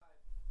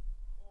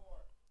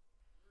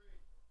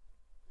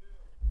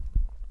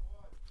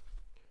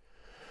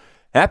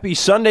Happy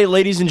Sunday,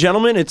 ladies and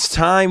gentlemen. It's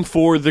time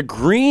for the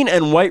Green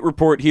and White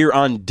Report here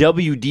on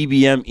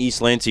WDBM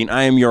East Lansing.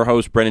 I am your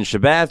host, Brendan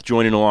Shabath.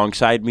 Joining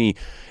alongside me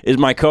is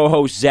my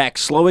co-host, Zach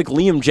Slowick.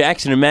 Liam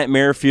Jackson and Matt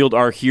Merrifield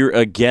are here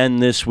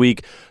again this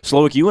week.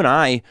 Slowick, you and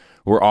I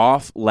were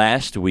off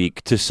last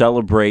week to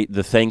celebrate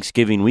the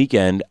Thanksgiving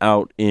weekend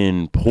out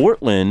in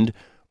Portland,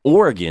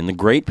 Oregon, the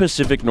Great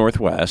Pacific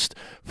Northwest,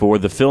 for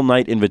the Phil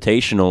Knight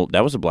Invitational.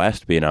 That was a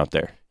blast being out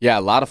there. Yeah, a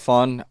lot of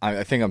fun.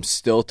 I think I'm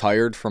still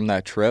tired from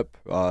that trip.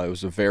 It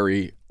was a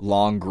very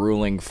long,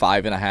 grueling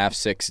 5.5,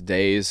 6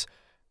 days.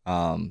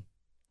 The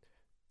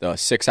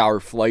 6-hour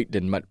flight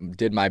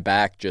did my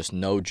back just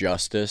no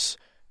justice.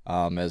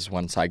 As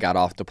once I got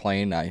off the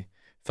plane, I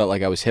felt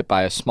like I was hit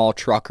by a small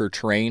truck or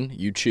train.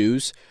 You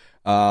choose.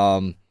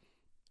 But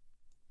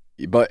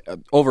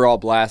overall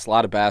blast, a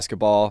lot of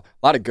basketball,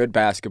 a lot of good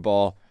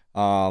basketball.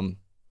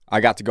 I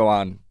got to go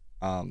on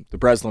the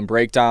Breslin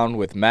Breakdown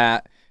with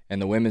Matt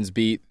and the women's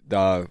beat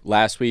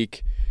last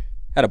week.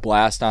 Had a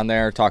blast on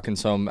there, talking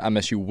some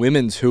MSU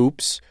women's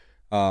hoops,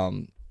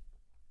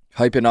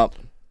 hyping up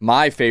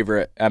my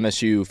favorite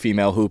MSU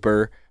female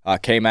hooper,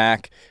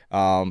 K-Mac,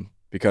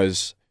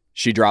 because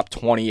she dropped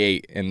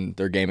 28 in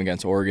their game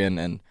against Oregon,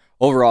 and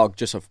overall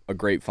just a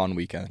great fun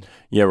weekend.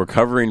 Yeah,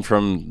 recovering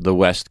from the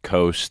West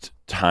Coast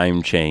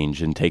time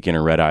change and taking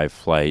a red-eye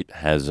flight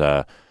has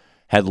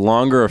had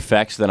longer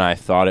effects than I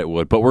thought it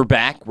would. But we're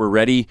back. We're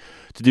ready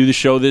to do the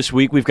show this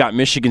week. We've got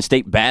Michigan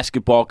State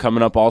basketball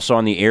coming up also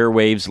on the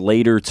airwaves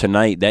later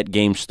tonight. That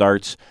game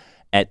starts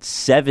at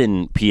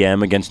 7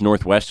 p.m. against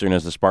Northwestern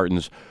as the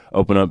Spartans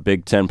open up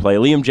Big Ten play.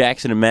 Liam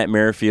Jackson and Matt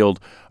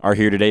Merrifield are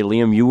here today.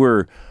 Liam, you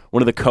were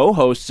one of the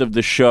co-hosts of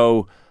the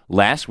show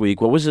last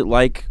week. What was it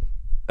like?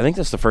 I think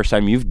that's the first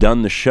time you've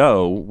done the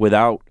show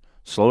without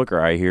Slowick or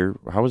I here.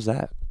 How was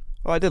that?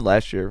 Oh, I did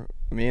last year.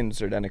 Me and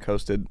Zerdenik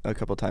hosted a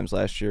couple times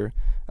last year,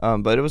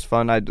 but it was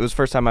fun. It was the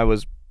first time I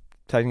was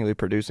technically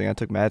producing. I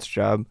took Matt's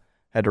job,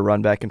 had to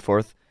run back and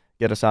forth,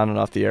 get us on and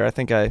off the air. I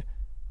think I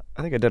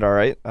did all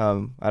right.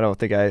 I don't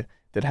think I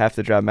did half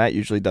the job Matt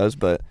usually does,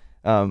 but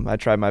I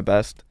tried my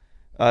best.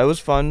 It was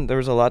fun. There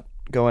was a lot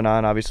going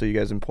on. Obviously, you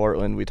guys in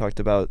Portland.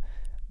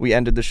 We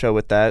ended the show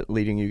with that,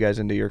 leading you guys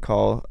into your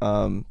call.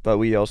 But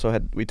we also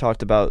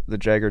talked about the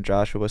Jagger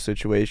Joshua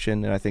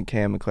situation, and I think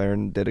Cam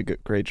McLaren did a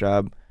great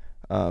job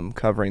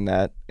covering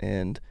that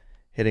and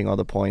hitting all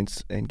the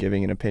points and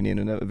giving an opinion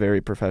in a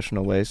very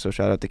professional way. So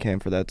shout out to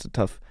Cam for that. It's a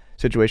tough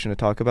situation to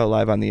talk about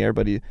live on the air,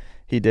 but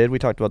he did. We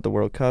talked about the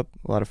World Cup,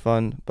 a lot of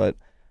fun, but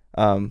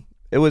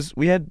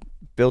we had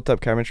built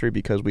up chemistry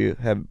because we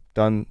have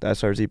done the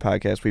SRZ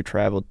podcast. We've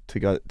traveled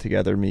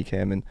together, me,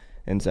 Cam,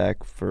 and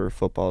Zach for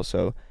football.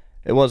 So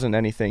it wasn't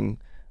anything.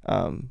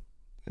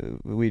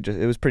 It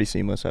was pretty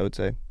seamless, I would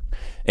say.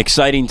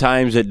 Exciting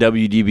times at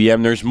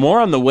WDBM. There's more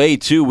on the way,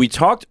 too. We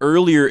talked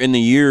earlier in the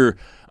year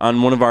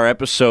on one of our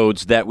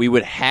episodes that we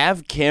would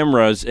have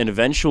cameras and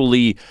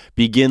eventually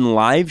begin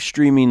live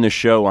streaming the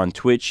show on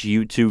Twitch,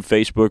 YouTube,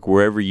 Facebook,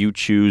 wherever you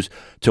choose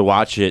to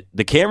watch it.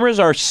 The cameras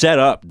are set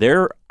up.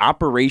 They're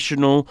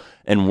operational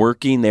and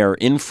working. They are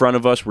in front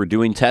of us. We're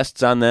doing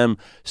tests on them,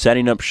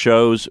 setting up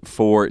shows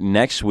for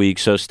next week.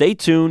 So stay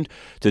tuned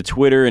to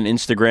Twitter and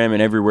Instagram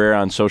and everywhere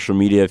on social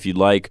media if you'd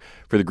like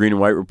for the Green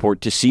and White Report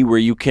to see where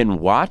you can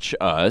watch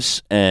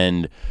us.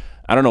 And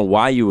I don't know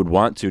why you would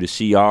want to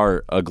see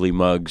our ugly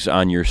mugs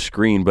on your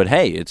screen, but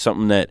hey, it's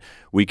something that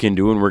we can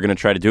do, and we're going to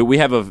try to do it. We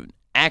have an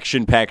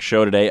action-packed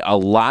show today, a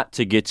lot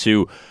to get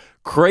to.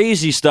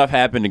 Crazy stuff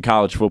happened in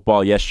college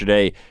football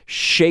yesterday,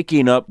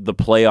 shaking up the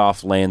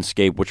playoff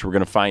landscape, which we're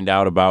going to find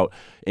out about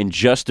in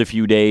just a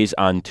few days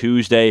on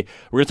Tuesday.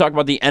 We're going to talk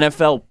about the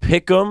NFL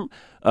Pick'em,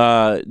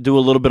 do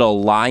a little bit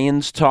of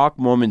Lions talk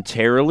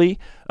momentarily.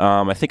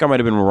 I think I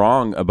might have been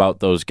wrong about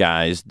those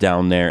guys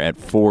down there at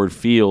Ford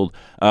Field.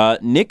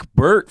 Nick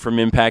Burt from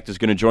Impact is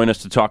going to join us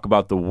to talk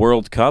about the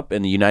World Cup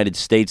and the United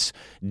States'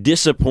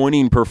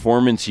 disappointing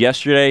performance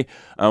yesterday.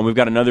 We've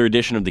got another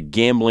edition of the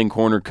Gambling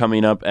Corner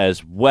coming up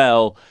as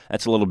well.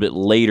 That's a little bit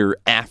later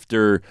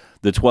after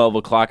the 12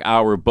 o'clock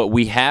hour, but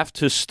we have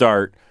to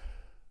start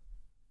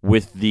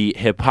with the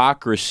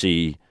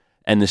hypocrisy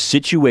and the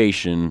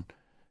situation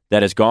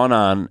that has gone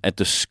on at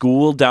the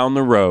school down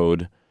the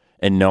road.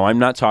 And no, I'm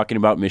not talking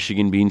about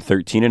Michigan being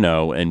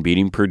 13-0 and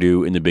beating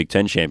Purdue in the Big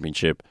Ten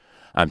Championship.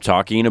 I'm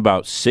talking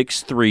about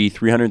 6'3",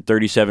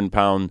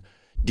 337-pound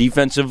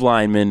defensive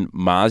lineman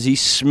Mazi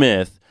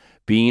Smith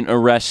being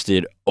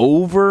arrested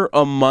over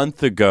a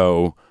month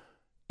ago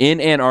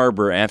in Ann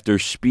Arbor after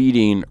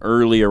speeding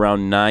early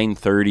around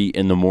 9:30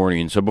 in the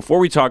morning. So before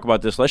we talk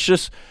about this, let's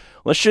just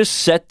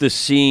set the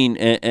scene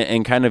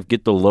and kind of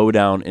get the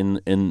lowdown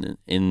in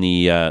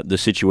the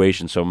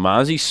situation. So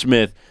Mazi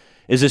Smith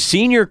is a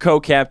senior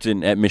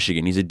co-captain at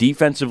Michigan. He's a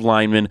defensive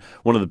lineman,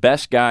 one of the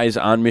best guys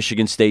on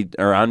Michigan State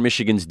or on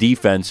Michigan's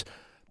defense.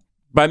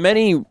 By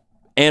many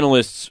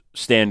analysts'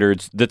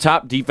 standards, the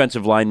top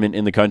defensive lineman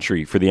in the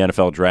country for the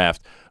NFL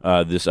draft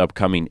this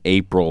upcoming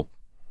April.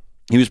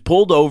 He was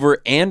pulled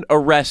over and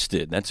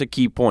arrested. That's a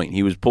key point.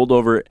 He was pulled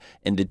over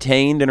and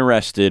detained and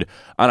arrested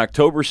on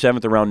October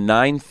 7th around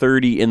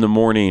 9:30 in the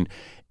morning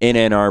in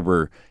Ann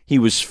Arbor. He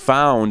was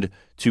found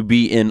to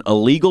be in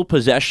illegal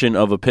possession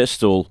of a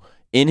pistol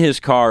in his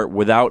car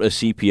without a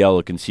CPL,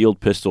 a concealed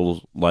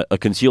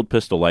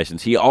pistol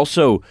license. He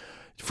also,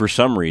 for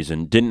some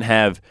reason, didn't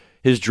have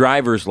his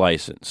driver's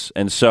license.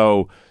 And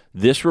so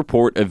this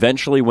report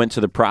eventually went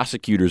to the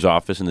prosecutor's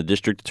office in the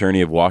district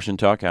attorney of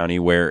Washita County,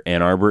 where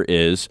Ann Arbor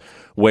is,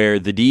 where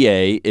the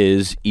DA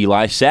is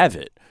Eli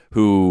Savitt,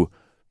 who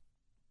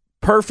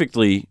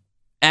perfectly,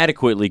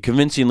 adequately,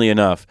 convincingly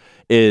enough,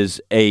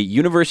 is a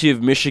University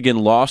of Michigan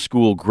Law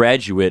School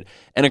graduate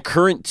and a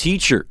current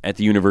teacher at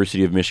the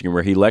University of Michigan,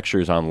 where he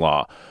lectures on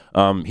law.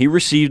 He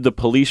received the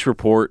police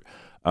report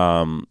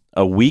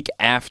a week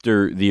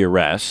after the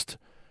arrest,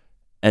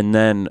 and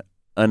then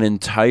an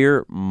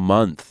entire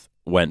month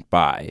went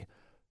by.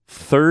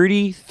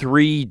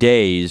 33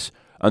 days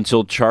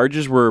until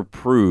charges were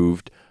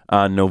approved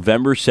on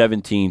November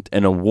 17th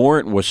and a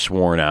warrant was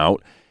sworn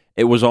out.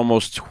 It was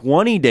almost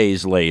 20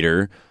 days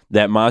later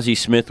that Mazi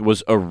Smith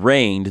was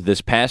arraigned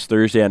this past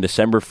Thursday on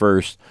December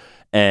 1st,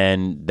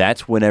 and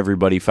that's when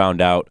everybody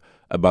found out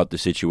about the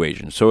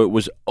situation. So it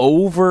was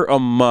over a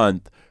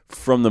month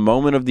from the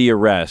moment of the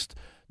arrest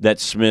that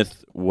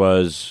Smith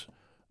was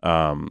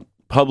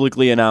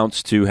publicly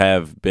announced to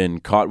have been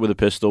caught with a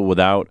pistol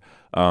without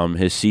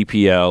his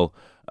CPL.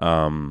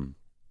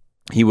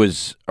 He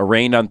was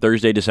arraigned on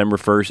Thursday, December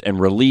 1st, and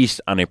released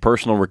on a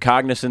personal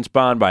recognizance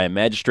bond by a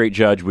magistrate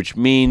judge, which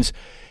means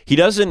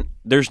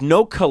there's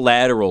no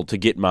collateral to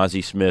get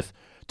Mazi Smith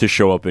to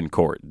show up in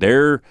court.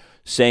 They're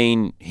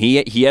saying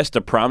he has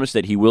to promise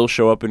that he will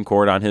show up in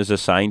court on his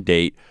assigned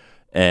date,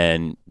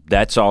 and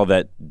that's all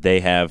that they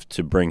have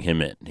to bring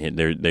him in.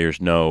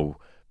 There's no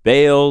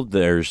bail.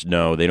 They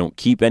don't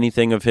keep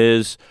anything of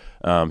his.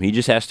 He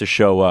just has to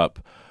show up.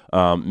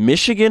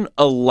 Michigan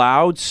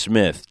allowed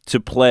Smith to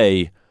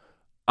play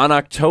on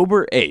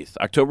October 8th.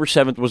 October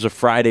 7th was a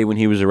Friday when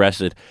he was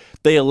arrested.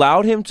 They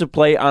allowed him to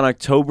play on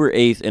October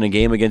 8th in a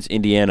game against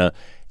Indiana,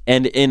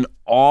 and in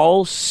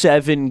all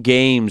 7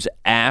 games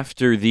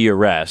after the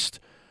arrest,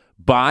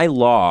 by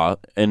law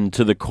and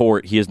to the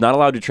court, he is not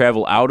allowed to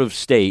travel out of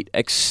state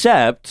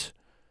except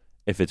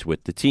if it's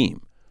with the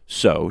team.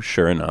 So,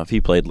 sure enough, he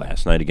played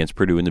last night against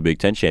Purdue in the Big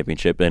Ten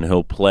Championship, and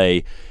he'll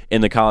play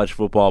in the college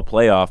football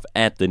playoff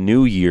at the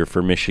new year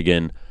for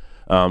Michigan.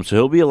 So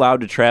he'll be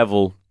allowed to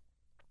travel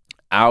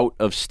out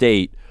of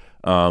state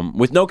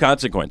with no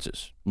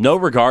consequences, no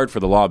regard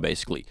for the law,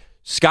 basically.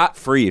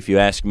 Scot-free, if you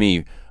ask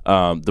me,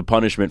 the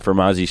punishment for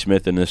Mazi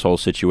Smith in this whole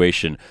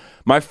situation.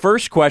 My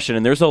first question,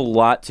 and there's a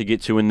lot to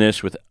get to in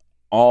this with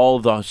all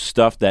the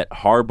stuff that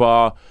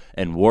Harbaugh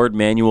and Ward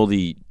Manuel,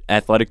 the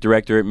athletic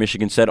director at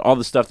Michigan, said, all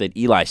the stuff that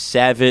Eli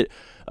Savitt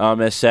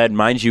has said.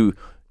 Mind you,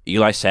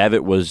 Eli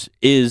Savitt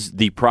is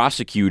the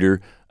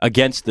prosecutor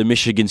against the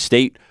Michigan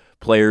State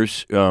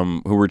players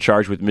who were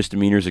charged with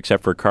misdemeanors,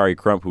 except for Kari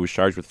Crump, who was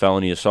charged with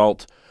felony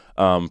assault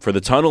for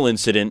the tunnel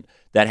incident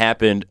that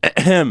happened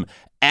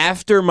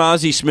after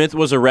Mazi Smith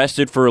was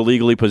arrested for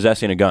illegally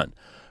possessing a gun.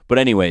 But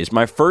anyways,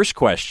 my first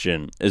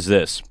question is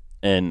this,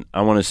 and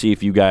I want to see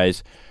if you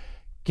guys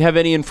have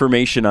any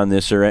information on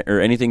this or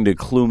anything to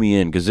clue me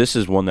in, because this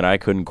is one that I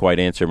couldn't quite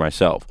answer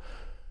myself.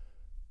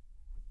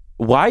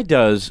 Why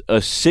does a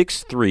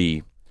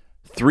 6'3",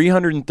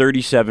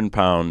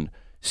 337-pound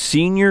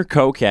senior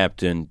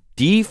co-captain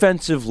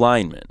defensive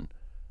lineman,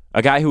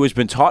 a guy who has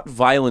been taught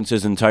violence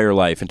his entire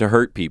life and to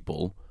hurt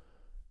people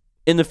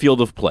in the field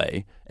of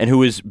play, and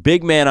who is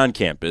big man on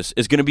campus,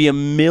 is going to be a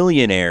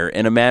millionaire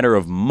in a matter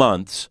of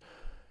months,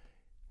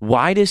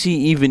 why does he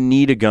even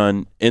need a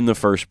gun in the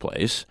first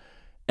place?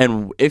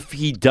 And if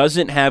he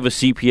doesn't have a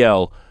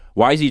CPL,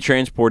 why is he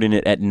transporting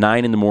it at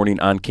 9 in the morning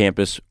on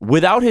campus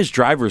without his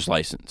driver's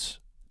license,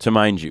 to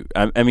mind you?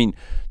 I mean,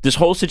 this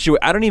whole situation,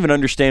 I don't even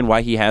understand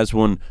why he has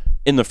one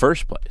in the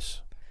first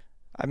place.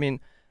 I mean,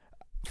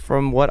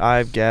 from what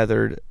I've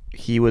gathered,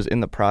 he was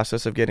in the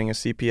process of getting a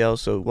CPL,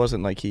 so it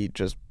wasn't like he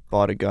just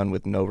bought a gun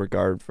with no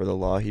regard for the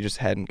law. He just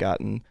hadn't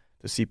gotten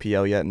the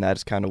CPL yet, and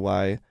that's kind of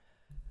why.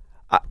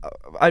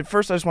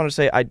 First, I just want to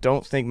say I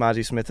don't think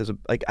Mazi Smith is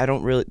I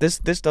don't really. This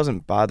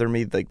doesn't bother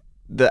me. Like,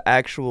 the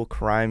actual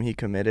crime he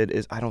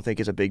committed I don't think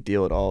is a big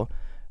deal at all.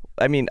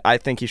 I mean, I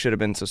think he should have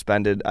been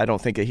suspended. I don't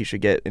think that he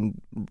should get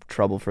in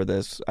trouble for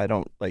this. I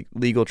don't like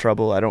legal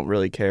trouble. I don't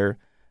really care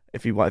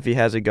if he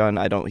has a gun.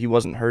 He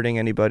wasn't hurting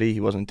anybody. He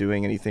wasn't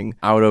doing anything.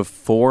 Out of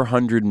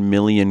 400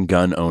 million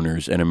gun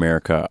owners in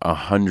America,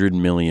 100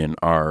 million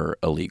are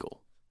illegal.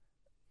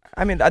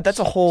 I mean, that's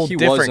a whole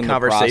different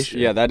conversation.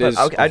 Yeah, that is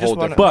okay, a whole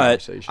different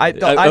conversation. I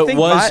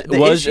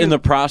think in the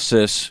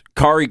process,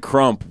 Kari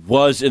Crump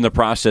was in the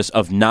process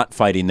of not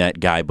fighting that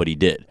guy, but he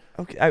did.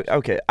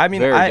 Okay. I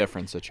mean, very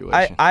different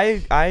situation.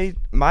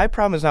 My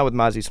problem is not with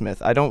Mazi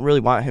Smith. I don't really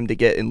want him to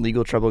get in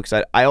legal trouble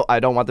because I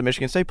don't want the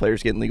Michigan State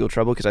players to get in legal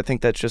trouble because I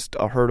think that's just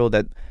a hurdle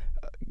that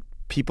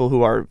people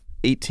who are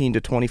 18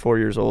 to 24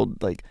 years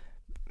old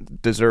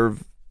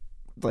deserve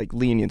like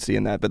leniency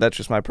in that, but that's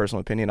just my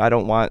personal opinion. I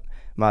don't want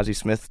Mazi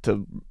Smith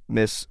to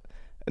miss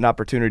an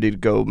opportunity to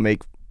go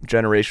make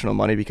generational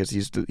money because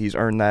he's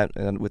earned that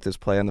with his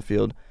play on the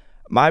field.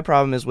 My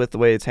problem is with the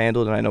way it's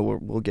handled, and I know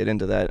we'll get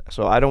into that.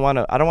 So I don't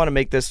want to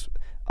make this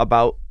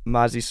about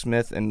Mazi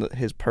Smith and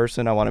his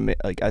person.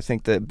 I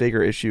think the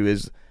bigger issue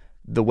is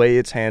the way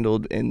it's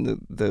handled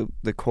in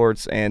the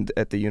courts and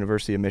at the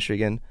University of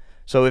Michigan.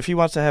 So if he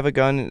wants to have a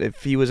gun,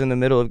 if he was in the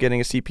middle of getting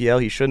a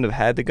CPL, he shouldn't have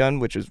had the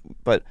gun.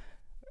 But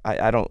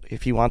I don't.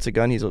 If he wants a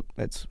gun,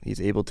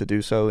 he's able to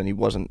do so, and he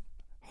wasn't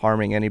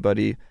harming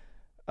anybody.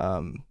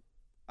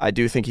 I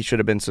do think he should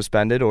have been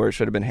suspended, or it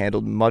should have been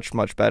handled much,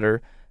 much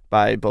better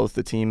by both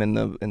the team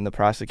and the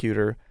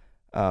prosecutor.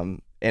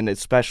 And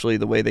especially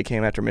the way they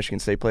came after Michigan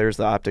State players,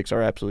 the optics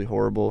are absolutely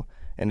horrible,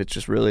 and it's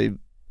just really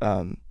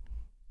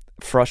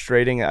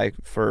frustrating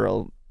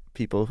for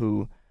people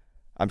who,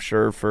 I'm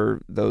sure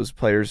for those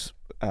players,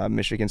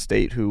 Michigan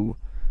State who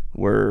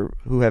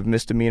have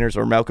misdemeanors,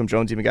 or Malcolm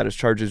Jones even got his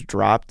charges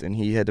dropped and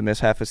he had to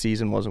miss half a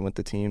season, wasn't with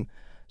the team.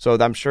 So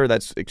I'm sure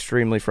that's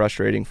extremely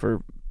frustrating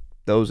for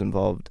those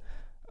involved.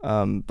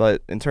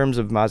 But in terms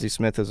of Mazi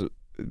Smith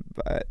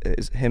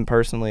as him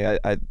personally,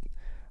 I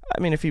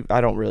mean, I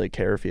don't really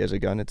care if he has a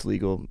gun. It's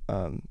legal.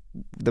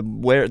 The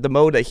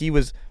mode that he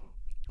was,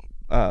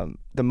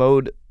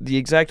 the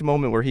exact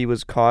moment where he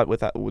was caught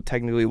with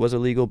technically was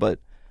illegal, but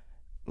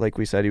like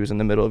we said, he was in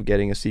the middle of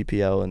getting a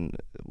CPL, and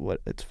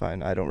it's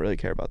fine. I don't really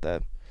care about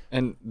that.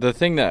 And the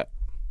thing that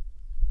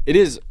he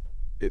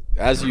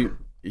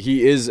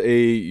is a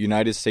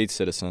United States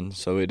citizen,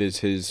 so it is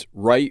his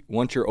right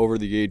once you're over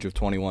the age of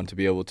 21 to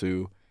be able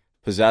to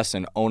possess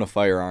and own a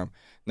firearm.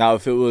 Now,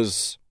 if it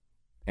was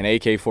an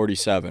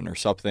AK-47 or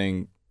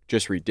something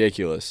just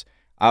ridiculous,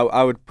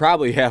 I would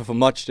probably have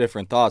much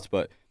different thoughts,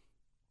 but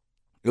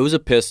it was a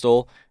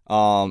pistol.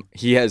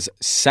 He has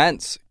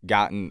since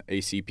gotten a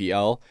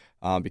CPL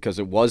because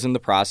it was in the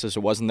process.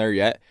 It wasn't there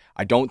yet.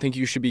 I don't think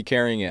you should be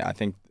carrying it. I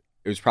think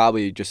it was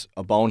probably just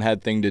a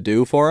bonehead thing to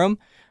do for him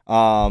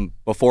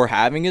before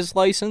having his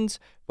license.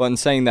 But in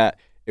saying that,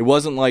 it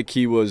wasn't like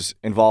he was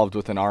involved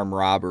with an armed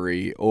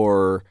robbery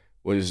or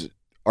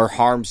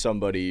harmed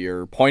somebody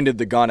or pointed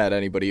the gun at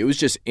anybody. It was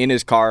just in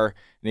his car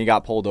and he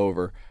got pulled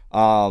over.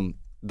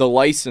 The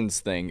license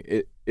thing,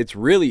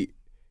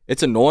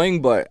 it's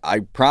annoying, but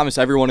I promise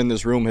everyone in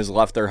this room has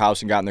left their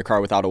house and got in their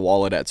car without a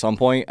wallet at some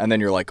point, and then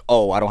you're like,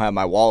 oh, I don't have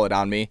my wallet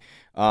on me.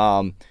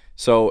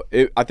 So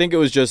I think it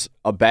was just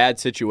a bad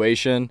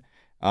situation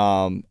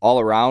all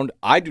around.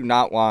 I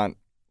don't want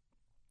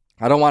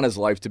his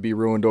life to be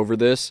ruined over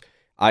this.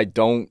 I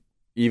don't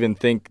even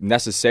think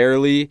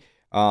necessarily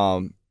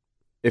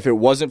if it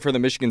wasn't for the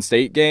Michigan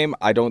State game,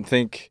 I don't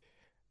think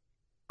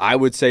I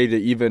would say to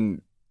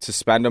even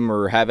suspend him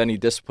or have any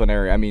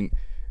disciplinary. I mean,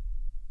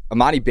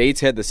 Amani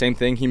Bates had the same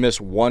thing. He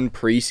missed one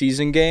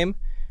preseason game.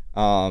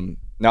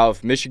 Now,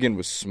 if Michigan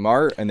was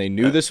smart and they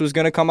knew this was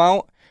going to come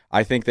out,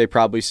 I think they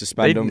probably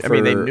suspend him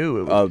for... they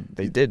knew.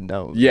 They did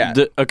know. Yeah.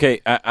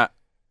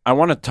 I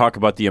want to talk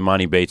about the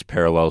Amani Bates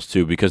parallels,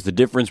 too, because the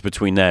difference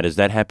between that is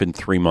that happened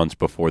 3 months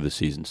before the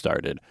season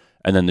started,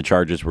 and then the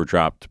charges were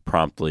dropped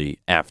promptly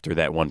after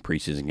that one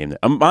preseason game.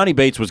 Amani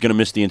Bates was going to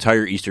miss the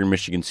entire Eastern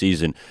Michigan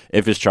season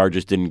if his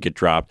charges didn't get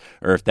dropped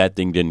or if that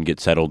thing didn't get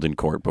settled in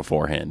court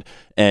beforehand.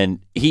 And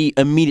he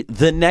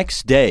the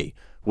next day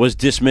was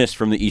dismissed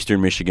from the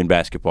Eastern Michigan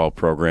basketball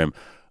program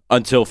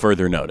until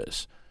further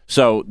notice.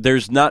 So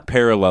there's not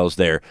parallels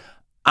there.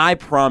 I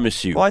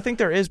promise you. Well, I think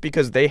there is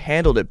because they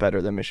handled it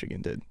better than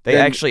Michigan did. They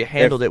actually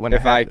handled it when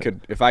it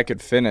happened. If I could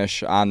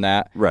finish on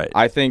that, right.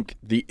 I think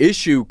the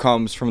issue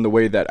comes from the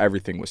way that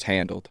everything was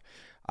handled.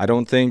 I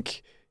don't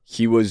think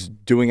he was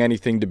doing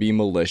anything to be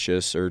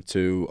malicious or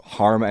to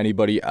harm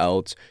anybody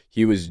else.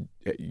 He was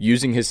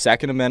using his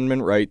Second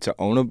Amendment right to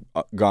own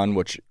a gun,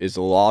 which is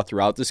a law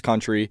throughout this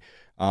country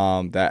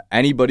that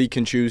anybody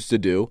can choose to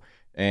do.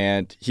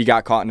 And he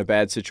got caught in a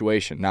bad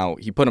situation. Now,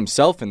 he put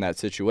himself in that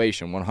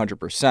situation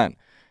 100%.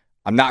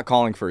 I'm not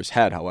calling for his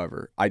head,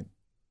 however.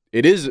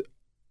 It is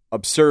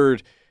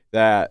absurd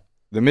that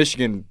the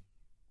Michigan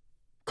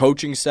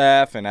coaching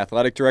staff and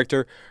athletic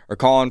director are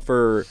calling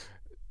for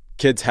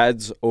kids'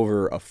 heads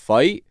over a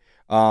fight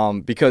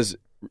because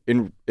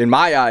in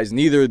my eyes,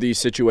 neither of these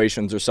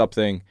situations are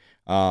something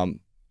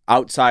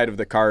outside of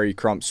the Kari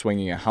Crump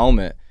swinging a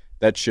helmet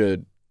that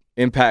should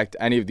impact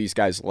any of these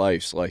guys'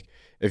 lives. Like,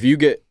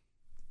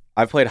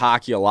 I've played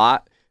hockey a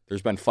lot.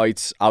 There's been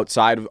fights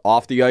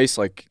off the ice,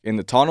 like in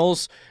the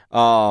tunnels.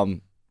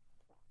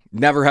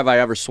 Never have I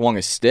ever swung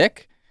a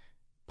stick.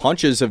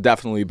 Punches have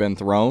definitely been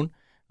thrown.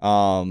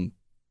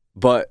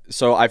 But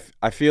so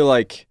I feel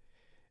like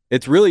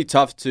it's really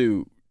tough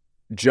to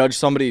judge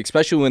somebody,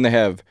 especially when they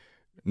have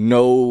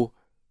no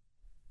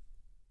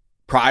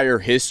prior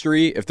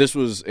history. If this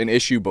was an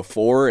issue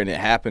before and it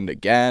happened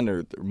again,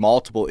 or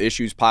multiple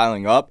issues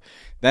piling up,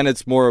 then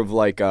it's more of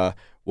like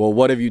well,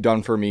 what have you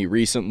done for me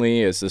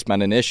recently? Has this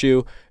been an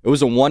issue? It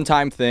was a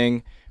one-time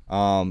thing.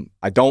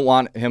 I don't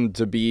want him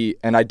to be,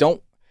 and I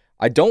don't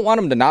want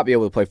him to not be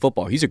able to play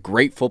football. He's a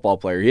great football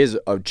player. He has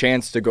a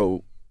chance to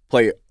go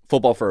play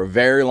football for a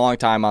very long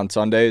time on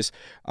Sundays.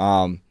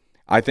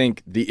 I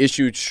think the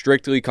issue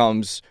strictly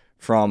comes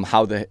from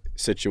how the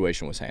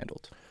situation was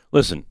handled.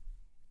 Listen,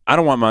 I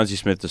don't want Mazi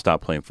Smith to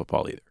stop playing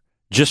football either,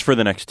 just for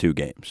the next 2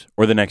 games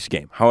or the next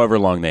game, however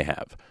long they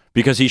have,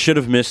 because he should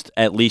have missed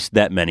at least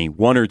that many,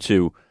 1 or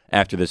 2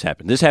 after this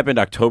happened. This happened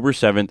October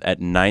 7th at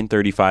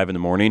 9:35 in the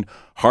morning.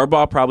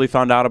 Harbaugh probably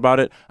found out about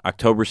it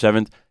October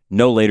 7th,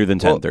 no later than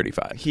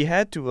 10:35. He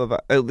had to have,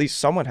 at least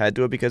someone had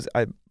to have, because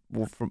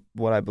from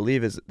what I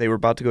believe is they were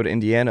about to go to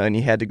Indiana, and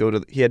he had to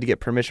get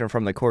permission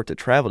from the court to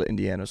travel to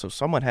Indiana. So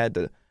someone had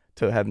to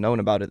have known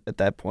about it at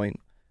that point.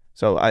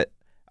 So I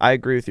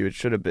agree with you. It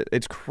should have been.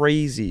 It's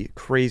crazy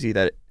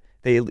that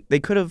they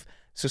could have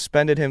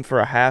suspended him for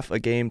a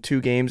game,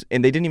 2 games,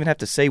 and they didn't even have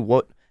to say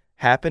what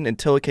happened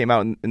until it came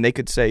out, and they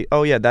could say,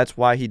 "Oh yeah, that's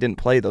why he didn't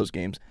play those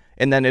games."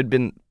 And then it'd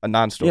been a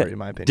non-story, in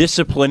my opinion.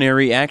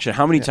 Disciplinary action.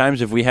 How many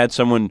times have we had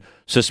someone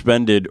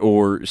suspended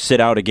or sit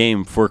out a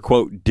game for,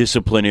 quote,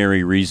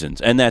 disciplinary reasons?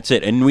 And that's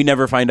it. And we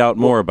never find out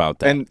more about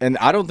that. And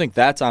I don't think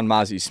that's on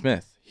Mazi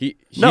Smith.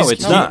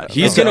 It's not.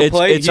 He's going to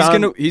play.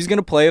 He's going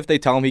to play if they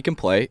tell him he can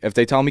play. If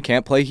they tell him he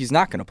can't play, he's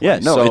not going to play. Yeah,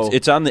 no,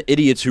 it's on the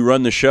idiots who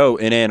run the show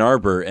in Ann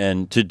Arbor.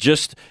 And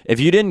if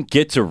you didn't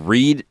get to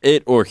read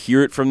it or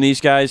hear it from these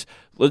guys,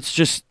 you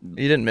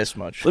didn't miss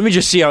much. Let me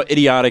just see how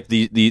idiotic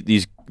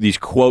these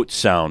quotes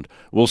sound.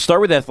 We'll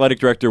start with Athletic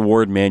Director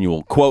Ward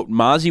Manuel. Quote,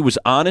 Mazi was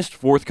honest,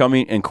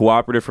 forthcoming, and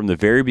cooperative from the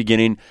very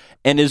beginning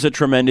and is a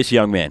tremendous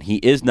young man. He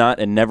is not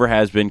and never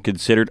has been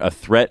considered a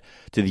threat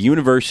to the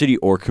university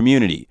or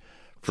community.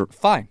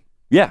 Fine.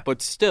 Yeah.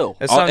 But still.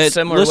 It sounds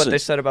similar to what they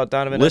said about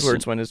Donovan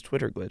Edwards when his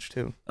Twitter glitched,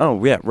 too.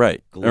 Oh, yeah,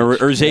 right.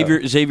 Or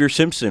Xavier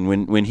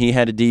Simpson when he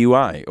had a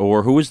DUI.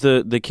 Or who was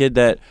the kid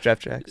that Jeff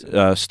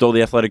Jackson stole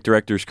the athletic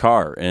director's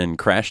car and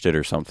crashed it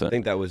or something? I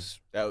think that was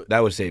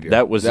Xavier.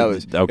 That was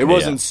okay, it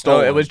wasn't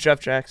stolen. Oh, it was Jeff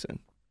Jackson.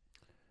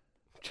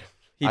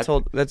 He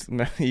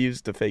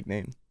used the fake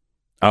name.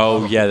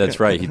 Oh, yeah, that's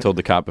right. He told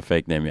the cop a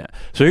fake name, yeah.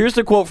 So here's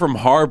the quote from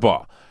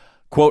Harbaugh.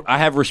 Quote, I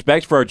have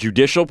respect for our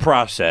judicial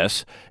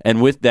process,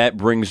 and with that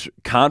brings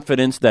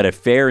confidence that a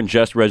fair and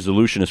just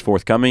resolution is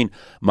forthcoming.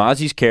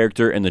 Mazi's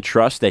character and the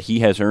trust that he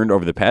has earned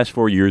over the past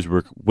 4 years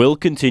will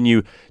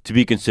continue to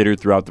be considered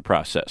throughout the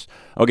process.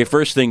 Okay,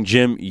 first thing,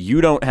 Jim, you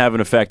don't have an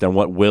effect on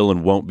what will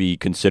and won't be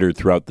considered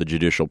throughout the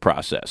judicial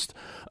process.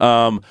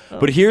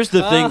 But here's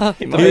the thing.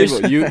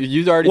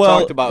 You already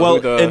talked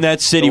about in that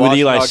city with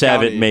Eli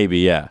Savitt, maybe,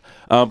 yeah.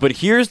 But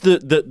here's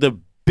the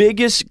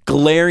biggest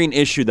glaring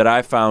issue that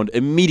I found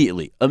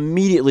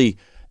immediately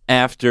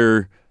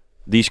after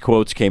these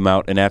quotes came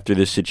out and after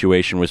this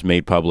situation was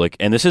made public,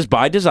 and this is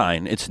by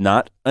design. It's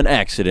not an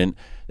accident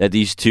that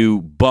these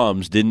 2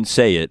 bums didn't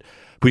say it.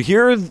 But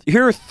here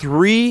are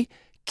 3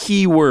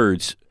 key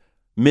words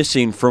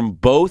missing from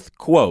both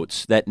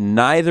quotes that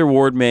neither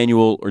Ward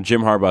Manuel or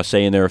Jim Harbaugh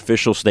say in their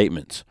official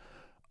statements.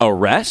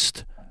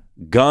 Arrest,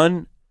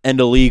 gun, and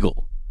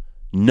illegal.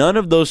 None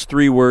of those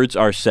 3 words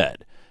are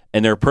said.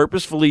 And they're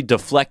purposefully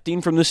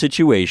deflecting from the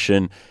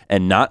situation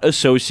and not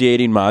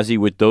associating Mazi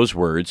with those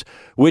words,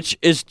 which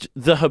is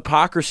the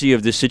hypocrisy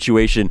of this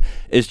situation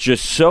is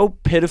just so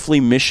pitifully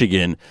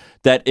Michigan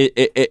that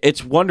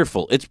it's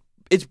wonderful.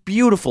 It's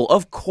beautiful.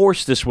 Of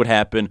course this would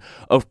happen.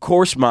 Of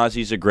course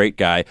Mazi's a great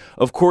guy.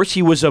 Of course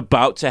he was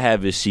about to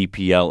have his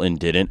CPL and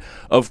didn't.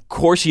 Of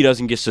course he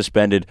doesn't get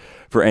suspended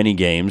for any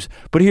games.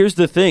 But here's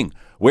the thing.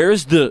 Where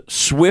is the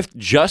swift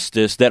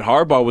justice that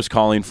Harbaugh was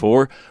calling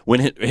for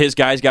when his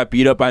guys got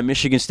beat up by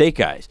Michigan State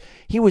guys?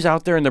 He was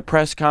out there in the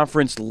press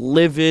conference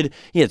livid.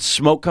 He had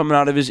smoke coming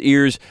out of his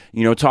ears,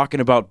 talking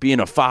about being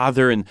a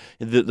father and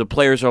the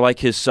players are like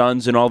his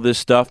sons and all this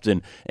stuff.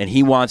 And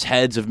he wants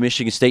heads of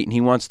Michigan State and he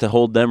wants to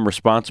hold them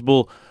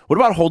responsible. What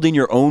about holding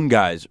your own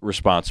guys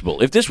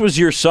responsible? If this was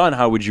your son,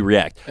 how would you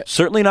react?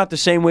 Certainly not the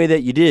same way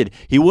that you did.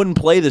 He wouldn't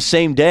play the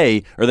same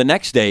day or the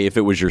next day if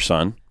it was your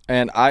son.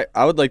 And I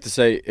would like to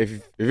say,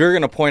 if you're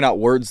going to point out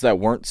words that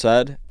weren't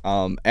said,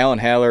 Alan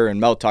Haller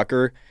and Mel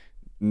Tucker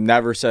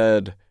never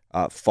said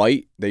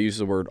fight. They used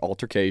the word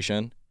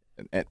altercation.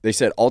 They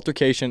said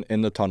altercation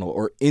in the tunnel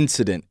or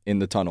incident in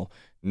the tunnel.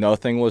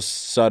 Nothing was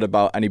said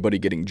about anybody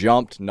getting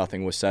jumped.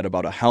 Nothing was said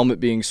about a helmet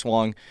being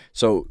swung.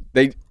 So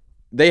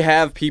they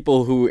have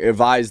people who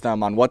advise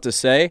them on what to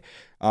say.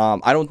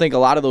 I don't think a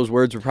lot of those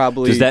words were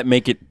probably... Does that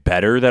make it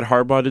better that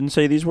Harbaugh didn't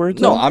say these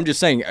words? No, I'm just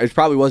saying it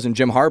probably wasn't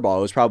Jim Harbaugh.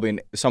 It was probably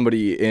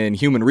somebody in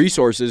human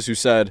resources who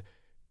said,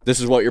 this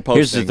is what you're posting.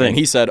 Here's the thing. And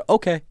he said,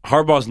 okay.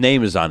 Harbaugh's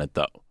name is on it,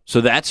 though. So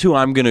that's who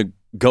I'm going to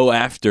go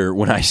after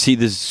when I see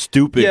this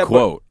stupid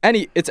quote.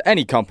 It's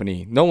any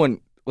company. No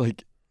one...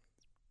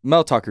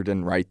 Mel Tucker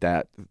didn't write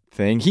that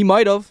thing. He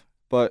might have,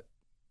 but...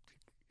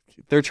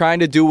 They're trying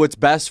to do what's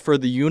best for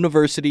the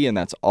university, and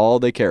that's all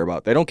they care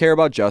about. They don't care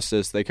about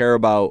justice. They care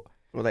about...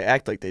 Well, they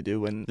act like they do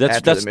when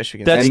that's the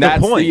Michigan. That's the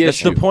point.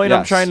 That's the point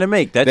I'm trying to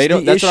make. That's the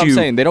issue. That's what I'm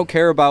saying. They don't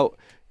care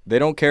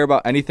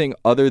about anything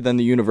other than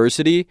the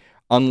university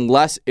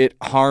unless it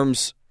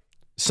harms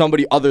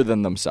somebody other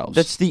than themselves.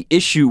 That's the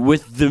issue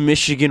with the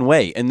Michigan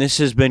way, and this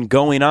has been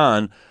going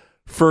on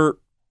for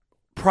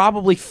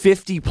probably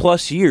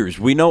 50-plus years.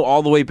 We know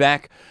all the way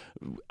back,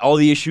 all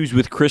the issues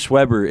with Chris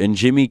Webber and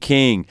Jimmy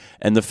King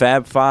and the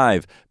Fab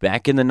Five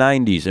back in the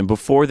 90s, and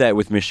before that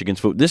with Michigan's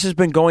football. This has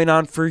been going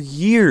on for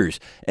years,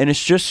 and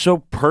it's just so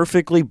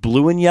perfectly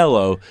blue and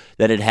yellow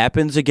that it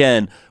happens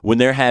again when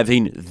they're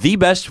having the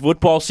best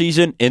football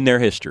season in their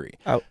history.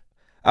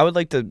 I would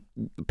like to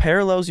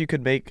parallels you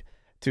could make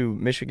to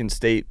Michigan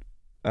State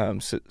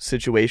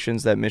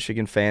situations that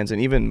Michigan fans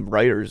and even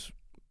writers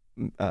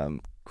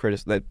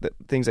things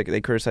that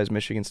they criticize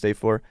Michigan State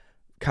for.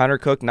 Connor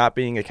Cook not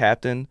being a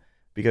captain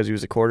because he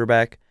was a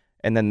quarterback,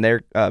 and then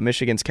their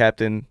Michigan's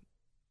captain,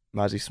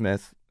 Mazi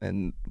Smith,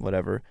 and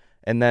whatever.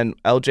 And then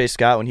L.J.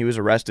 Scott, when he was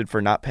arrested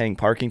for not paying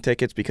parking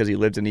tickets because he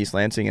lived in East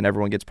Lansing and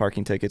everyone gets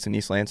parking tickets in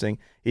East Lansing,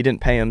 he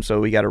didn't pay him,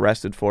 so he got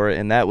arrested for it.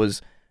 And that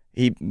was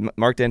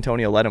Mark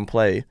D'Antonio let him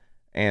play,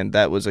 and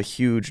that was a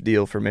huge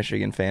deal for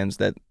Michigan fans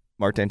that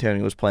Mark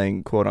D'Antonio was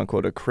playing quote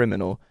unquote a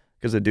criminal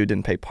because the dude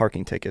didn't pay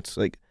parking tickets.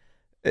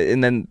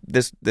 And then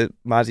the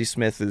Mazi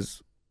Smith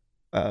is.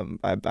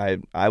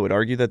 I would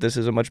argue that this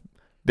is a much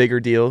bigger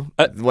deal.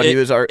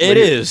 It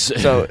is.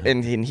 So,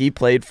 and he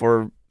played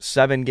for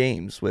 7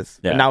 games with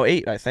now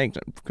 8, I think,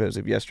 because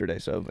of yesterday.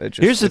 So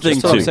here's the thing,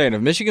 too. What I'm saying.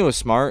 If Michigan was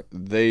smart,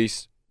 they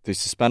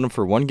suspend him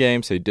for 1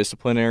 game, say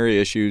disciplinary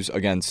issues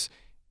against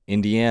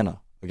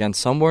Indiana,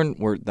 against someone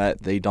where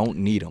that they don't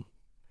need him.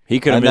 He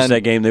could have missed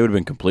that game; they would have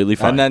been completely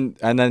fine.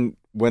 And then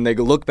when they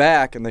look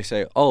back and they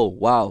say, "Oh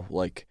wow,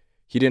 like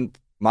he didn't."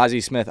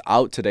 Mazi Smith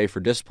out today for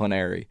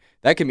disciplinary.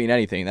 That could mean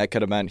anything. That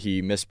could have meant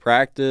he missed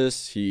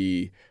practice,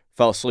 he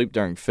fell asleep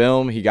during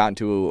film, he got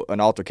into an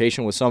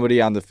altercation with somebody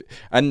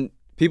and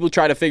people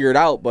try to figure it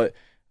out, but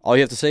all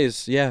you have to say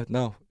is, yeah,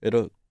 no, it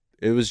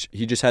was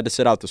he just had to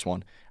sit out this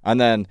one. And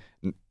then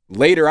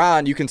later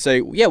on you can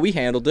say, yeah, we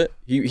handled it.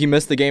 He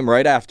missed the game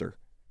right after.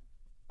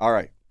 All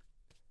right.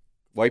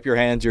 Wipe your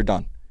hands, you're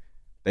done.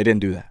 They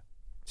didn't do that.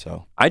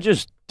 So I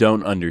just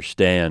don't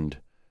understand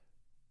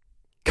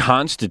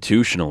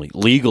constitutionally,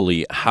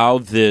 legally, how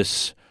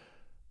this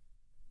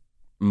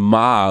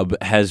mob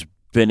has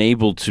been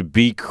able to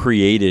be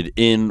created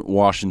in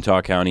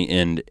Washita County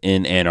and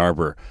in Ann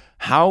Arbor.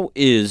 How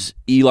is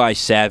Eli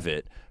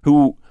Savitt,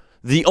 who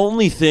the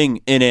only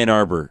thing in Ann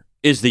Arbor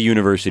is the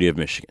University of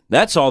Michigan.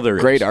 That's all there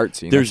is. Great art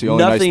scene. That's the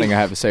only nice thing I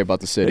have to say about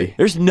the city.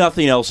 There's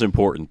nothing else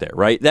important there,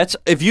 right? That's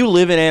if you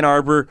live in Ann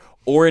Arbor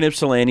or in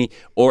Ypsilanti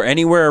or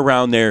anywhere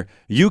around there,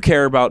 you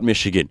care about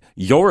Michigan.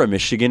 You're a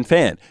Michigan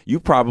fan.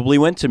 You probably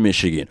went to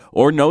Michigan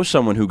or know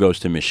someone who goes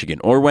to Michigan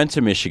or went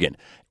to Michigan.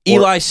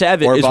 Eli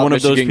Savitt is one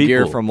of those people.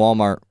 Gear from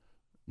Walmart.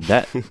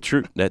 That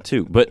true, that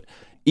too. But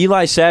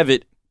Eli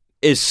Savitt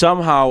is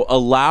somehow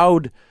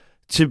allowed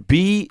to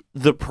be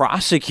the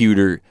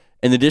prosecutor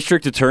in the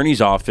district attorney's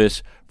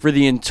office for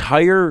the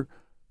entire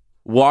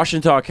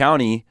Washita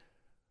County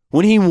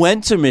when he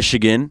went to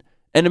Michigan,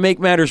 and to make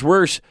matters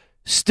worse,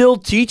 still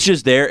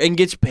teaches there and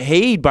gets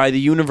paid by the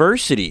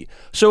university.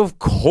 So, of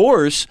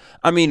course,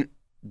 I mean,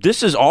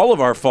 this is all of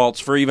our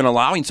faults for even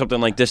allowing something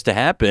like this to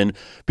happen,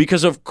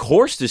 because of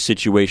course this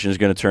situation is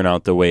going to turn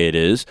out the way it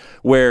is,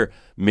 where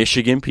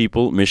Michigan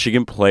people,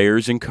 Michigan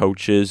players and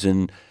coaches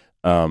and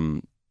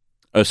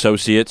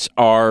associates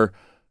are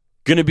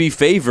going to be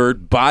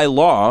favored by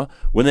law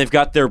when they've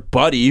got their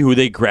buddy who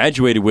they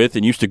graduated with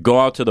and used to go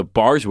out to the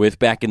bars with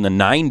back in the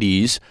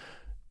 90s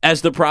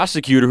as the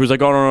prosecutor who's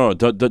like, oh,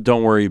 no,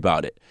 don't worry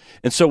about it.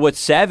 And so what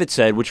Savitt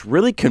said, which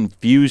really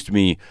confused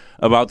me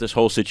about this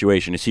whole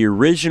situation, is he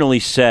originally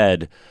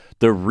said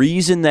the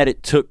reason that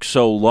it took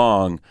so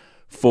long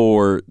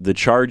for the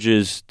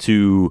charges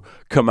to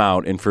come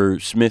out and for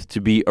Smith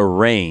to be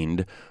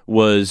arraigned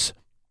was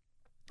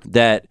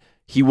that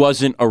he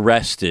wasn't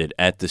arrested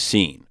at the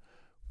scene.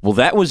 Well,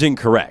 that was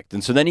incorrect.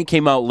 And so then he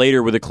came out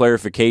later with a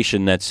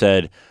clarification that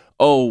said,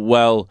 oh,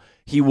 well,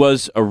 he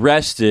was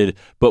arrested,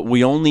 but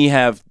we only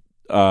have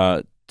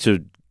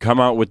to come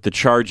out with the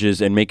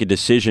charges and make a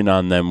decision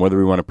on them, whether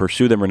we want to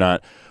pursue them or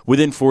not,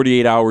 within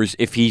 48 hours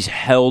if he's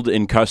held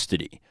in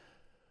custody.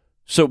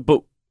 So,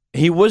 but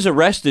he was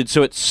arrested,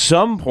 so at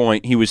some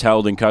point he was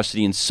held in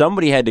custody and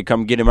somebody had to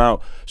come get him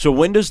out. So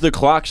when does the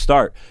clock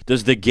start?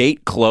 Does the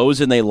gate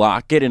close and they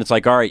lock it and it's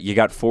like, all right, you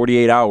got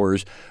 48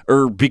 hours?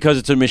 Or because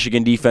it's a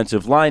Michigan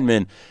defensive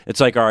lineman,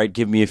 it's like, all right,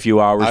 give me a few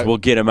hours, we'll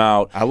get him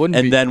out,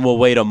 then we'll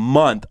wait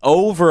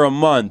over a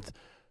month,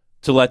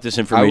 to let this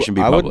information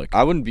be public.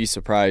 I wouldn't be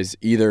surprised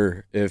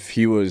either if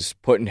he was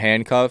put in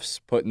handcuffs,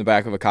 put in the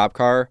back of a cop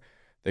car.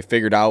 They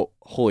figured out,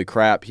 holy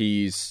crap,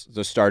 he's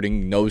the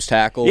starting nose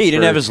tackle. Yeah, he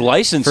didn't have his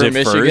license at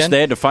Michigan. First. They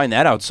had to find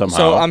that out somehow.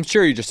 So I'm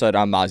sure he just said,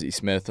 I'm Mazi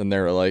Smith, and they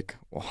were like,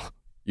 well,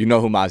 you know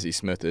who Mazi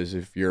Smith is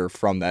if you're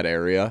from that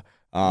area,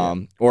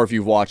 or if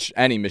you've watched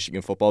any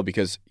Michigan football,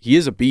 because he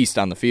is a beast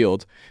on the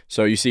field.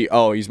 So you see,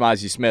 oh, he's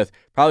Mazi Smith.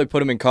 Probably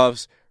put him in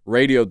cuffs,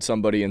 radioed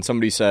somebody, and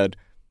somebody said,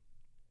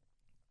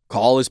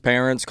 call his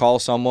parents, call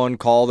someone,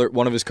 call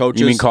one of his coaches.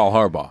 You mean call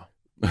Harbaugh?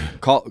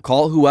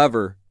 call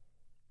whoever.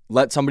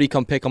 Let somebody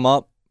come pick him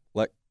up.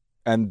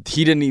 And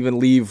he didn't even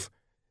leave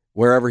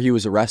wherever he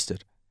was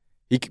arrested.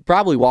 He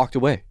probably walked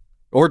away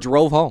or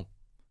drove home.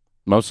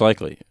 Most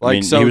likely. Like, I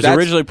mean, so he was that's-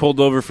 originally pulled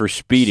over for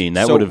speeding.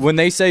 That so would have. when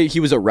they say he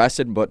was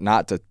arrested but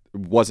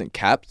wasn't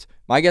kept,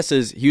 my guess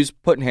is he was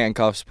put in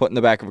handcuffs, put in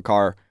the back of a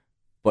car,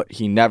 but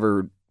he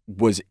never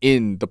was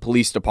in the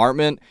police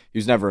department. He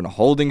was never in a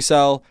holding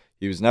cell.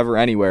 He was never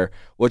anywhere,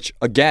 which,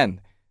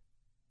 again,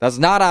 that's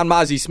not on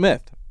Mazi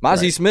Smith.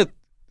 Mazi Smith,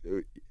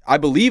 I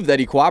believe that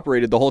he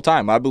cooperated the whole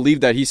time. I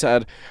believe that he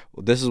said,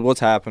 well, this is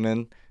what's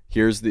happening.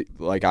 Here's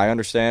I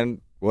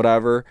understand,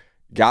 whatever.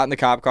 Got in the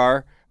cop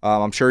car.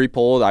 I'm sure he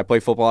pulled. I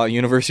play football at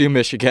University of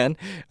Michigan.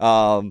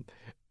 And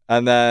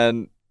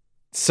then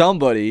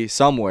somebody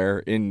somewhere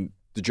in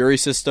the jury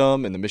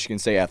system, in the Michigan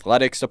State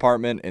Athletics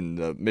Department, in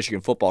the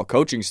Michigan football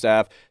coaching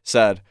staff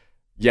said,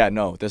 yeah,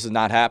 no, this is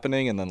not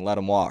happening, and then let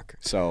him walk.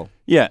 So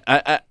Yeah,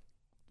 I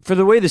for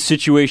the way the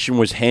situation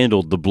was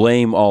handled, the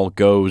blame all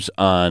goes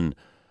on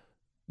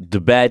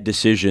the bad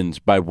decisions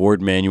by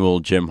Ward Manuel,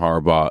 Jim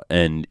Harbaugh,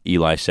 and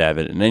Eli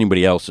Savit, and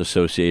anybody else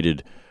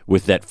associated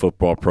with that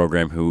football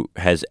program who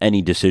has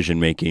any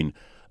decision-making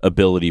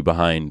ability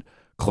behind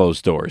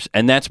closed doors.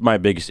 And that's my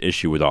biggest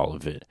issue with all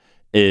of it,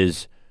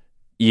 is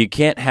you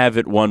can't have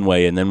it one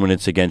way and then when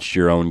it's against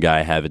your own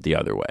guy, have it the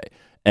other way.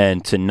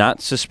 And to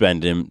not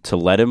suspend him, to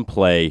let him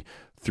play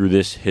through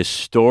this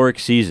historic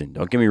season.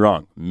 Don't get me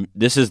wrong.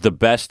 This is the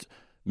best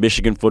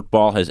Michigan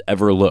football has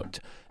ever looked,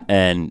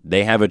 and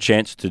they have a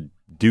chance to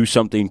do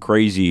something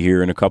crazy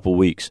here in a couple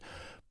weeks.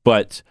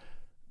 But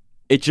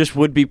it just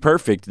would be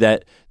perfect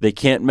that they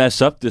can't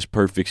mess up this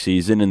perfect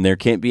season and there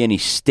can't be any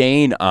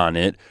stain on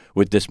it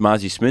with this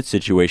Mazi Smith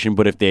situation.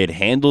 But if they had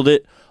handled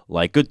it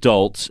like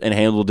adults and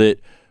handled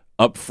it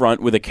up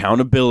front with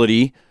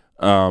accountability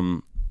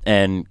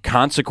and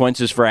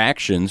consequences for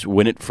actions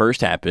when it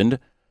first happened,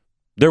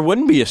 there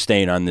wouldn't be a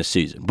stain on this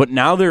season. But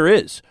now there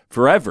is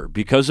forever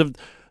because of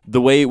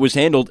the way it was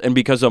handled, and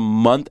because a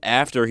month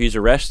after he's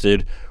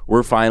arrested,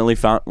 we're finally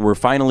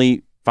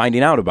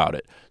finding out about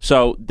it.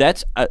 So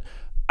that's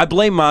I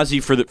blame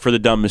Mazi for the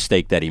dumb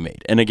mistake that he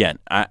made. And again,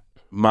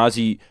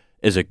 Mazi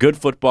is a good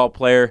football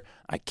player.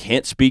 I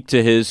can't speak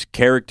to his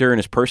character and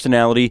his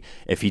personality.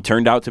 If he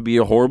turned out to be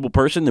a horrible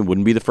person, then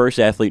wouldn't be the first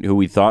athlete who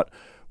we thought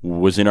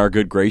was in our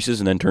good graces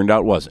and then turned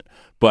out wasn't.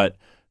 But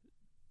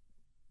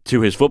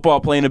to his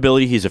football playing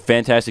ability, he's a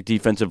fantastic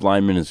defensive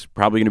lineman, is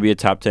probably going to be a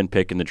top 10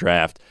 pick in the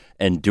draft.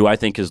 And do I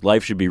think his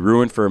life should be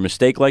ruined for a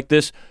mistake like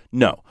this?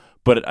 No.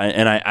 But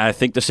I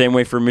think the same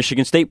way for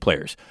Michigan State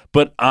players.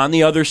 But on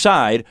the other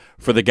side,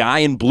 for the guy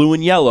in blue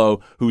and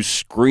yellow who's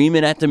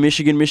screaming at the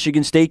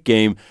Michigan State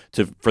game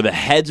for the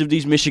heads of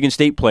these Michigan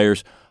State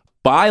players,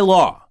 by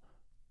law,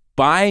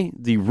 by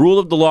the rule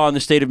of the law in the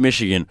state of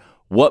Michigan,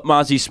 what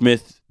Mazi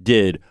Smith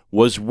did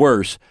was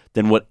worse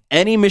than what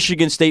any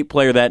Michigan State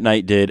player that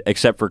night did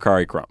except for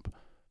Kari Crump.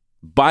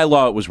 By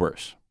law, it was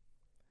worse.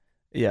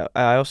 Yeah,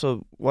 I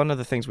also, one of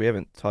the things we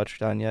haven't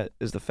touched on yet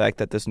is the fact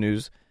that this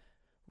news,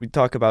 we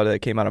talk about it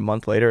came out a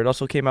month later. It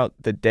also came out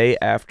the day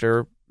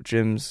after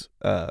Jim's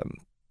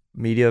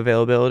media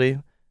availability,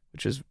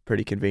 which is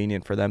pretty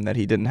convenient for them that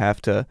he didn't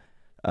have to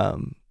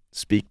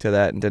speak to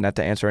that and didn't have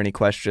to answer any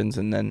questions.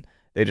 And then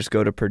they just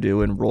go to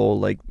Purdue and roll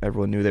like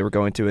everyone knew they were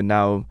going to. And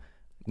now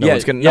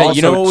one's going to. Yeah,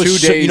 you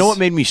know what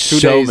made me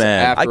so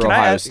mad? After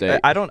Ohio State.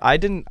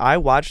 I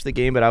watched the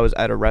game, but I was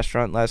at a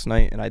restaurant last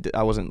night and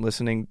I wasn't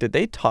listening. Did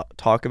they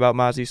talk about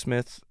Mazi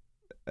Smith?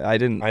 I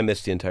didn't. I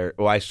missed the entire.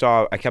 Well, I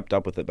kept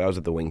up with it, but I was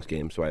at the Wings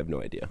game, so I have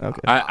no idea.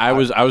 Okay. I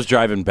was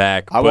driving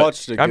back. I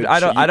watched a good.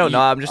 I don't know.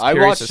 I'm just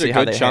curious to see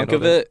how they chunk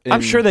of handled it. I'm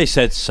sure they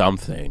said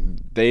something.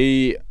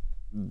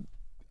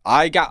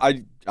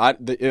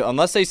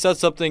 Unless they said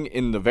something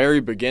in the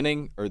very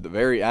beginning or the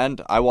very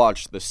end, I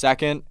watched the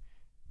second,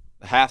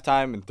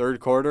 halftime, and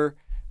third quarter,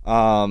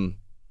 and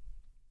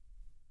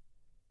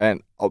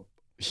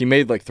he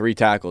made like 3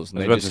 tackles. And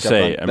they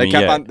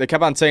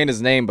kept on saying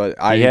his name, but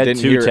I didn't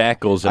hear. He had 2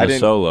 tackles and a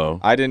solo.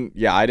 I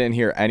didn't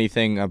hear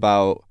anything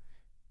about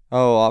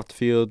off the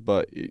field,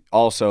 but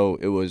also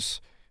it was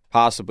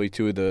possibly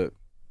 2 of the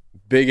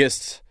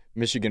biggest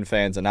Michigan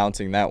fans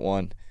announcing that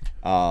one.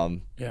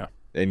 Yeah.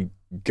 And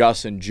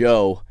Gus and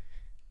Joel,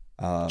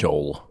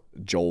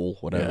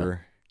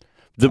 whatever.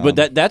 Yeah.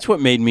 But that's what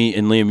made me,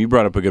 and Liam, you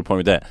brought up a good point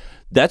with that.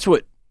 That's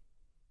what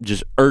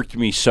just irked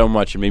me so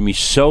much and made me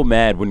so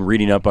mad when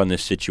reading up on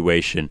this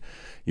situation.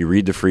 You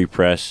read the Free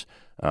Press,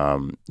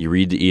 you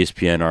read the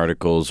ESPN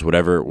articles,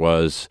 whatever it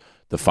was,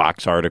 the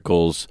Fox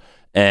articles,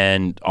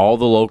 and all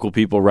the local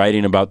people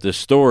writing about this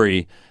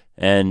story.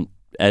 And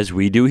as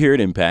we do here at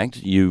Impact,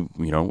 you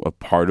know, a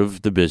part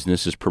of the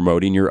business is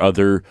promoting your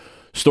other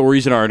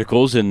stories and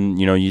articles,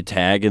 and you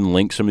tag and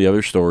link some of the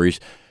other stories.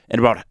 And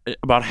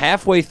about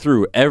halfway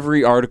through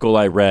every article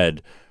I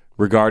read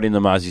regarding the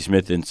Mazi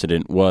Smith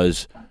incident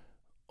was,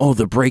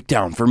 the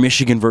breakdown for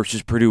Michigan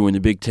versus Purdue in the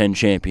Big Ten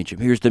Championship.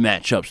 Here's the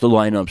matchups, the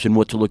lineups, and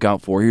what to look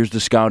out for. Here's the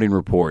scouting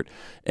report.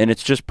 And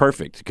it's just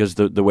perfect because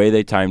the way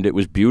they timed it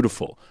was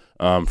beautiful.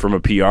 From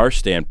a PR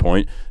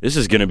standpoint, this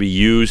is going to be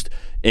used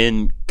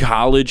in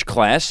college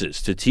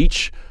classes to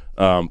teach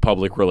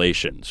public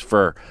relations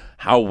for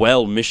how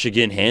well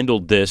Michigan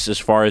handled this as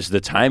far as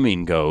the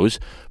timing goes.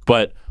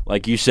 But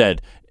like you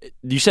said,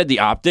 you said the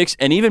optics,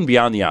 and even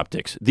beyond the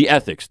optics, the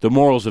ethics, the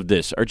morals of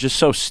this are just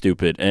so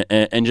stupid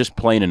and just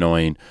plain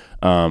annoying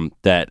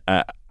that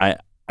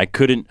I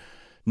couldn't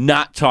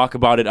not talk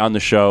about it on the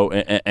show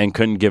and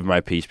couldn't give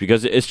my piece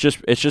because it's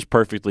just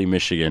perfectly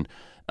Michigan,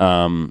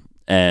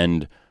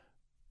 and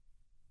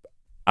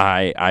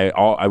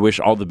I wish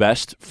all the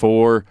best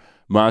for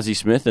Mazi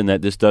Smith and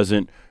that this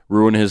doesn't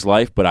ruin his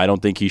life, but I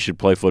don't think he should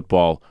play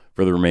football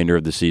for the remainder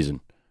of the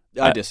season.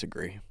 I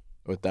disagree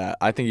with that.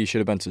 I think he should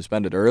have been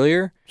suspended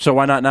earlier. So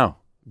why not now?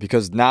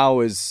 Because now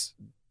is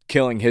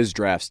killing his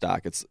draft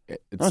stock. No,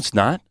 it's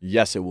not.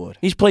 Yes, it would.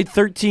 He's played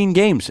 13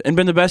 games and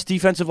been the best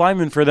defensive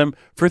lineman for them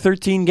for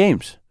 13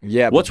 games.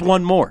 Yeah. What's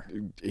one more?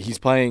 He's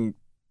playing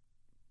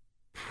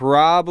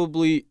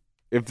probably,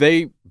 if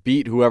they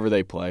beat whoever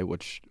they play,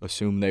 which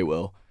assume they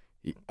will,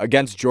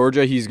 against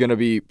Georgia, he's going to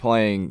be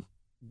playing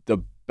the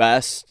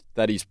best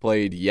that he's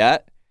played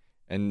yet,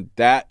 and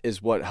that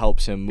is what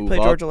helps him move up. He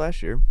played Georgia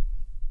last year.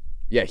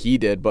 Yeah, he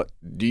did, but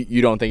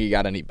you don't think he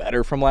got any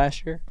better from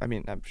last year? I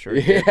mean, I'm sure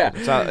he did. Yeah.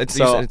 You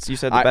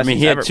said the best he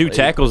he's had ever 2 played.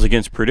 tackles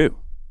against Purdue.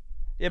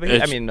 Yeah, but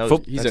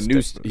He's a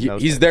new.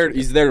 He's there.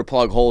 He's there to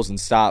plug holes and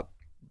stop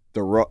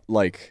the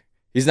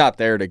He's not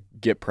there to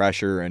get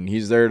pressure, and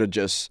he's there to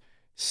just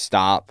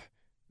stop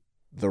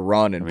the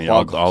run and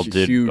plug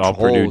huge all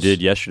holes. Purdue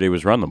did yesterday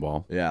was run the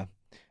ball. Yeah.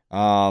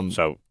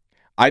 So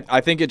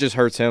I think it just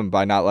hurts him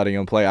by not letting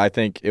him play. I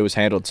think it was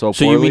handled so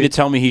So poorly. you mean to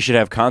tell me he should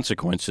have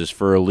consequences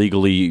for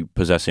illegally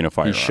possessing a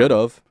firearm? He should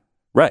have,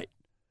 Right.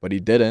 but he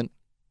didn't.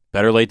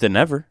 Better late than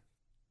never.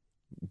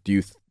 Do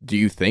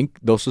you think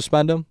they'll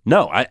suspend him?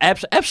 No,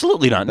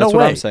 absolutely not. That's no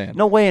what way. I'm saying.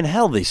 No way in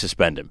hell they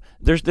suspend him.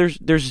 There's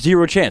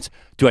zero chance.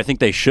 Do I think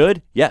they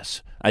should?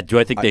 Yes. Do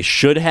I think they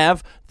should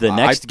have the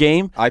next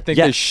game? I think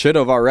Yes. they should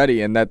have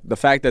already, and that the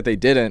fact that they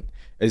didn't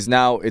is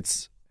now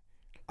it's.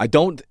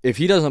 If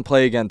he doesn't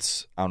play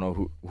against, I don't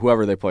know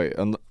whoever they play.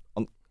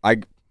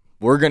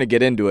 We're gonna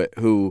get into it.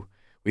 Who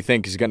we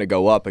think is gonna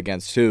go up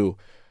against who,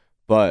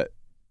 but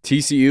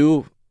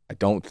TCU,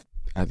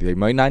 they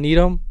might not need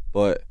him,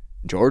 but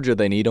Georgia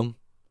they need him,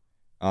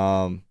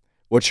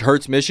 which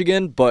hurts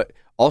Michigan, but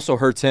also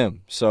hurts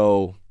him.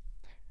 So.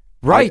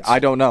 Right. I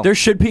don't know. There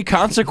should be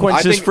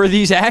consequences for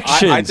these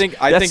actions. I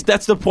think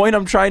that's the point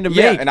I'm trying to make.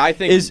 Yeah, and I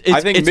think it's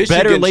Michigan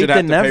better late should have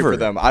than to pay never. for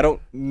them. I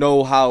don't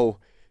know how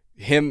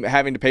him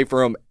having to pay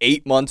for him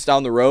 8 months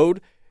down the road.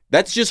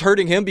 That's just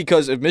hurting him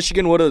because if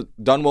Michigan would have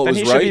done what Then was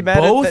he should right, be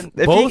mad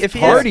Both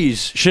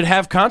parties should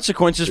have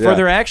consequences for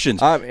their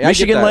actions. I get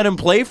Michigan that. let him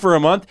play for a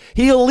month.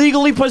 He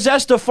illegally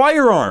possessed a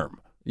firearm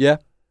yeah,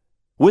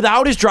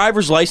 without his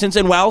driver's license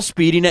and while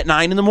speeding at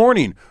 9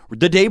 a.m,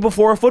 the day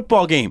before a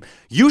football game.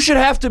 You should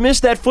have to miss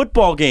that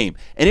football game.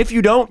 And if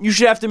you don't, you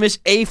should have to miss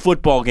a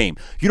football game.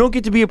 You don't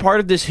get to be a part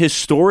of this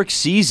historic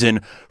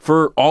season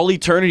for all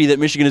eternity that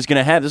Michigan is going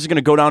to have. This is going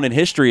to go down in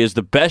history as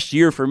the best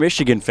year for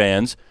Michigan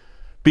fans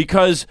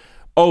because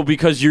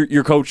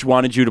your coach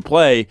wanted you to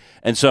play.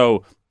 And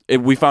so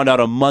we found out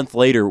a month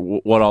later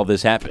what all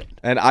this happened.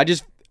 and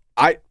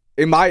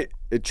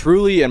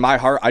truly in my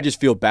heart, I just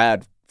feel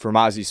bad for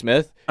Mazi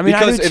Smith. I mean, I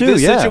because do if too,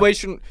 this yeah.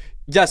 situation,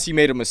 yes, he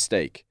made a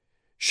mistake.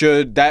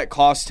 Should that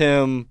cost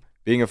him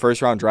being a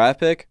first-round draft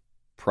pick?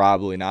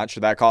 Probably not.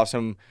 Should that cost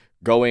him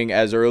going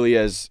as early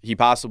as he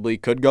possibly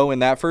could go in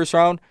that first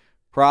round?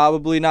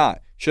 Probably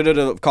not. Should it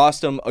have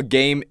cost him a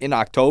game in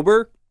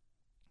October?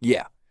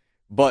 Yeah.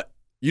 But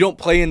you don't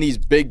play in these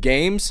big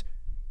games.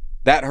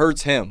 That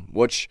hurts him,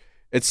 which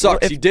it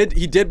sucks. He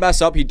did mess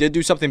up. He did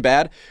do something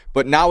bad,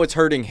 but now it's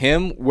hurting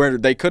him where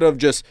they could have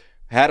just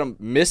had him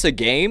miss a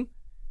game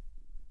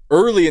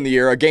early in the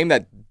year, a game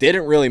that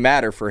didn't really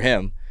matter for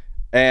him,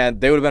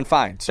 and they would have been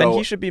fine. So then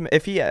he should be.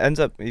 If he ends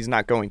up, he's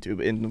not going to.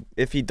 But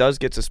if he does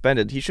get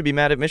suspended, he should be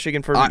mad at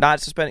Michigan for not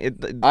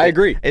suspending. I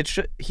agree. It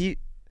should.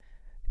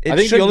 It I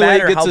think the shouldn't only way it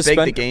matter gets how big the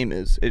suspended- game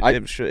is.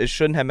 It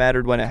shouldn't have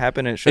mattered when it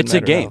happened. And it shouldn't It's a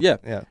matter game. now.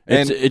 Yeah.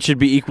 Yeah. It should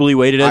be equally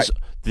weighted as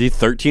the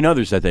 13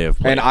 others that they have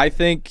played. And I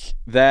think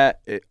that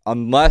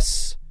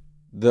unless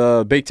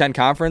the Big Ten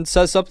Conference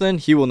says something,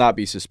 he will not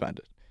be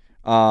suspended.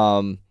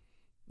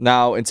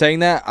 Now, in saying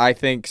that, I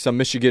think some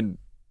Michigan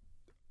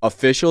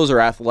officials or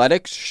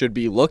athletics should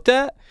be looked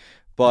at,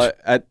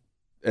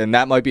 and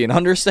that might be an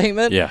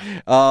understatement. Yeah.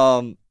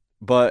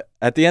 But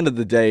at the end of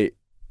the day,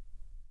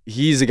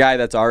 he's a guy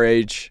that's our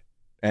age,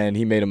 and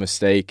he made a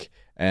mistake,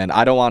 and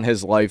I don't want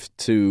his life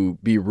to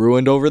be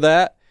ruined over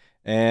that.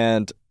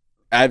 And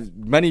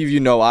many of you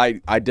know,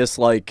 I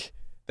dislike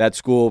that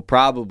school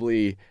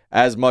probably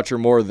as much or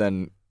more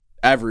than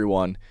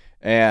everyone,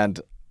 and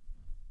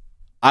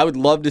I would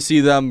love to see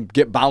them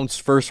get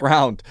bounced first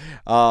round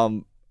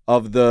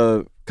of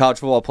the college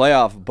football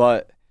playoff,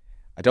 but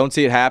I don't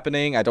see it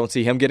happening. I don't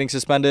see him getting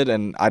suspended,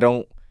 and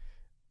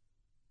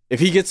if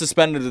he gets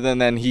suspended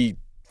and then he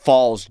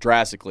falls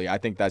drastically, I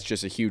think that's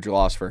just a huge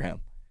loss for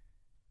him.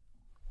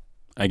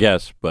 I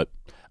guess, but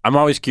I'm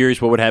always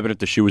curious what would happen if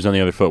the shoe was on the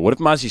other foot. What if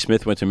Mazi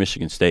Smith went to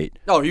Michigan State?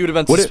 No, he would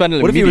have been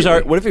suspended What if he was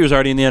immediately.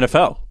 already in the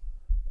NFL?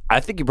 I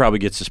think he probably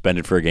gets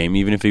suspended for a game,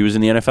 even if he was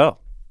in the NFL.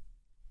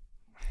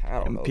 I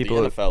don't know.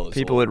 People, the NFL is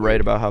people would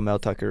write about how Mel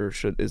Tucker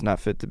is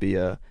not fit to be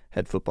a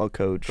head football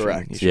coach.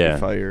 Correct. And he should be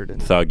fired.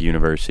 And, Thug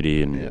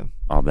University and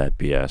all that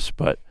BS.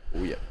 But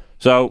yeah.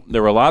 So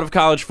there were a lot of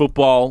college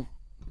football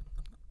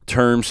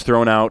terms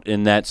thrown out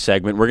in that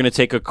segment. We're going to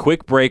take a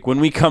quick break. When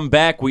we come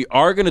back, we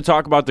are going to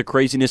talk about the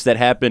craziness that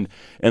happened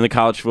in the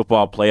college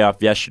football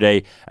playoff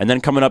yesterday. And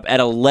then coming up at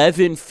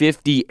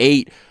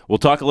 11:58, we'll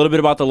talk a little bit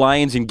about the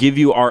Lions and give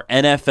you our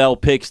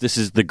NFL picks. This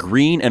is the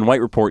Green and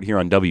White Report here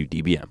on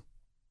WDBM.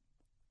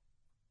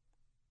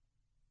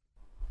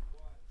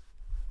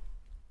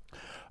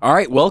 All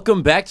right,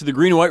 welcome back to the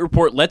Green and White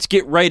Report. Let's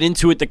get right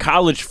into it. The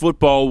college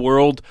football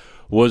world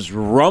was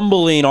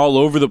rumbling all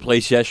over the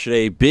place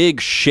yesterday. Big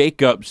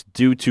shakeups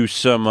due to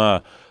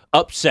some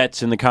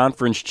upsets in the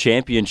conference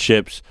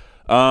championships.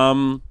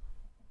 I'm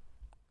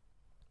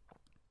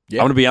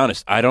going to be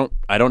honest. I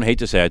don't hate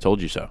to say I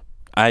told you so.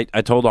 I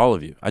told all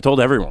of you. I told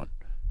everyone.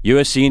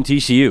 USC and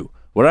TCU.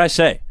 What did I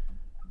say?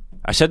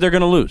 I said they're going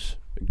to lose.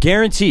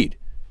 Guaranteed.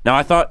 Now,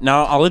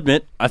 I'll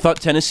admit, I thought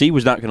Tennessee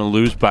was not going to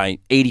lose by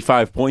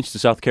 85 points to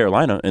South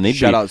Carolina, and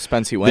Shout out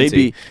Spency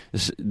Wentzy.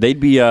 They'd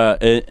be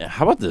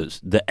how about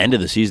the end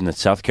of the season that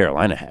South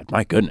Carolina had?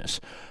 My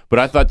goodness. But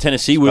I thought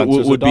Tennessee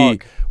would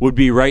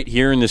be right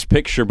here in this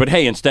picture. But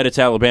hey, instead it's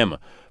Alabama.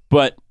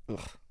 But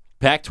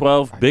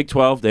Pac-12, Big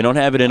 12, they don't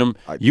have it in them.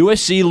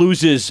 USC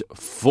loses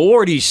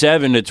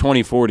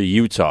 47-24 to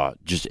Utah,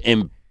 just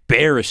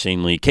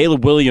embarrassingly.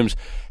 Caleb Williams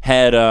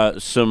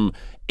had some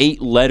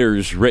 8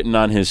 letters written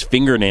on his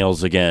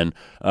fingernails again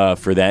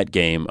for that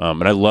game.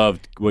 And I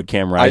loved what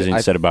Cam Rising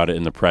said about it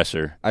in the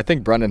presser. I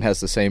think Brendan has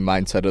the same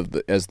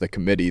mindset as the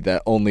committee,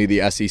 that only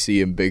the SEC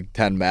and Big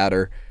Ten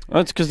matter.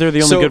 Well, that's because they're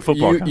the only good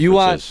football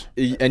conferences.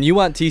 You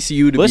want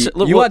TCU to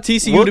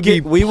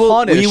be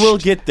punished. We will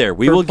get there.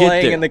 We will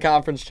get there in the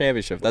conference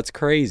championship. That's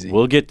crazy.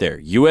 We'll get there.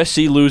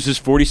 USC loses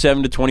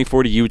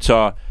 47-24 to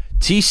Utah.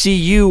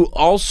 TCU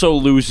also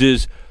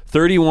loses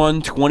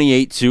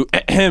 31-28 to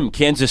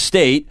Kansas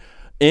State.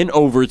 In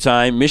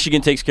overtime,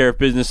 Michigan takes care of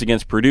business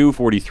against Purdue,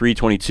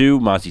 43-22.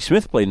 Mozzie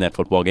Smith played in that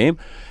football game.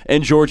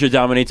 And Georgia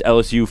dominates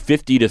LSU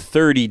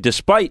 50-30,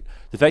 despite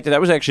the fact that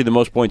was actually the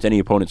most points any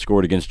opponent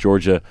scored against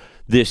Georgia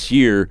this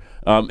year.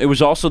 It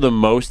was also the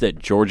most that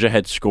Georgia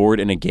had scored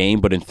in a game,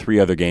 but in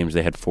 3 other games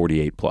they had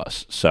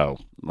 48+. So,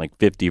 like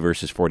 50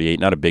 versus 48,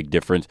 not a big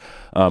difference.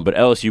 But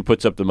LSU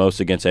puts up the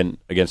most against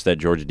that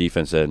Georgia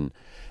defense than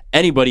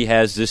anybody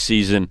has this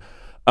season.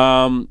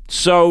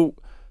 So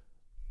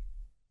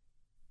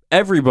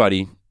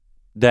everybody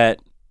that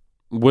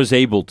was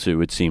able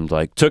to, it seemed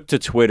like, took to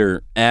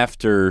Twitter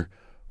after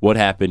what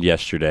happened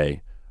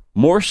yesterday,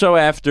 more so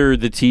after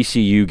the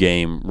TCU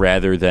game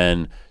rather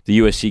than the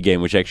USC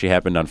game, which actually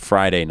happened on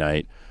Friday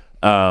night.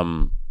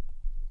 Once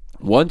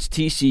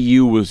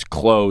TCU was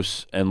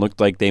close and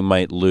looked like they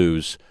might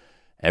lose,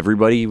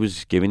 everybody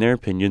was giving their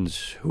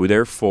opinions, who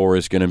their 4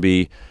 is going to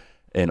be.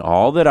 And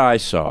all that I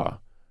saw,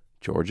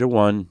 Georgia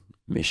 1,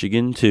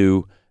 Michigan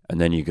 2, and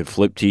then you could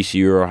flip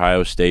TCU or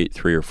Ohio State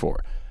 3 or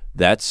 4.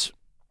 That's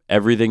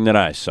everything that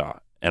I saw.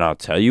 And I'll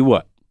tell you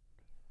what,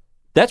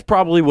 that's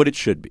probably what it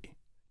should be.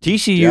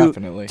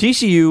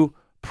 TCU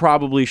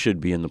probably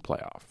should be in the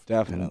playoff.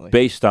 Definitely.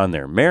 Based on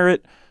their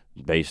merit,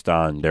 based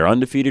on their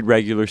undefeated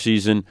regular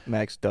season.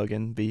 Max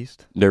Duggan,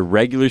 beast. Their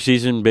regular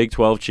season Big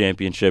 12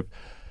 championship.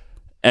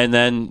 And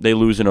then they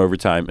lose in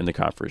overtime in the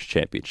conference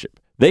championship.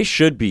 They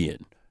should be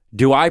in.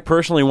 Do I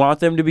personally want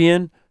them to be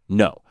in?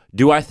 No.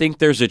 Do I think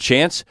there's a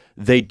chance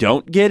they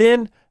don't get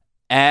in?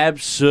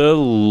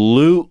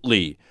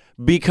 Absolutely.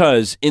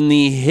 Because in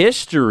the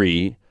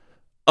history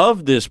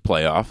of this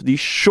playoff, the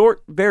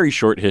very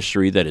short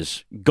history that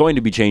is going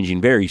to be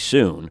changing very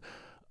soon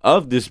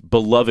of this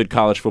beloved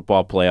college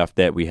football playoff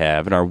that we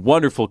have and our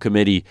wonderful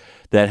committee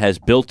that has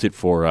built it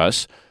for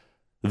us,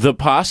 the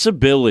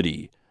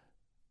possibility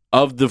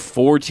of the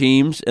 4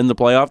 teams in the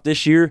playoff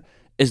this year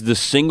is the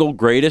single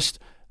greatest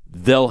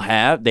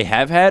they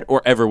have had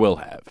or ever will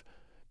have.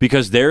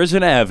 Because there is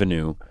an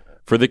avenue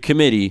for the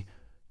committee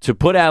to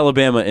put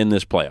Alabama in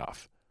this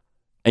playoff.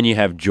 And you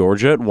have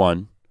Georgia at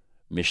 1,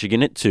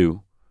 Michigan at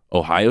 2,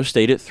 Ohio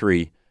State at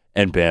 3,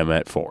 and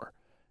Bama at 4.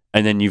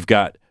 And then you've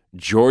got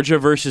Georgia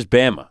versus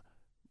Bama.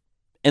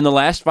 In the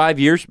last 5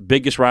 years,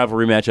 biggest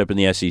rivalry matchup in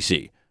the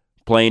SEC,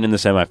 playing in the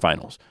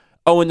semifinals.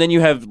 Oh, and then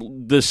you have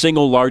the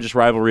single largest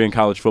rivalry in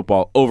college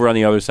football over on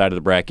the other side of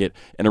the bracket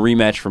and a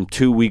rematch from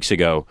 2 weeks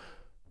ago,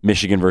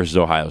 Michigan versus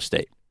Ohio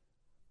State.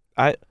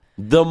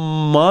 The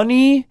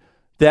money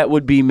that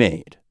would be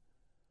made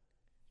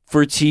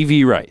for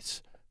TV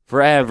rights,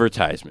 for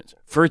advertisements,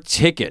 for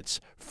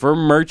tickets, for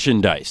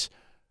merchandise,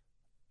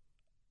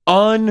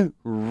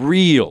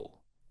 unreal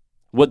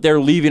what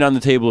they're leaving on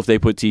the table if they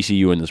put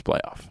TCU in this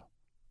playoff.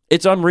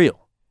 It's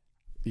unreal.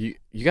 You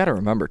got to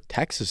remember,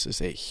 Texas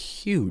is a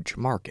huge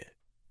market.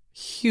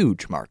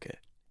 Huge market.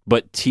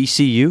 But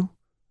TCU?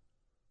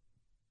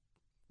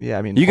 Yeah,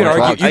 I mean, You could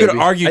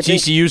argue I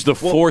think- TCU's the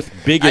fourth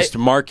biggest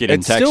market in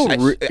It's Texas.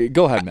 still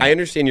go ahead, man. I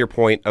understand your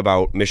point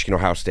about Michigan,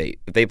 Ohio State.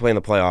 If they play in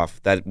the playoff,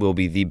 that will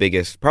be the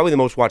biggest, probably the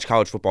most watched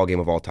college football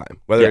game of all time,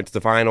 whether Yeah. it's the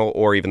final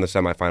or even the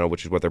semifinal,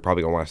 which is what they're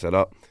probably going to want to set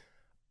up.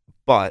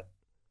 But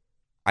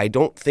I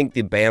don't think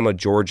the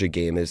Bama-Georgia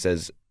game is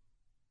as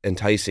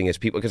enticing as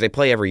people, because they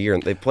play every year,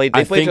 and they played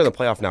each other in the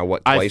playoff now,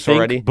 twice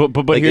already? But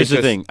Like, here's it's the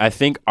just- thing. I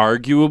think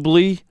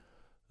arguably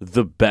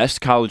the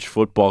best college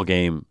football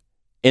game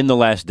in the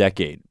last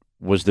decade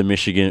was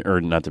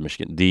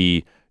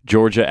the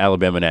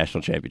Georgia-Alabama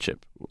National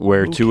Championship,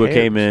 where Who Tua cares?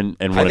 came in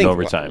and I won in think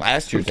overtime.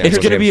 last year's It's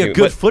national going to be a championship,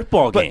 good but-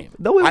 football game.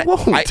 No, it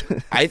won't.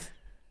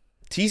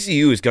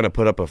 TCU is going to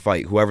put up a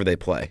fight, whoever they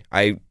play.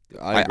 I'm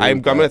agree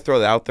with going that. to throw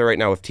that out there right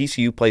now. If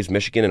TCU plays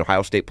Michigan and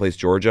Ohio State plays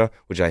Georgia,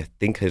 which I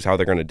think is how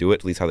they're going to do it,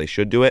 at least how they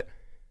should do it,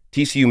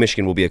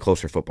 TCU-Michigan will be a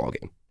closer football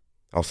game.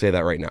 I'll say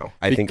that right now.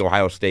 I think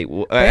Ohio State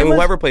will.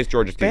 Whoever plays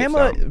Georgia team gets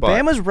down, but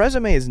Bama's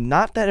resume is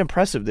not that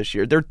impressive this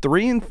year. They're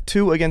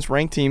 3-2 against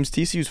ranked teams.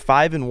 TCU's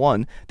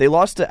 5-1. They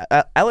lost to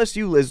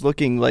LSU. Is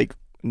looking like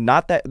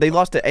not that. They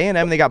lost to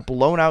A&M. They got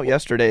blown out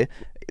yesterday.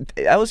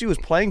 LSU was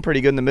playing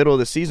pretty good in the middle of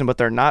the season, but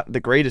they're not the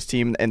greatest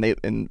team, and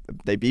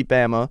they beat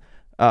Bama.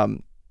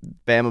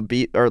 Bama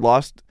beat or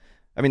lost.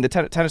 I mean,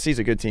 Tennessee's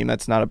a good team.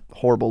 That's not a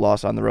horrible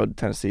loss on the road to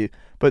Tennessee.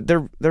 But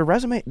their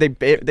resume, they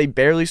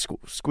barely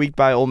squeaked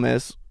by Ole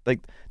Miss. Like,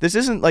 this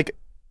isn't like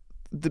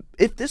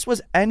if this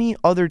was any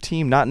other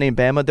team not named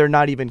Bama, they're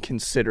not even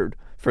considered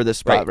for this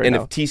spot right and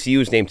now. if TCU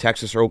is named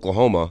Texas or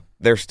Oklahoma,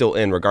 they're still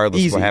in regardless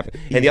of Easy. what happens.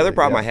 And the Easily, other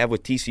problem yeah. I have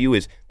with TCU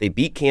is they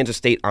beat Kansas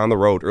State on the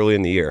road early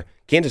in the year.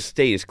 Kansas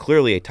State is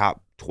clearly a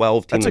top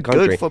 12 team That's in a the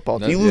country. good football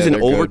team. You lose Yeah, in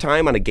they're good.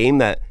 overtime on a game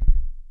that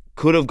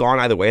could have gone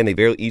either way, and they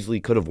very easily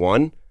could have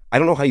won. I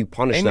don't know how you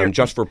punish And them your-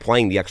 just for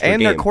playing the extra And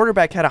game. their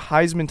quarterback had a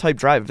Heisman type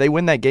drive. If they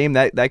win that game,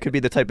 that could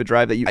be the type of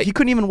drive that he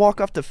couldn't even walk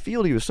off the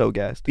field. He was so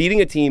gassed. Beating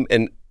a team,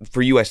 and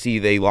for USC,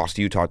 they lost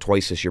to Utah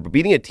twice this year, but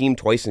beating a team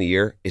twice in a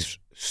year is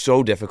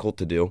so difficult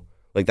to do.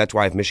 Like, that's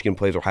why if Michigan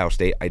plays Ohio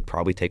State, I'd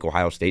probably take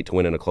Ohio State to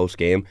win in a close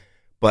game.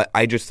 But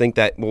I just think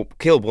that,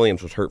 Caleb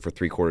Williams was hurt for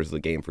 3/4 of the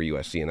game for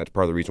USC, and that's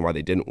part of the reason why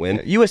they didn't win.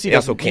 USC They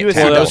also doesn't- can't USC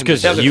tackle. Well, that's doesn't-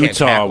 because They also can't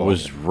Utah tackle.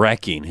 was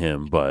wrecking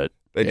him, but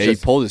It's Yeah,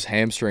 just- he pulled his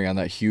hamstring on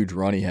that huge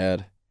run he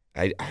had.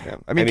 I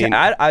mean,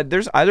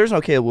 there's no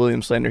Caleb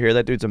Williams slander here.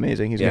 That dude's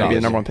amazing. He's going to be the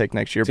number one pick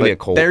next year. It's gonna be a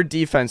But Colt. their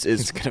defense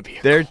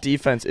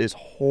is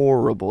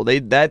horrible.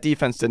 That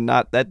defense did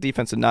not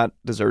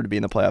deserve to be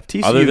in the playoff.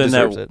 TCU other than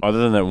deserves that, it. other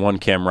than that one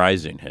Cam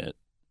Rising hit,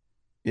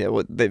 Yeah,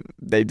 well, they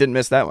didn't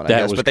miss that one. I That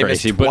guess, was but they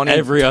crazy, missed but 20,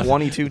 every other-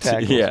 22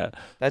 tackles. yeah.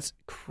 That's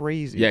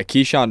crazy. Yeah,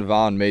 Keyshawn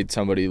Vaughn made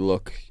somebody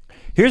look.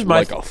 Here's my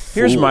Like a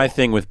here's fool. my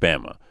thing with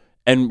Bama,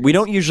 and we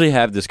don't usually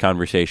have this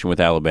conversation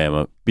with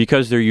Alabama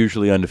because they're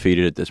usually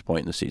undefeated at this point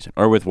in the season,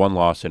 or with one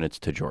loss and it's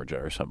to Georgia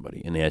or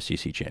somebody in the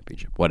SEC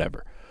championship,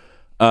 whatever.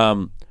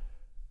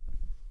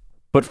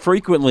 But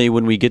frequently,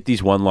 when we get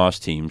these one-loss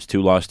teams,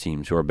 two-loss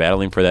teams who are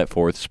battling for that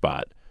fourth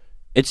spot,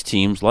 it's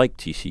teams like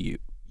TCU,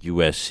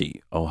 USC,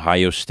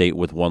 Ohio State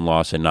with one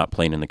loss and not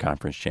playing in the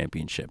conference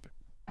championship,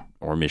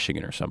 or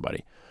Michigan or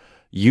somebody.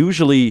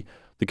 Usually,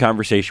 the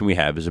conversation we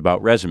have is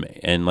about resume.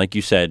 And like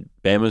you said,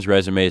 Bama's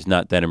resume is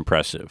not that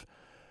impressive.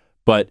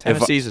 But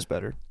Tennessee's is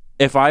better.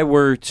 if I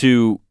were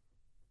to...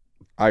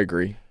 I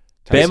agree.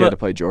 Tennessee had to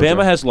play Georgia.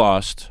 Bama has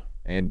lost.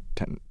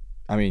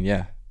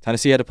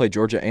 Tennessee had to play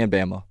Georgia and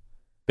Bama.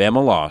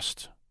 Bama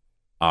lost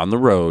on the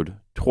road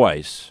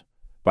twice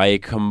by a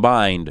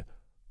combined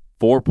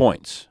 4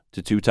 points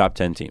to two top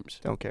 10 teams.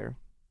 Don't care.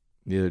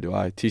 Neither do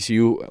I.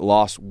 TCU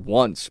lost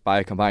once by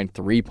a combined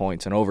 3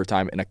 points in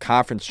overtime in a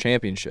conference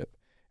championship.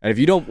 And if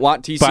you don't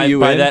want TCU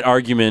By in, that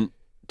argument,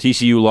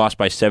 TCU lost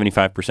by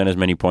 75% as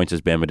many points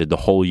as Bama did the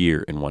whole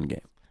year in one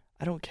game.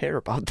 I don't care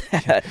about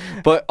that.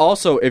 but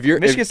also if you're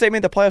Michigan State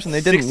made the playoffs and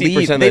they didn't 60%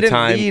 lead. of They the didn't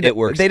time, lead. it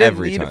works They didn't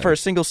every lead time. for a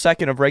single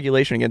second of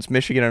regulation against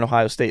Michigan and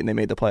Ohio State, and they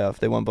made the playoff.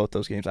 They won both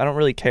those games. I don't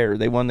really care.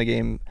 They won the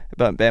game,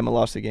 but Bama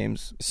lost the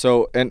games.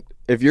 so and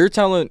if you're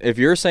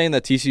saying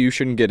that TCU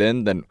shouldn't get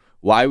in, then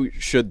why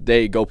should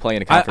they go play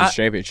in a conference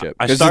championship?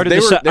 I 'Cause started they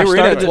the were se- they I were in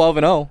at started the-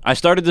 12-0. I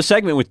started the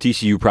segment with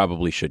TCU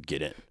probably should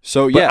get in.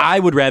 So But yeah, I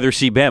would rather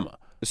see Bama.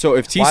 so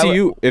if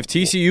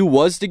TCU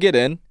was to get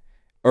in,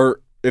 or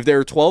if they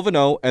were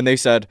 12-0 and they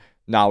said,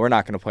 "No, we're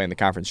not going to play in the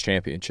conference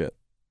championship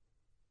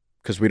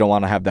because we don't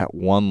want to have that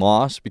one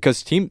loss,"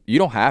 because you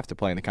don't have to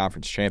play in the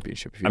conference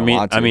championship if you don't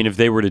want to. I mean, if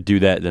they were to do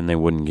that, then they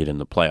wouldn't get in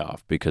the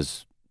playoff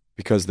because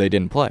they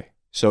didn't play.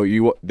 So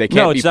they can't.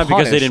 no, be it's not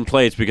because they punished. didn't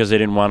play. It's because they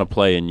didn't want to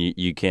play, and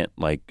you can't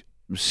like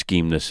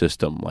scheme the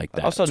system like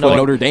that. Also, That's what no,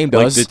 Notre Dame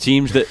like does. the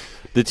teams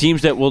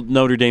that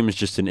Notre Dame is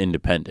just an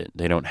independent.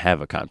 They don't have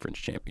a conference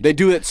championship. They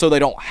do it so they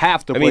don't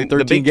have to I play mean, 13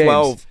 the Big games.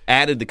 12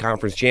 added the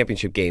conference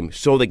championship game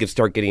so they could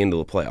start getting into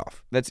the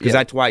playoff. That's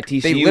That's why They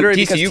TCU literally-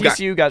 because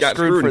TCU got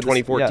screwed in for this-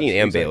 2014 yes,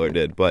 and exactly. Baylor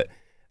did. But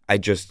I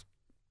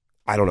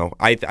don't know.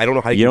 I don't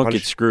know how You can don't get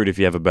punish screwed if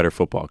you have a better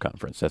football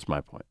conference. That's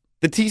my point.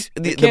 the can't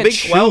Big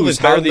 12 is choose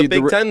how better than the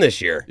the Big 10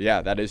 this year.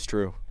 Yeah, that is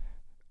true.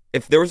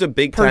 if there was a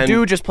Big Ten,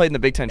 Purdue just played in the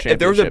Big Ten championship. If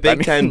there was a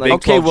Big Ten, Big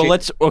Okay,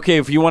 12 well,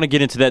 if you want to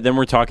get into that, then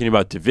we're talking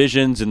about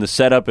divisions and the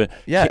setup.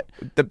 Yeah,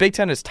 the Big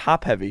Ten is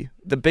top heavy.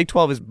 The Big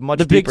 12 is much.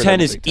 The Big deeper Ten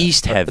than is the Big 10.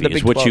 East heavy, The is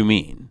Big what 12. you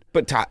mean.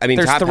 but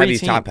There's top three heavy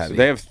is top teams. heavy.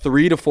 They have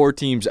 3 to 4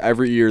 teams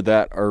every year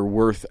that are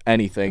worth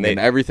anything, and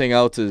everything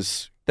else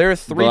is. There are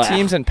 3 Blah.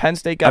 teams, and Penn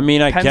State got. I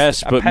mean, I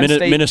guess, but Penn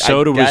State,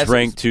 Minnesota I guess, was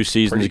ranked is 2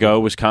 seasons pretty ago.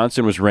 good.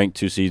 Wisconsin was ranked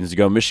 2 seasons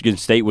ago. Michigan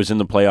State was in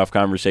the playoff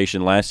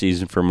conversation last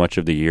season for much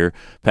of the year.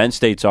 Talking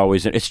State's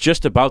always in. It's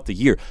just about the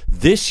year.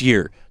 This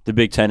year, the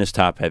Big Ten is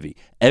top heavy.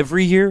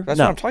 Every year, That's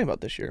no. what I'm talking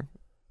about this year.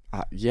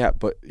 Yeah,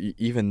 but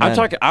even then, I'm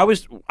talking. I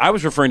was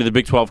referring to the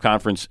Big 12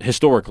 conference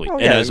historically Oh,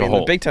 and yeah, as I mean, a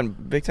whole. The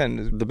Big Ten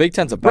is. the Big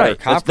Ten's a better Right.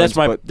 conference.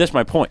 That's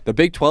my point. The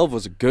Big 12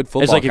 was a good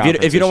football. It's like if you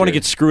conference don't want to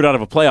this get screwed out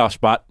of a playoff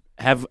spot,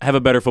 have a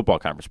better football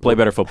conference. Play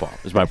better football.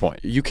 Is my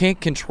point. year. You can't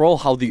control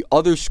how the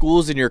other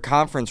schools in your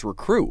conference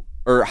recruit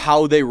or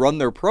how they run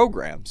their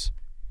programs.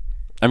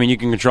 I mean, you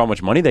can control how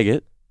much money they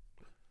get.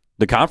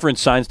 The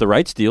conference signs the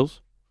rights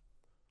deals.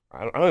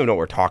 I don't even know what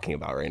we're talking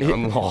about right now.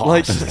 I'm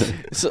lost.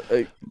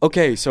 Like,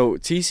 okay, so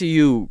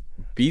TCU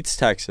beats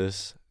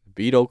Texas,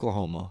 beat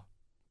Oklahoma,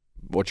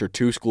 which are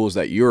 2 schools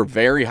that you're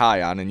very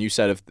high on, and you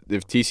said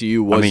if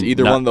TCU was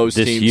either not one of those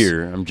this teams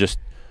year, I'm just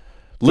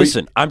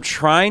listen. I'm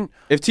trying.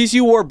 If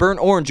TCU wore burnt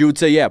orange, you would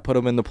say, yeah, put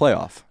them in the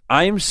playoff.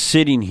 I'm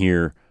sitting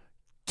here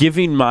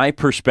giving my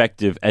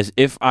perspective as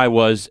if I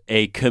was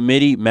a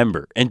committee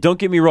member. And don't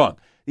get me wrong,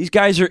 these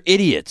guys are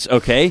idiots,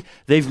 okay?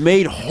 They've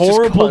made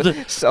horrible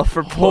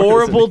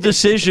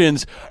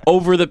decisions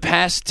over the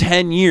past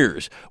 10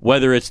 years,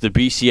 whether it's the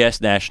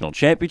BCS National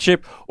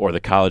Championship or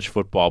the college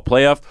football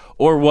playoff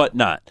or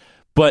whatnot.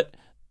 But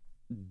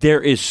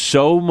there is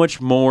so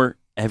much more.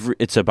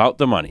 It's about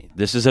the money.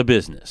 This is a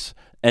business.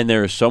 And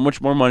there is so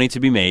much more money to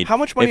be made. How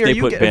much money if are they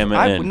you put getting?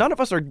 Bama in. None of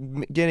us are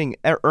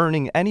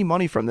earning any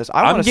money from this.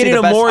 I I'm want to see getting the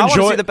a best. more I want to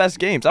enjoy- see the best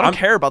games. I don't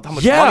care about how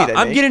much Yeah, money they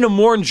I'm make. getting a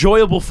more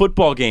enjoyable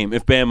football game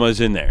if Bama's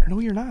in there. No,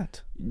 you're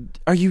not.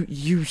 Are you?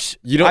 You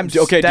don't. I'm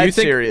Okay, do dead you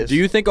think? serious. Do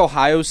you think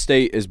Ohio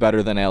State is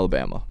better than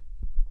Alabama?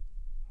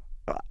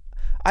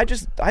 I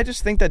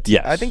just think that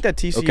Yes. I think that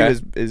TCU Okay.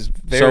 is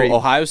very So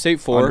Ohio State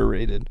 4.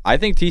 underrated. I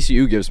think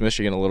TCU gives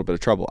Michigan a little bit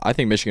of trouble. I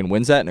think Michigan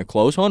wins that in a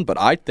close one, but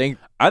I think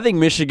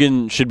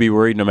Michigan should be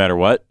worried no matter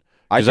what.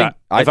 I 'Cause think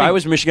if I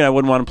was Michigan, I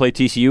wouldn't want to play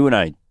TCU, and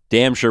I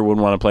damn sure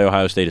wouldn't want to play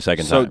Ohio State a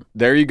second so. time.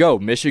 There you go.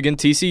 Michigan,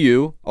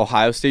 TCU,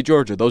 Ohio State,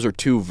 Georgia. Those are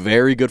 2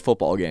 very good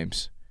football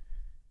games.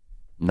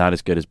 Not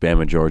as good as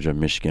Bama, Georgia,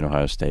 Michigan,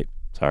 Ohio State.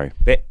 Sorry.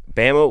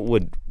 Bama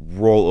would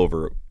roll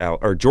over,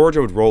 or Georgia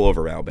would roll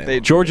over Alabama.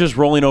 Georgia's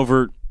rolling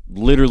over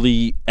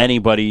literally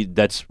anybody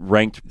that's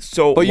ranked.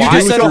 So But you why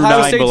just said through Ohio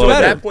nine State's below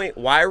better. At that point,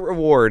 why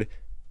reward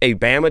a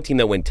Bama team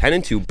that went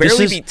 10-2,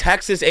 barely beat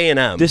Texas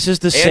A&M? This is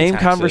the and same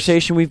Texas.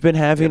 conversation we've been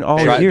having all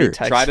Try- year.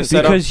 Texas. Try to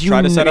set Because up. you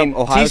Try to set up mean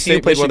Ohio TCU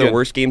State, played one of Michigan. the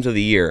worst games of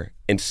the year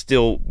and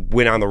still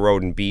went on the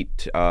road and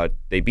beat.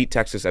 They beat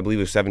Texas. I believe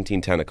it was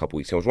 17-10 a couple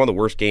weeks ago. It was one of the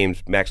worst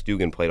games Max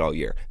Duggan played all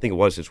year. I think it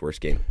was his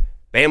worst game.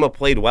 Bama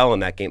played well in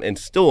that game and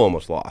still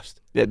almost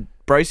lost. Yeah,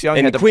 Bryce Young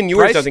And had to, Quinn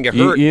Ewers doesn't get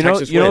hurt. you know-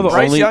 Texas you know wins. the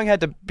Bryce only- Young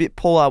had to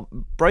pull out.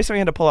 Bryce Young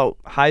had to pull out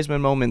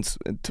Heisman moments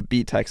to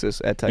beat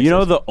Texas at Texas. You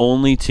know the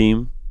only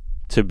team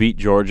to beat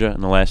Georgia in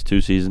the last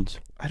 2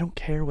 seasons? I don't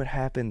care what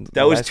happened.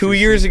 That was 2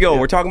 years ago.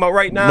 We're talking about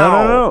right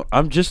now. No.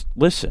 I'm just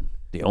listen.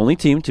 The only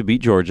team to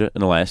beat Georgia in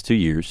the last 2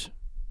 years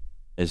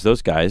is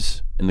those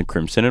guys in the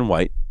crimson and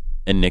white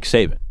and Nick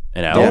Saban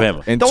and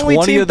Alabama. And The only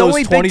 20 team, of those the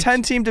only 20 Big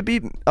Ten team to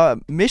beat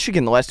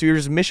Michigan the last 2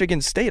 years is Michigan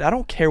State. I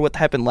don't care what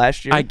happened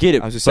last year. I get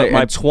it. I was just but saying,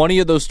 and 20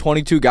 of those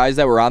 22 guys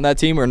that were on that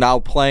team are now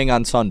playing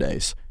on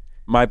Sundays.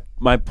 my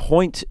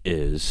point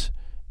is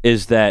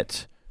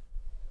that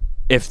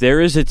if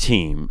there is a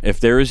team, if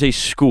there is a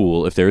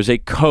school, if there is a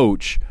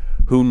coach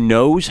who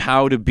knows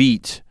how to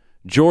beat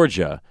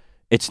Georgia,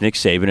 it's Nick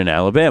Saban in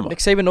Alabama. Nick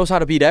Saban knows how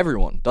to beat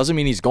everyone. Doesn't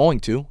mean he's going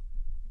to.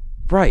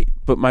 Right.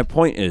 But my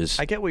point is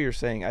I get what you're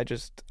saying. I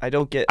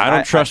don't get. I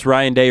don't trust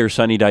Ryan Day or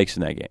Sonny Dykes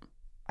in that game.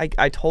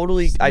 I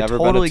totally Never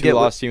been a get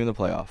two-loss team in the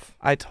playoff.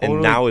 I totally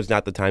And now is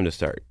not the time to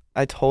start.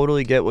 I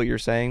totally get what you're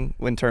saying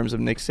in terms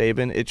of Nick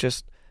Saban. It's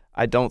just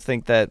I don't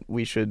think that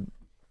we should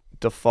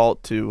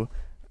default to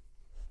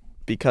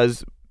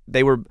because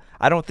they were.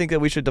 I don't think that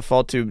we should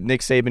default to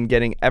Nick Saban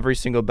getting every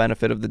single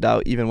benefit of the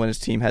doubt, even when his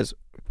team has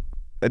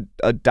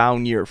a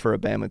down year for a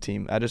Bama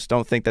team. I just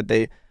don't think that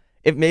they.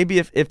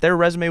 If their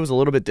resume was a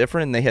little bit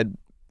different and they had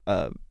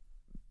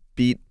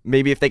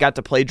maybe if they got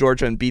to play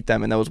Georgia and beat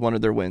them and that was one of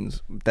their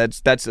wins,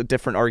 that's a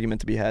different argument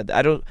to be had.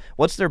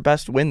 What's their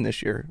best win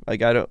this year?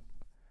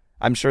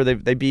 I'm sure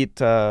they beat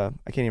I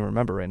can't even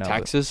remember right now. but-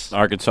 Texas,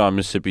 Arkansas,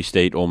 Mississippi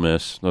State, Ole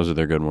Miss. Those are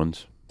their good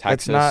ones.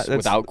 Texas that's-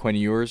 without Quinn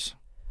Ewers.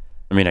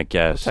 I mean, I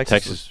guess.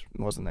 Texas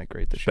wasn't that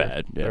great this year.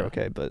 bad, yeah. They're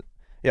okay, but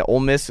yeah, Ole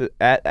Miss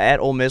at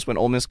Ole Miss when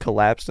Ole Miss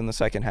collapsed in the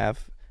second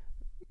half.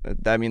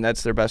 I mean,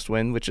 that's their best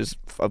win, which is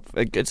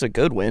it's a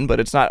good win, but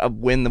it's not a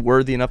win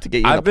worthy enough to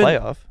get you in the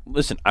playoff.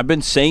 Listen, I've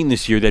been saying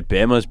this year that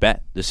Bama's bad.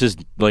 This is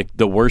like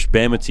the worst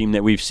Bama team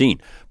that we've seen.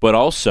 But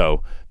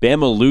also,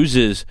 Bama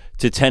loses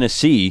to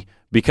Tennessee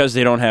because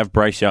they don't have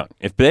Bryce Young.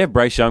 If they have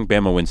Bryce Young,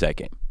 Bama wins that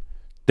game.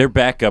 Their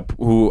backup,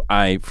 who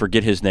I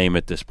forget his name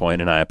at this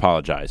point, and I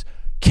apologize,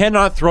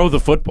 cannot throw the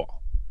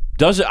football.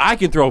 I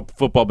can throw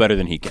football better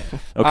than he can.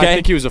 Okay, I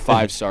think he was a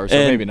 5-star, so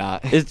maybe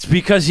not. It's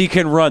because he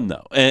can run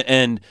though,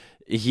 and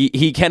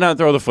he cannot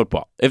throw the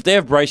football. If they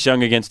have Bryce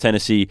Young against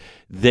Tennessee,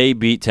 they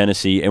beat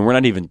Tennessee, and we're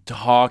not even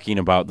talking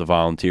about the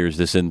Volunteers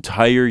this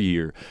entire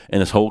year.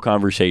 And this whole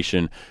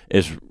conversation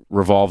is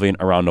revolving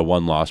around a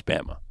one-loss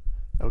Bama,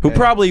 who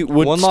probably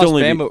would still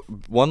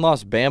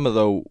one-loss Bama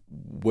though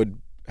would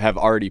have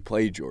already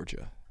played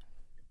Georgia.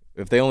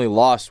 If they only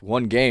lost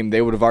one game,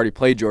 they would have already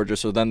played Georgia.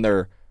 So then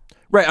they're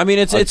right. I mean,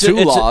 it's a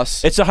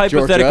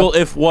hypothetical. Georgia.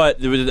 If what,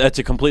 that's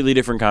a completely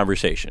different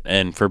conversation.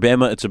 And for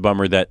Bama, it's a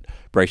bummer that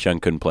Bryce Young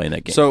couldn't play in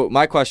that game. So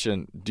my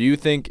question: do you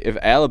think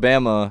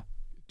Alabama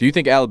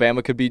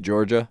could beat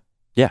Georgia?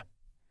 Yeah.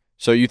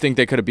 So you think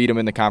they could have beat them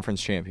in the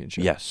conference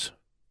championship? Yes.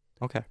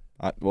 Okay.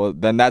 Well,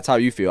 then that's how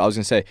you feel. I was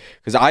going to say,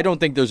 because I don't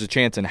think there's a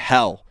chance in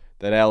hell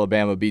that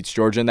Alabama beats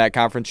Georgia in that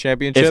conference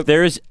championship. If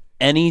there's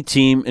any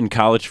team in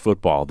college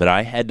football that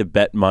I had to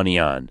bet money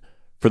on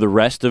for the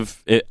rest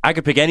of it, I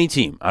could pick any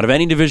team out of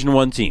any Division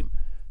I team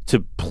to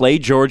play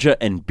Georgia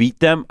and beat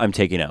them, I'm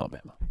taking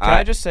Alabama. Can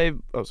I just say?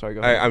 Oh, sorry.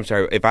 Go ahead. I'm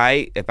sorry. If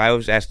I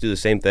was asked to do the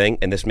same thing,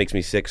 and this makes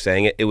me sick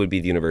saying it, it would be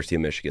the University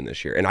of Michigan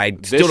this year. And I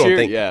still don't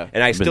think. Yeah.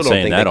 And I I've still been don't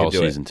saying think that they all could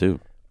do season it. too.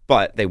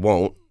 But they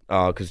won't,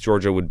 because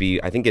Georgia would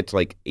be. I think it's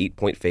like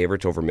 8-point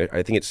favorites over.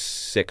 I think it's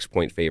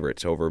 6-point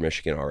favorites over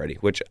Michigan already.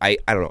 Which I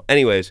don't know.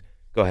 Anyways,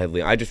 go ahead,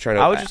 Leon.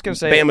 I was just going to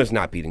say, Bama's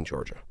not beating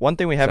Georgia. One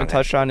thing we haven't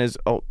touched on is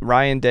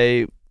Ryan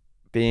Day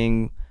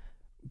being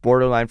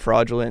borderline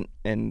fraudulent,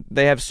 and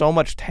they have so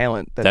much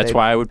talent that's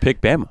why I would pick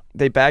Bama.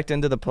 They backed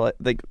into the play.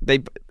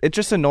 It's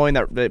just annoying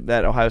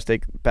that Ohio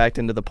State backed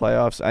into the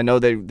playoffs. I know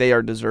they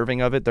are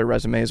deserving of it. Their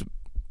resumes,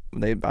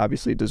 they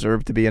obviously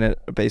deserve to be in it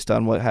based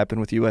on what happened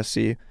with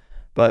USC.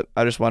 But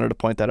I just wanted to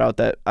point that out,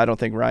 that I don't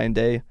think Ryan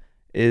Day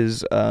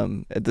is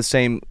at the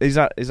same. He's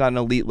not an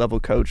elite level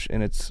coach,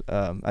 and it's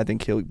I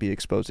think he'll be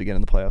exposed again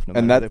in the playoff.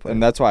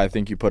 And that's why I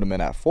think you put him in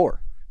at 4,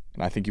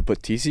 and I think you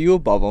put TCU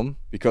above him,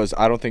 because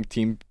I don't think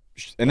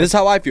and this is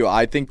how I feel.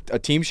 I think a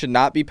team should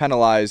not be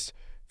penalized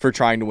for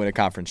trying to win a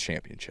conference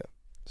championship.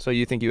 So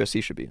you think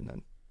USC should be in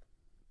then?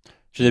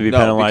 Should they be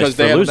penalized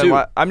for losing?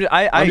 I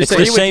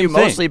agree with you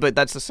mostly, but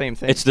that's the same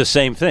thing. It's the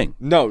same thing.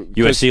 No,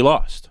 USC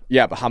lost.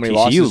 Yeah, but how many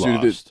losses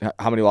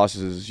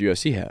does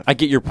USC have? I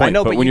get your point,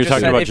 but when you're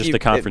talking about just the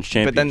conference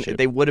championship. But then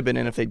they would have been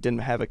in if they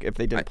didn't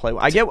play.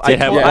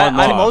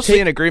 I'm mostly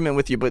in agreement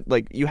with you, but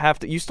like you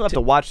still have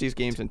to watch these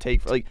games and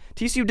take. Like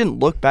TCU didn't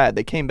look bad.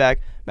 They came back.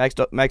 Max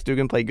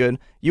Duggan played good.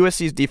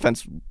 USC's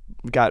defense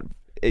got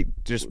it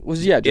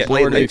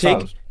blatantly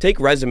exposed. Take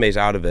resumes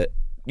out of it.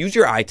 Use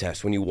your eye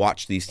test when you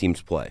watch these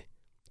teams play.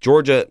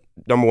 Georgia,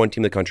 number 1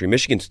 team in the country.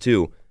 Michigan's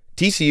 2.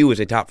 TCU is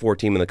a top 4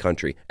 team in the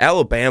country.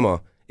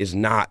 Alabama is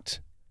not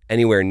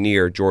anywhere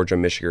near Georgia,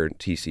 Michigan, or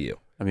TCU.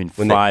 I mean,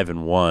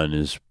 5-1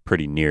 is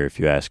pretty near, if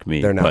you ask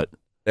me. They're not.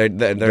 But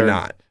they're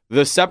not.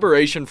 The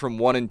separation from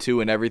 1 and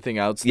 2 and everything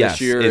else this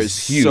year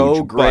is huge,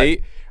 so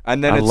great.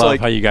 And then I it's love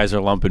like how you guys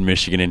are lumping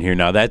Michigan in here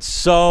now. That's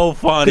so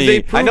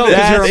funny. I know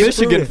because you're a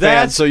Michigan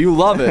fan, so you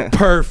love it.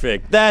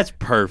 Perfect. That's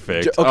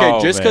perfect.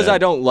 Just because I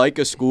don't like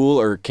a school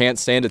or can't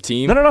stand a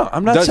team. No.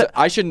 I'm not.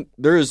 I shouldn't.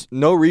 There is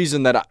no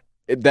reason that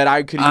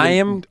I could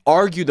even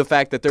argue the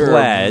fact that they're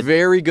a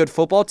very good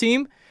football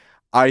team.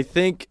 I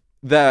think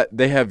that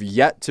they have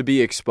yet to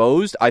be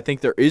exposed. I think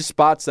there is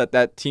spots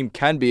that team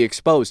can be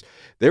exposed.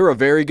 They were a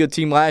very good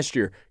team last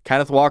year.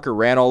 Kenneth Walker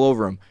ran all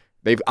over them.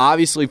 They've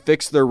obviously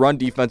fixed their run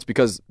defense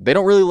because they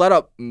don't really let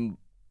up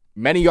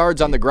many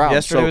yards on the ground.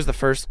 Yesterday was the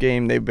first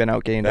game they've been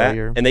outgained all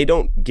year. And they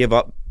don't give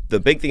up. The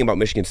big thing about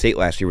Michigan State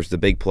last year was the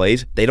big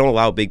plays. They don't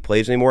allow big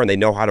plays anymore, and they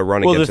know how to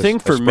run against the thing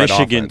for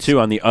Michigan, offense. too,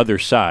 on the other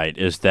side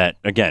is that,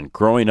 again,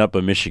 growing up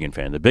a Michigan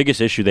fan, the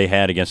biggest issue they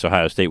had against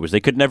Ohio State was they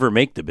could never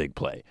make the big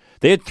play.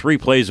 They had 3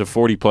 plays of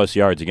 40-plus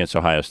yards against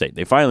Ohio State.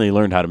 They finally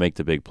learned how to make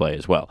the big play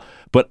as well.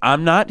 But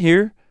I'm not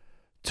here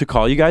to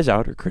call you guys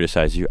out or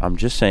criticize you. I'm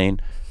just saying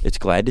it's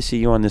glad to see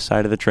you on this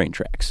side of the train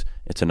tracks.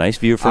 It's a nice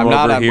view from over here.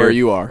 I'm not on where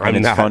you are. And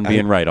it's fun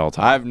being right all the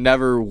time. I've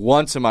never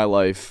once in my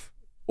life,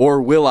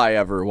 or will I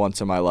ever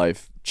once in my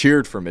life,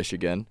 cheered for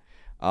Michigan.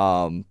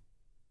 They're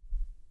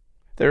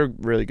a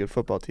really good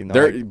football team.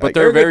 They're a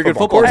very good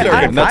football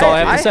team. That's all I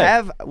have to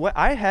say.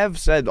 I have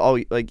said,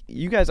 like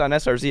you guys on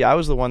SRZ, I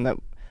was the one that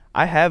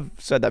I have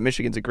said that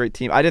Michigan's a great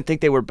team. I didn't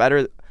think they were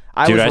better.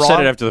 I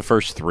said it after the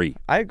first 3.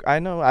 I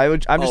know.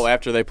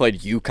 After they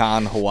played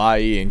UConn,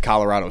 Hawaii, and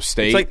Colorado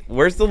State. It's like,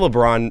 where's the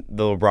LeBron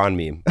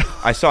meme?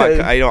 I saw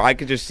it. I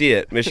could just see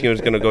it. Michigan was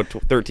going to go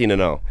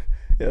 13-0.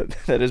 Yeah,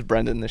 that is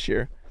Brendan this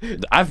year.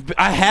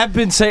 I have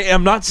been saying.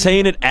 I'm not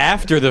saying it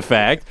after the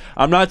fact.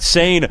 I'm not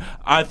saying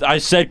I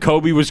said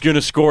Kobe was going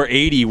to score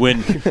 80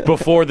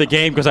 before the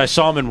game because I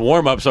saw him in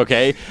warm-ups.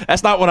 Okay,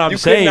 that's not what I'm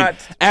saying.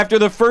 After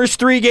the first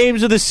 3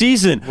 games of the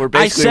season,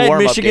 I said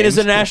Michigan is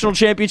a national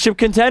championship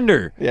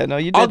contender. Yeah, no,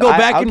 you did. I'll go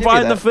back and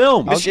find the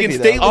film. Michigan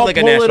State looked like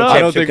a pull it national up. championship contender. I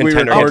don't think we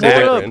against recorded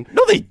Akron.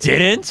 No, they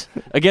didn't.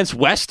 Against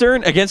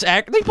Western, against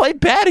Akron, they played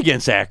bad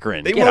against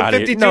Akron. They Get won out of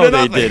here. 52 No, to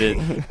they nothing.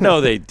 didn't.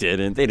 No, they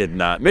didn't. They did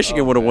not.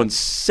 Michigan would have won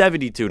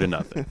 72 to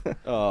nothing.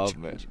 Oh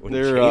man,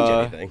 Wouldn't change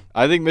anything.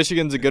 I think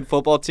Michigan's a good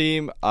football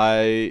team.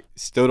 I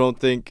still don't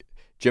think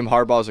Jim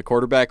Harbaugh is a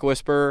quarterback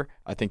whisperer.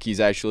 I think he's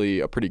actually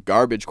a pretty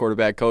garbage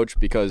quarterback coach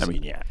because I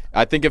mean, yeah,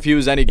 I think if he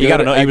was any good, he got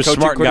to know. He at was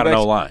coaching smart and got to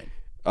know quarterbacks,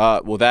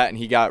 line. Well, that and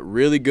he got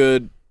really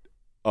good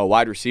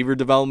wide receiver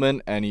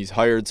development, and he's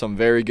hired some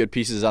very good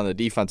pieces on the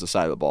defensive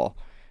side of the ball.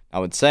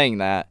 Now, in saying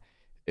that,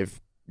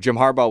 if Jim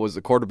Harbaugh was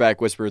the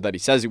quarterback whisperer that he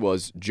says he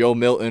was, Joe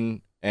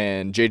Milton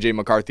and J.J.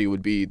 McCarthy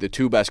would be the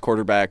 2 best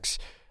quarterbacks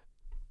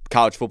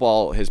college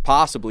football has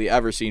possibly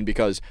ever seen,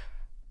 because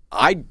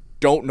I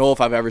don't know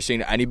if I've ever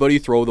seen anybody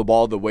throw the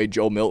ball the way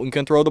Joe Milton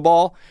can throw the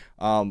ball,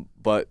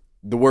 but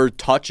the word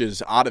touch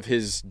is out of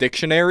his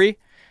dictionary.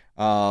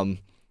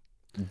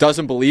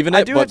 Doesn't believe in I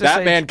it, do but have to that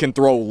say- man can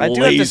throw I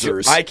do have to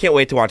lasers. I can't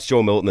wait to watch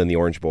Joe Milton in the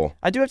Orange Bowl.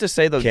 I do have to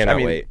say though. Cannot I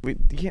mean, wait.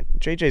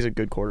 JJ's a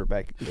good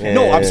quarterback.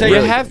 No, I'm saying You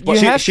really- have but you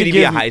Should, have should to he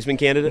be a give Heisman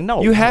candidate?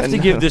 No, you have to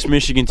and- give this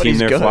Michigan but team he's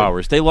their good.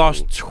 flowers. They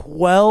lost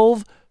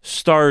 12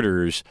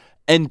 starters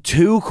and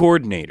 2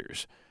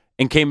 coordinators,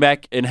 and came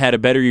back and had a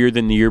better year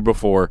than the year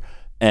before,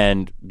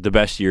 and the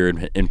best year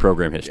in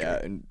program history. Yeah,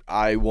 and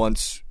I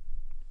once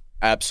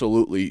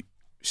absolutely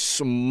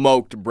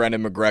smoked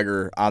Brendan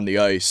McGregor on the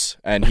ice,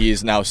 and he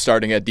is now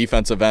starting at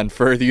defensive end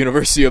for the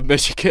University of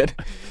Michigan.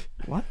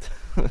 What?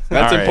 That's All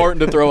right.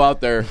 important to throw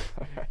out there.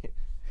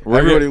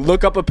 Everybody,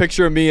 look up a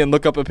picture of me and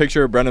look up a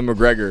picture of Brendan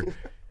McGregor,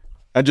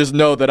 and just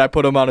know that I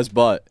put him on his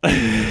butt.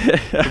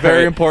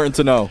 Very important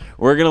to know.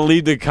 We're going to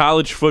leave the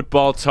college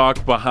football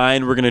talk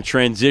behind. We're going to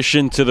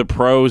transition to the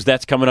pros.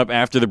 That's coming up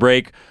after the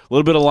break. A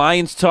little bit of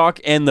Lions talk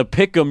and the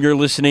pick'em. You're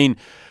listening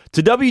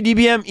to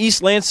WDBM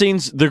East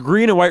Lansing's The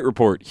Green and White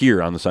Report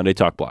here on the Sunday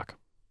Talk Block.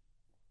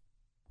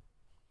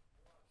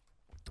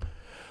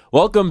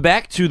 Welcome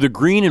back to the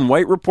Green and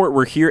White Report.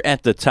 We're here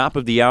at the top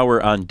of the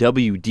hour on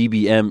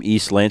WDBM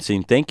East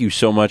Lansing. Thank you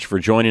so much for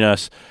joining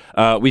us.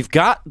 We've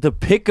got the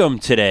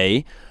pick'em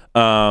today,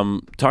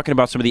 talking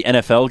about some of the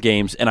NFL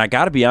games. And I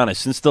got to be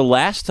honest, since the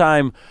last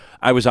time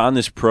I was on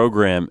this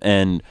program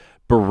and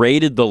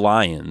berated the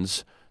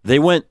Lions, they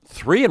went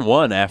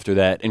 3-1 after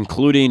that,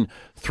 including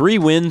 3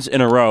 wins in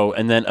a row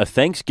and then a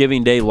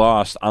Thanksgiving Day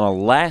loss on a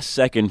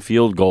last-second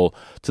field goal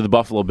to the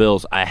Buffalo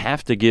Bills. I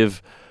have to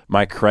give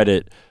my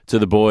credit to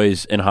the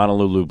boys in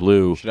Honolulu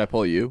Blue. Should I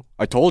pull you?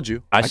 I told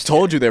you. I I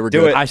told you they were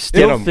Do good. it. I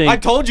still Get 'em. think I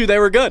told you they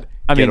were good.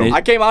 I mean, Get 'em.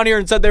 I came out here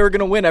and said they were going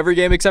to win every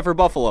game except for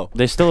Buffalo.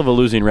 they still have a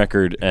losing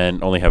record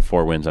and only have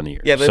 4 wins on the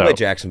year. Yeah, they So, played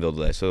Jacksonville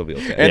today, so it'll be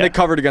okay. And Yeah. they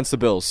covered against the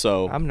Bills,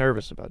 so I'm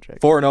nervous about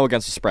Jack. 4-0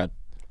 against the spread.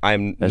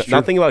 That's true.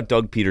 Nothing about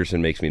Doug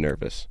Peterson makes me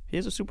nervous. He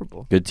has a Super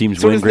Bowl. good teams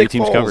So win, does great Nick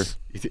teams Foles.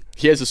 cover.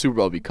 He has a Super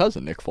Bowl because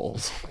of Nick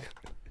Foles.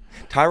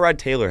 Tyrod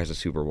Taylor has a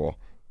Super Bowl.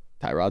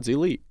 Tyrod's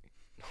elite.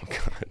 Oh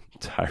God.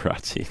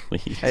 Tyrod's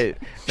elite. Hey,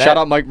 Shout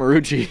out Mike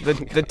Marucci.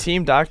 the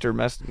team doctor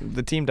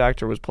The team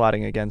doctor was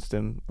plotting against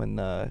him when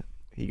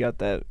he got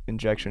that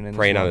injection in.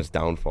 Preying on lung. his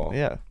downfall.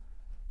 Yeah.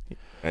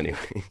 Anyway.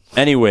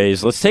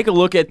 Anyways, let's take a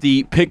look at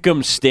the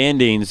pick'em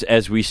standings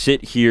as we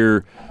sit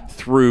here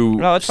through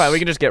No, it's fine. We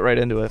can just get right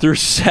into it. through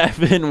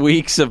 7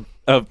 weeks of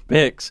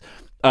picks.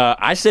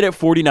 I sit at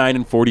 49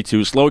 and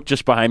 42. Sloak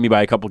just behind me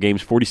by a couple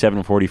games, 47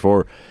 and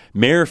 44.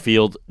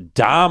 Merrifield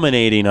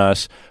dominating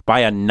us by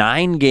a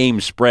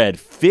 9-game spread,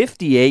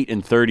 58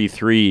 and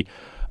 33.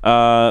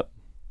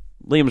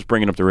 Liam's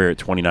bringing up the rear at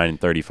 29 and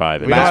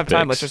 35. We don't have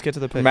time. Let's just get to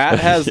the picks.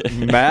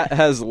 Matt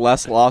has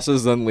less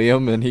losses than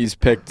Liam, and he's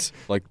picked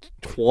like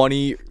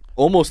 20,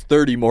 almost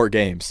 30 more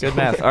games. Good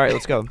math. All right,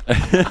 let's go.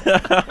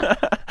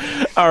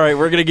 All right,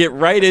 we're going to get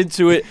right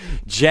into it.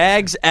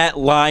 Jags at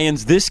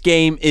Lions. This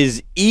game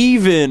is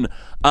even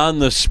on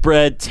the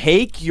spread.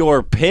 Take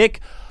your pick.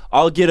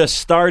 I'll get us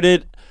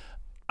started.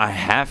 I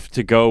have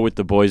to go with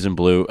the boys in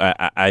blue.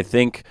 I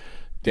think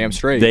Damn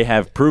straight. they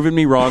have proven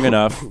me wrong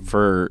enough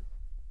for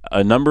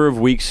a number of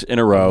weeks in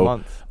a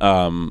row.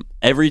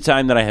 Every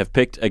time that I have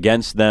picked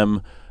against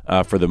them,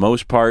 for the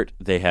most part,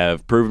 they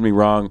have proven me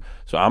wrong.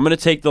 So I'm going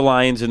to take the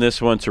Lions in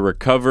this one to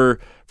recover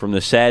from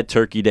the sad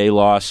Turkey Day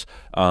loss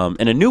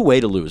and a new way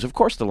to lose. Of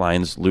course, the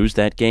Lions lose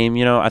that game.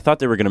 You know, I thought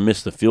they were going to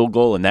miss the field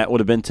goal, and that would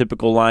have been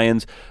typical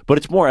Lions. But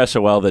it's more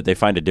SOL that they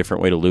find a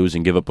different way to lose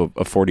and give up a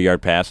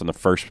 40-yard pass on the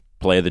first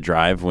play of the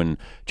drive when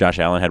Josh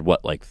Allen had,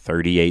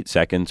 38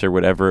 seconds or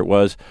whatever it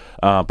was.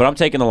 But I'm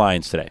taking the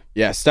Lions today.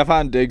 Yeah,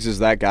 Stephon Diggs is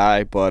that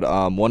guy, but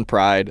one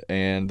pride,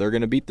 and they're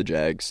going to beat the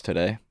Jags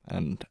today,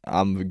 and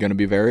I'm going to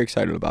be very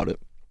excited about it.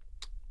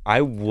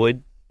 I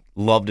would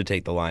love to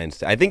take the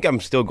Lions. I think I'm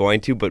still going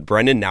to, but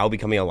Brendan now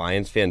becoming a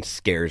Lions fan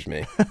scares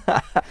me.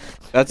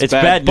 It's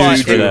bad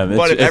news for them.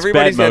 But if It's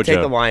everybody's bad going to take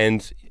mojo. the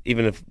Lions,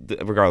 even if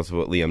regardless of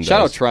what Liam does.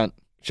 Shout out Trent.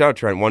 Shout out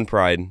Trent. One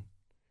pride. Give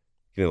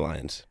me the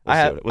Lions.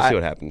 We'll see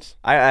what happens.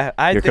 I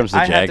Here comes the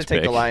I have Jags to take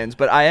pick. the Lions,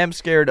 but I am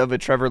scared of a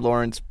Trevor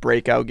Lawrence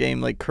breakout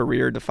game, like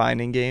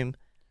career-defining game.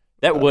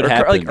 That would or-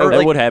 happen. or That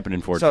like- would happen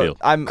in Ford So Field.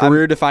 I'm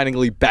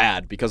Career-definingly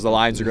bad because the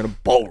Lions are going to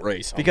boat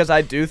race him. because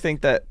I do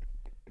think that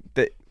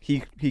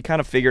he kind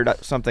of figured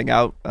something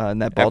out in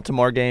that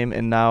Baltimore game,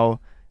 and now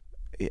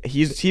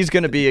he's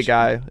going to be a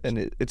guy,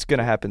 and it's going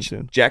to happen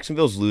soon.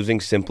 Jacksonville's losing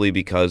simply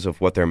because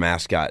of what their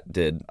mascot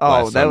did. Oh,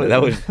 last Sunday.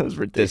 that was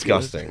ridiculous.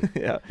 disgusting.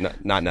 Yeah,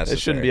 Not necessary. it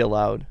shouldn't be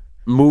allowed.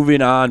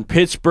 Moving on,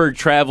 Pittsburgh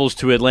travels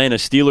to Atlanta.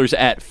 Steelers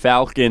at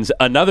Falcons.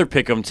 Another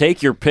pick 'em.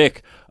 Take your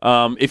pick.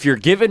 If you're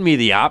giving me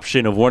the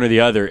option of one or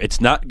the other,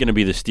 it's not going to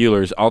be the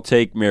Steelers. I'll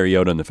take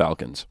Mariota and the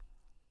Falcons.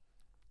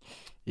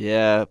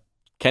 Yeah,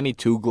 Kenny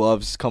Two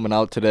Gloves coming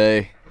out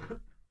today.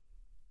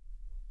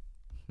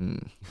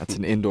 That's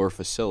an indoor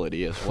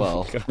facility as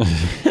well.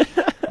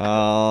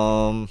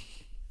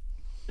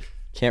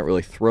 Can't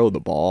really throw the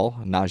ball.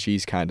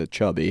 Najee's kind of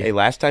chubby. Hey,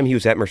 last time he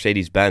was at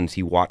Mercedes-Benz,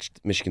 he watched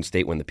Michigan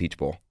State win the Peach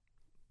Bowl.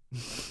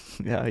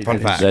 Yeah, Fun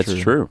fact. That's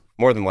true.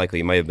 More than likely,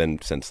 it might have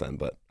been since then,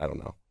 but I don't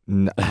know.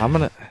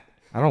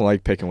 I don't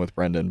like picking with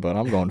Brendan, but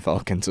I'm going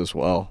Falcons as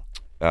well.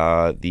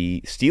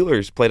 The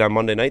Steelers played on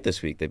Monday night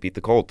this week. They beat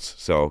the Colts,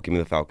 so give me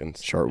the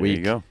Falcons. Short There you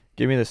week. go.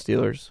 Give me the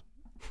Steelers.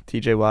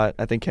 TJ Watt.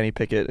 I think Kenny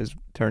Pickett is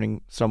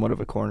turning somewhat of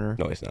a corner.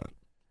 No, he's not.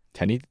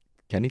 Kenny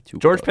Two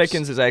George Gloves.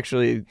 Pickens is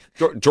actually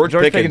George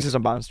Pickens is a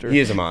monster. He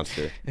is a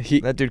monster.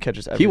 That dude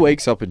catches He everything.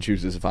 wakes up and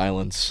chooses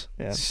violence.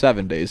 Yeah.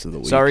 7 days of the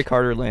week. Sorry,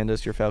 Carter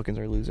Landis. Your Falcons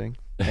are losing,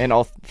 and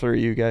all three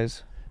of you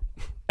guys.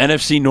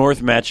 NFC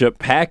North matchup.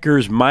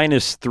 Packers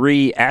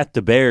 -3 at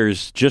the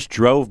Bears. Just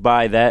drove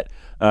by that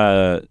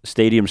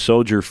Stadium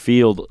Soldier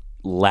Field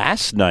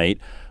last night.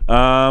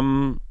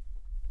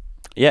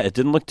 Yeah, it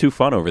didn't look too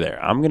fun over there.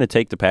 I'm going to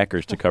take the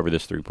Packers to cover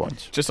this 3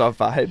 points. Just off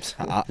vibes.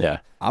 Yeah.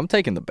 I'm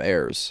taking the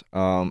Bears.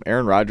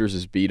 Aaron Rodgers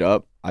is beat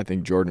up. I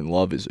think Jordan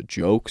Love is a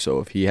joke, so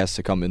if he has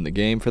to come in the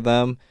game for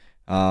them,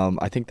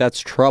 I think that's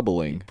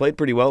troubling. Played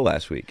pretty well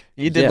last week.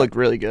 He did Yeah. look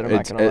really good. I'm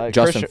not gonna lie.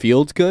 Justin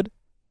Fields good?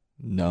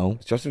 No.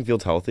 Is Justin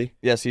Fields healthy?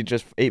 Yes, he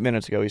just 8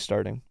 minutes ago he's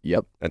starting.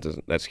 Yep.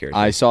 That scares me.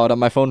 I saw it on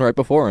my phone right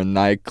before, and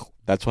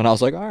that's when I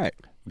was like, all right.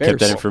 Kept that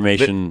Bears.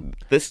 information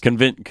This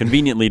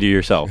conveniently to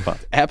yourself. Huh?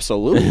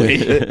 Absolutely.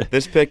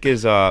 this pick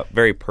is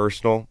very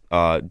personal.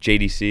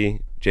 JDC,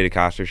 Jay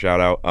DeCoster, shout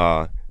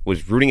out,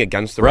 was rooting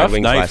against the Rough Red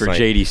Wings night last for night.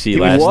 JDC He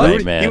last was night,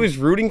 rooting- man. He was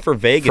rooting for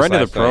Vegas. Friend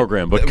of last the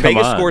program, but come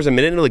Vegas on. scores a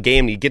minute into the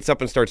game, and he gets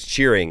up and starts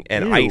cheering,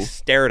 and I Ew.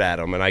 stared at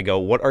him, and I go,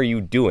 "What are you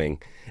doing?"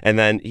 And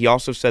then he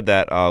also said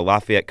that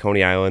Lafayette,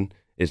 Coney Island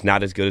is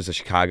not as good as a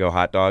Chicago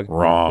hot dog.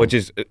 Wrong. Which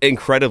is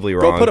incredibly Go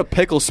wrong. put a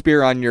pickle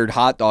spear on your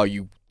hot dog,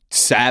 you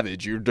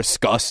savage. You're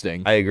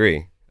disgusting. I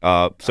agree.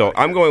 So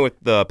I'm going with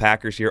the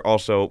Packers here.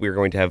 Also, we're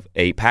going to have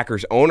a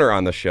Packers owner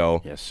on the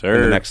show Yes, in the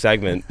sir. next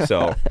segment.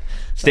 So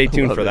stay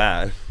tuned love for it.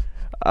 that.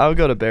 I'll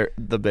go to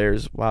the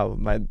Bears. Wow,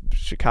 my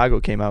Chicago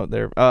came out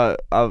there.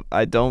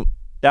 I don't.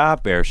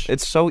 Bears.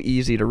 It's so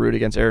easy to root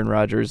against Aaron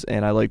Rodgers,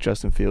 and I like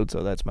Justin Fields,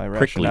 so that's my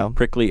rationale.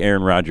 Prickly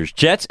Aaron Rodgers.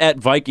 Jets at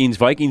Vikings.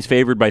 Vikings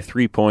favored by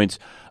 3 points.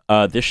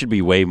 This should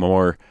be way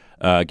more.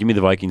 Give me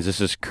the Vikings. This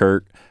is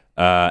Kurt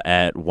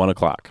at 1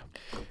 o'clock.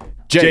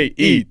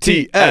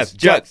 Jets,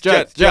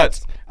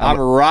 Jets. I'm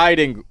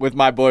riding with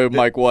my boy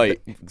Mike White.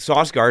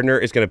 Sauce Gardner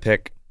is going to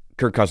pick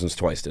Kirk Cousins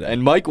twice today.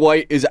 And Mike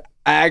White is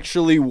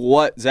actually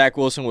what Zach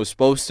Wilson was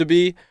supposed to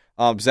be.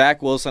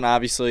 Zach Wilson,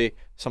 obviously,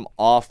 some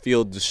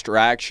off-field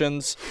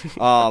distractions.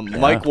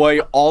 Mike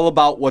White, all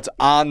about what's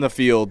on the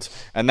field,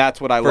 and that's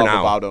what I love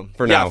now. about him.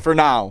 For now. For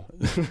now.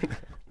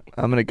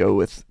 I'm gonna go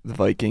with the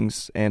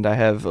Vikings, and I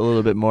have a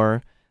little bit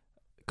more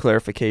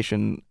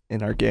clarification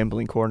in our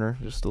gambling corner.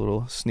 Just a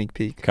little sneak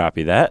peek.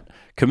 Copy that.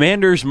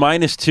 Commanders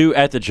 -2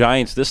 at the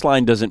Giants. This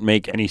line doesn't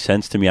make any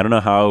sense to me. I don't know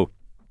how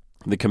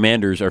the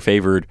Commanders are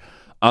favored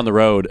on the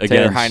road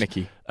Taylor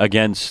Heineke.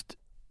 against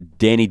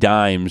Danny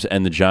Dimes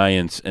and the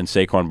Giants and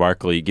Saquon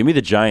Barkley. Give me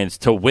the Giants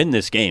to win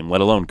this game,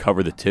 let alone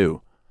cover the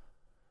 2.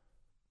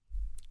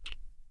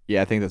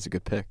 Yeah, I think that's a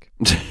good pick.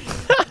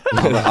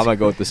 I'm going to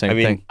go with the same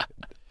thing.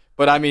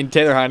 But,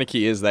 Taylor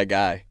Heineke is that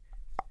guy.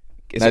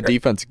 That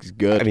defense is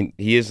good.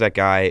 He is that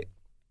guy.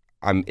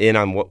 I'm in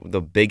on what the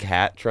big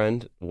hat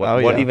trend.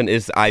 What yeah. even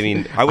is? I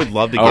would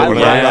love to get Oh, one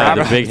yeah, of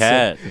the those. big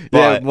hat. yeah,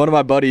 but- one of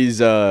my buddies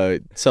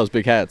sells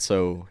big hats,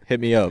 so hit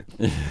me up.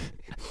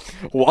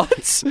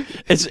 What?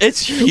 It's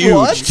huge,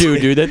 What?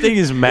 dude. That thing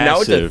is And now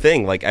it's a massive.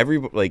 thing. Like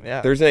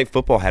Yeah. Thursday Night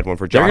Football had one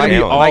for They're Josh gonna be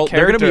Allen. all. My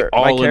They're gonna be character- my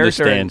all in the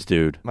character in- stands,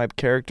 dude. My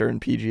character in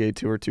PGA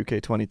Tour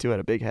 2K22 had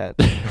a big hat.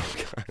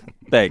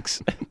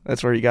 Thanks.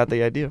 That's where he got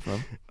the idea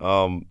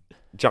from.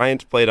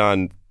 Giants played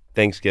on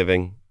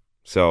Thanksgiving,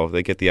 so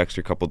they get the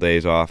extra couple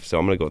days off. So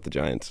I'm gonna go with the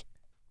Giants.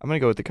 I'm gonna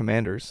go with the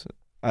Commanders.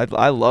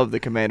 I love the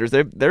Commanders.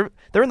 They're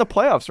in the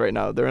playoffs right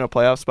now. They're in a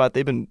playoff spot.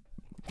 They've been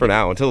for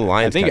now until the I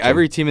Lions. think catch 'em.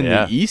 every team in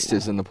Yeah. the East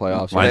is in the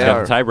playoffs. Lions They got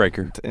are. the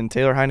tiebreaker. And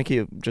Taylor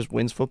Heineke just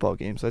wins football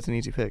games. So that's an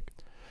easy pick.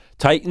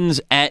 Titans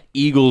at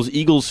Eagles.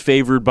 Eagles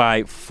favored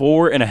by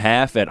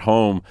 4.5 at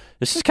home.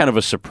 This is kind of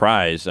a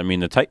surprise. I mean,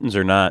 the Titans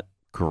are not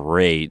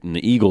great, and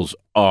the Eagles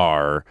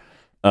are.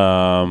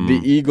 The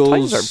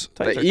Eagles,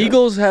 Titans are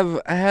Eagles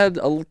have had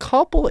a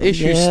couple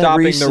issues Yeah,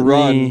 stopping recently. the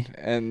run,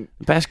 and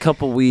the past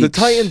couple weeks. the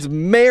Titans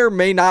may or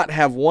may not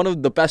have one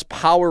of the best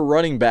power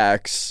running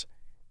backs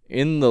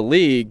in the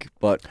league.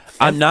 But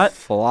I'm not-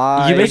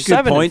 fly. you make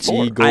good 7-4. points.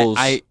 Eagles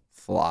I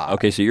fly.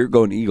 Okay, so you're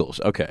going Eagles.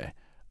 Okay.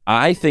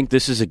 I think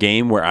this is a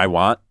game where I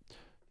want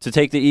to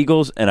take the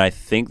Eagles, and I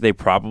think they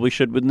probably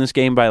should win this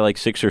game by like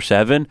 6 or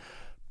 7.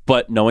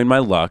 But knowing my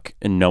luck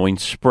and knowing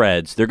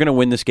spreads, they're going to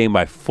win this game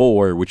by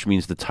 4, which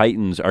means the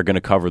Titans are going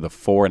to cover the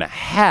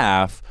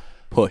 4.5.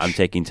 Push. I'm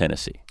taking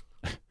Tennessee.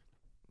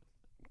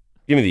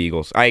 Give me the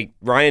Eagles.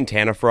 Ryan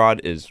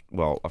Tanafraud is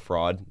a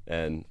fraud,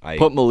 and I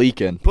Put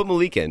Malik in. put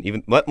Malik in.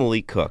 Even let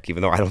Malik cook,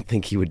 even though I don't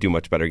think he would do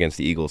much better against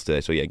the Eagles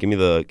today. So yeah, give me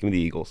the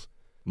Eagles.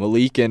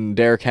 Malik and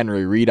Derrick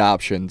Henry read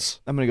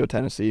options. I'm going to go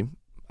Tennessee.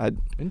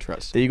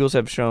 Interesting. The Eagles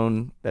have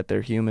shown that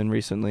they're human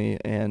recently,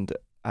 and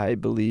I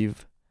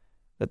believe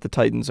that the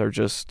Titans are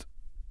just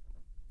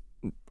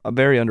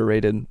very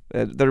underrated.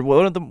 They're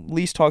one of the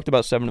least talked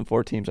about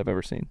 7-4 teams I've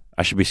ever seen.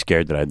 I should be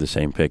scared that I had the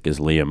same pick as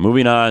Liam.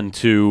 Moving on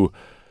to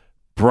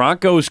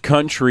Broncos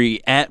country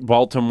at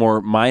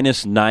Baltimore,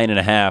 minus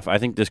 9.5. I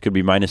think this could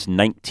be minus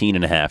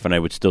 19.5, and I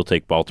would still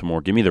take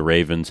Baltimore. Give me the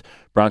Ravens.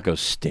 Broncos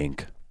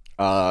stink.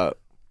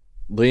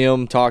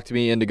 Liam talked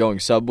me into going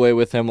Subway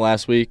with him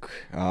last week.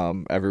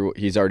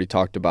 He's already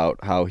talked about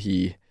how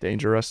he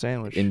Dangerous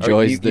sandwich.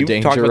 enjoys the You've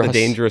dangerous. talked about the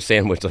dangerous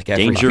sandwich like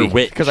every Danger week.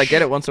 wit. Because I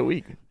get it once a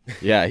week.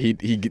 Yeah, he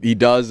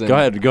does. And Go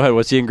ahead.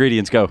 What's the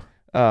ingredients? Go.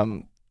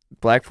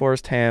 Black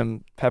Forest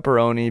ham,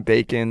 pepperoni,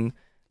 bacon,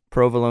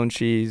 provolone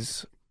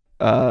cheese,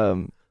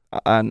 on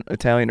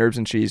Italian herbs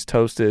and cheese,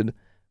 toasted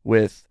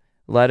with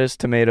lettuce,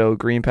 tomato,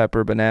 green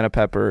pepper, banana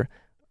pepper,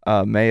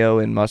 mayo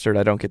and mustard.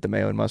 I don't get the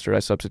mayo and mustard. I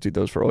substitute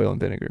those for oil and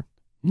vinegar.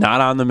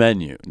 Not on the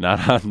menu.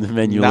 Not on the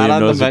menu. Not Liam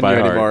on the knows it menu by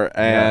heart. anymore.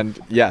 And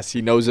yes,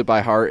 he knows it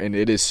by heart, and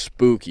it is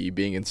spooky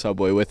being in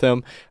Subway with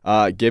him.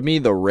 Give me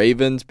the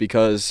Ravens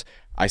because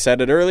I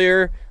said it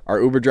earlier.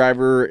 Our Uber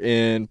driver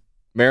in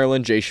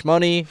Maryland, Jay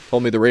Schmoney,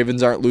 told me the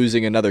Ravens aren't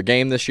losing another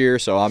game this year,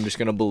 so I'm just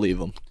going to believe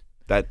him.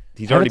 That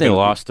he's Haven't already they been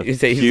lost a he's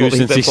few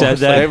since been he said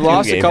lost that? like They've two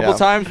lost a games. couple Yeah.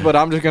 times, but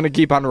I'm just going to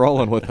keep on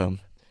rolling with him.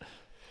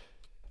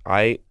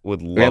 I would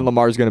And love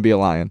Lamar's going to be a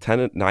Lion.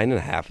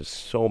 9.5 is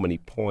so many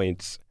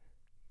points.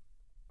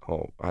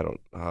 Oh, I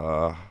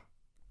don't.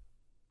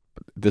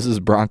 This is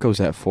Broncos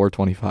at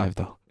 425,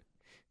 though.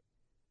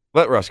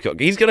 Let Russ cook.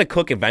 He's gonna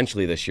cook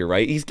eventually this year,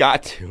 right? He's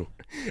got to.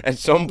 At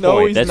some point.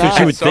 No, he's That's not. what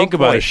you would At some think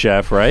about a point-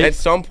 chef, right? At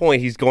some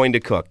point, he's going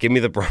to cook. Give me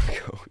the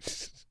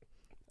Broncos.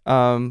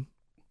 I'm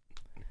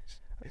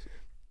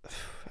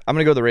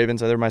gonna go the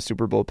Ravens. They're my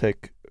Super Bowl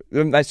pick.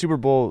 My Super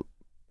Bowl.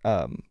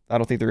 I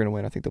don't think they're gonna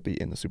win. I think they'll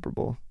be in the Super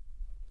Bowl.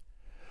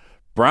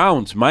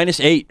 Browns, minus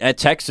 8 at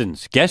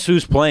Texans. Guess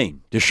who's playing?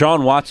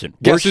 Deshaun Watson.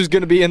 Guess who's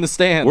going to be in the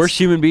stands? Worst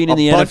human being in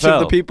the a bunch NFL. of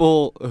the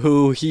people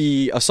who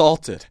he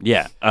assaulted.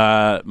 Yeah,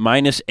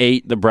 minus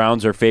 8. The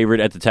Browns are favored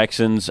at the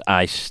Texans.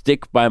 I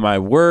stick by my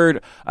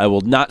word. I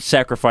will not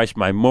sacrifice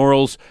my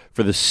morals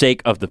for the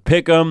sake of the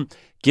pick'em.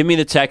 Give me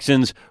the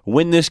Texans.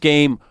 Win this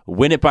game.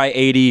 Win it by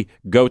 80.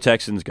 Go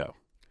Texans, go.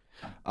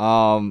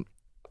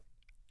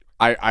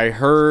 I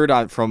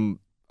heard from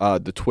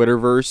the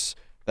Twitterverse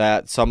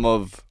that some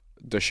of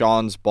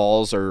Deshaun's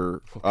balls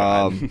are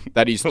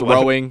that he's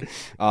throwing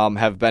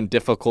have been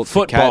difficult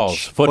to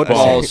catch.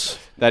 Footballs.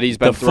 that he's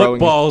been The throwing.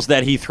 footballs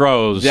that he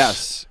throws.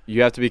 Yes,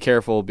 you have to be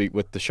careful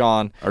with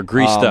Deshaun. Are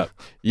greased up.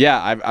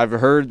 Yeah, I've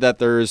heard that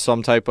there's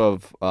some type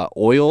of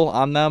oil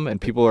on them,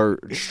 and people are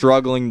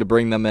struggling to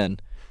bring them in.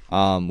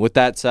 With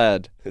that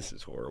said, This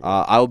is horrible.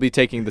 I will be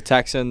taking the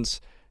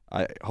Texans.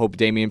 I hope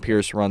Dameon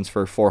Pierce runs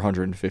for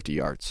 450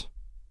 yards.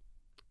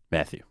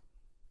 Matthew.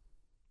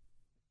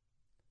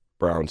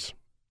 Browns.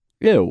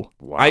 Ew.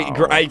 Wow.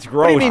 It's gross.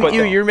 What do you mean but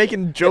You're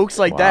making jokes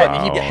like that,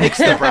 and he Wow. picks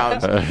the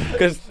Browns.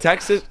 because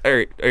Texas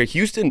or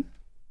Houston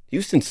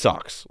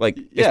sucks. Like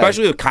Yeah.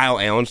 especially with Kyle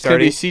Allen It's going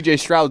to be starting. C.J.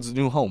 Stroud's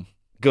new home.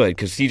 Good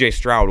because C.J.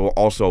 Stroud will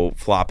also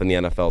flop in the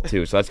NFL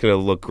too. So that's going to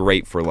look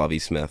great for Lovie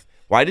Smith.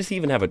 Why does he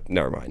even have a?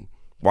 Never mind.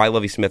 Why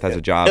Lovie Smith has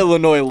a job?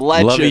 Illinois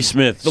legend. Lovie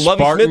Smith. The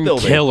Lovie Spartan Smith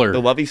building. killer.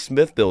 The Lovie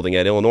Smith building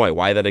at Illinois.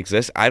 Why that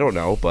exists, I don't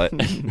know. But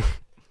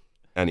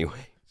anyway,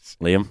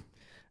 Liam,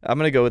 I'm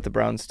gonna go with the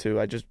Browns too.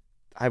 I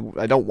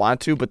don't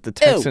want to, but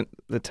the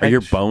are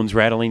your bones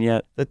rattling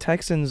yet? the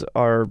Texans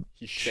are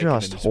He's shaking in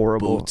just his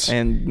horrible, boots.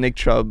 and Nick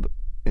Chubb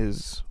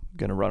is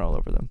gonna run all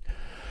over them.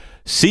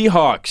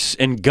 Seahawks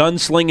and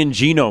Gunslinging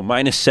Geno,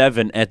 minus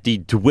 7 at the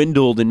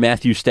dwindled and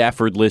Matthew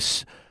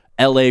Stafford-less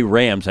L.A.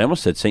 Rams. I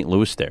almost said St.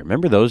 Louis there.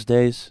 Remember those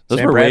days? Those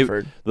Sam were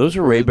Bradford.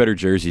 way better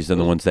jerseys than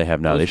the ones they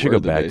have now. those They should were go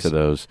the back days. to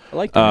those. I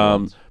like the new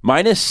ones.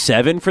 Minus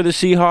 7 for the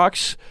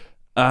Seahawks.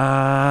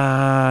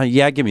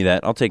 Yeah, give me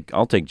that. I'll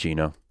take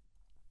Geno.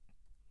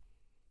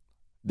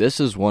 This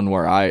is one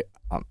where I'm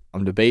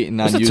debating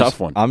on This is a tough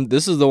one.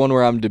 This is the one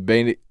where I'm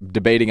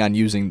debating on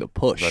using the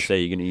push. Let's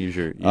say you're going to use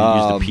use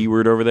the P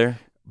word over there.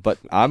 But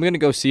I'm going to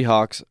go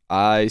Seahawks.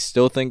 I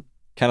still think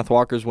Kenneth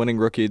Walker's winning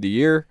Rookie of the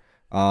Year.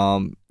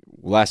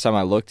 Last time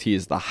I looked, he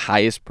is the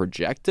highest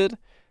projected,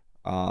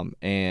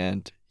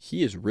 and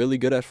he is really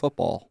good at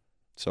football.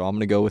 So I'm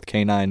going to go with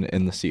K9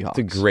 in the Seahawks.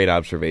 It's a great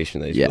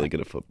observation that he's really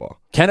good at football.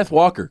 Kenneth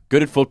Walker,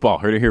 good at football.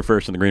 Heard it here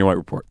first in the Green and White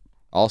Report.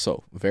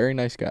 Also, very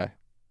nice guy.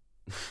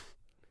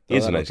 He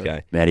is a nice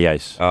guy. Matty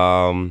Ice.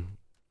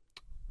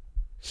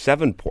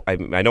 7 points.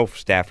 I know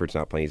Stafford's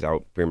not playing. He's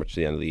out pretty much to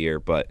the end of the year,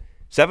 but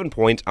 7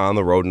 points on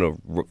the road in a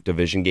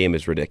division game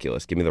is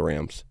ridiculous. Give me the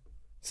Rams.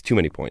 It's too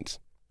many points.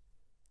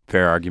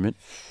 Fair argument.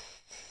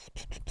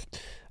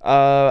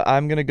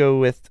 I'm gonna go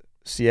with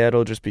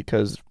Seattle just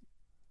because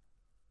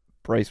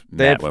Bryce.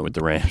 Matt went with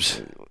the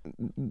Rams.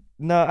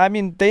 No, I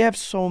mean they have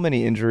so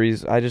many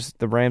injuries.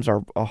 The Rams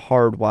are a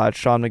hard watch.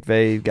 Sean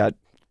McVay got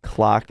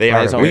clocked. They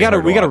are. We got to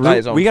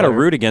root.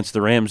 root against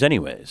the Rams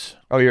anyways.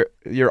 Oh,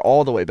 you're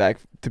all the way back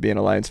to being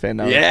a Lions fan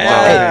now.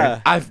 Yeah,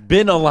 I've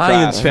been a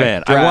Lions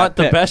fan. I want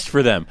the pick. best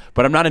for them,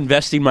 but I'm not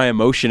investing my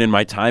emotion and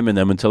my time in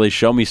them until they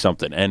show me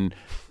something. And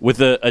with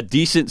a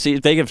decent,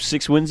 if they have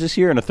 6 wins this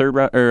year and a third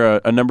round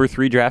or a number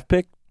 3 draft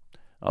pick,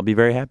 I'll be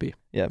very happy.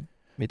 Yeah,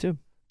 me too.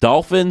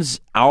 Dolphins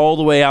all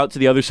the way out to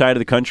the other side of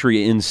the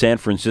country in San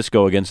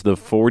Francisco against the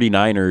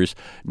 49ers.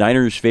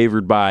 Niners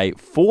favored by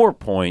 4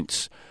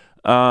 points.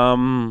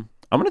 I'm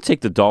going to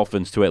take the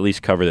Dolphins to at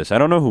least cover this. I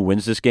don't know who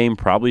wins this game.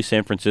 Probably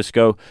San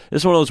Francisco.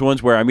 This is one of those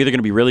ones where I'm either going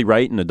to be really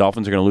right and the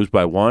Dolphins are going to lose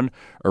by 1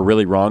 or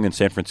really wrong and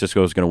San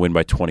Francisco is going to win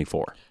by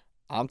 24.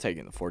 I'm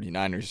taking the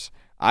 49ers.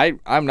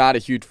 I'm not a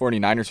huge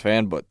 49ers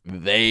fan, but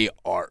they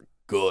are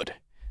good.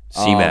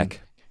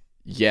 C-Mac.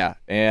 Yeah,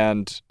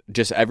 and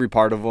just every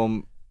part of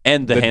them.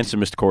 And the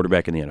handsomest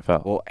quarterback in the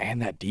NFL. Well,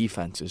 and that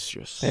defense is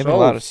just They have a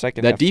lot of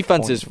second that half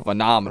defense is points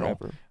phenomenal.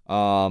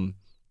 forever.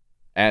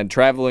 And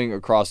traveling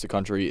across the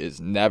country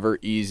is never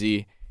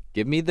easy.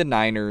 Give me the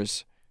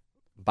Niners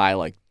by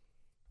like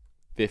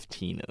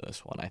 15 in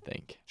this one, I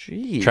think.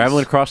 Jeez.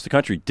 Traveling across the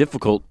country,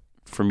 difficult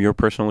from your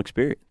personal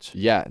experience.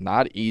 Yeah,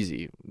 not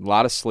easy. A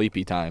lot of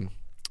sleepy time.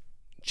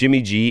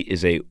 Jimmy G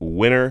is a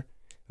winner.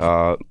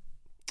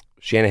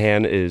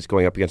 Shanahan is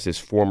going up against his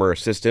former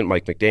assistant,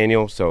 Mike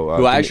McDaniel. So,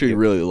 who I actually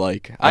really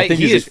like. I think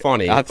he is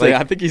funny. I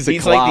think he's a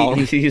clown.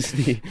 He's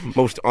the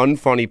most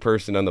unfunny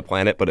person on the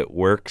planet, but it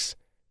works.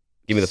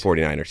 Give me the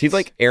 49ers. He's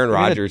like Aaron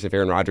Rodgers if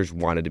Aaron Rodgers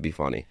wanted to be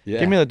funny.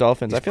 Yeah. Give me the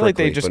Dolphins. He's I feel like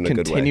they prickly, just but in a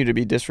good continue way. to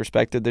be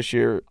disrespected this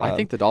year. I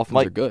think the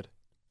Dolphins are good.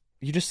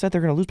 You just said they're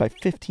going to lose by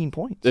 15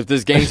 points. If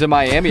this game's in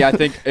Miami, I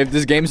think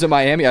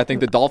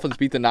the Dolphins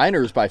beat the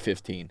Niners by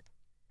 15.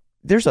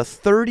 There's a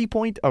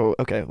 30-point. Oh,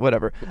 okay,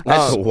 whatever.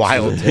 That's a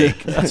wild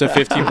take. That's a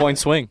 15-point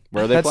swing.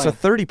 Where are they That's playing?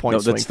 a 30-point.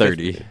 No, that's swing.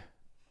 30.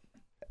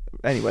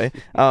 Anyway,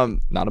 Not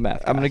a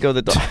math guy. I'm going to go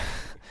the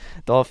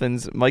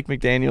Dolphins. Mike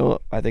McDaniel,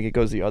 I think it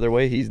goes the other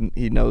way.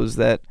 He knows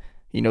that.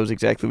 He knows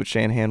exactly what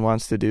Shanahan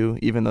wants to do,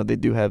 even though they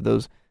do have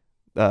those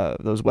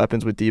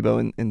weapons with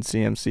Debo and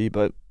CMC.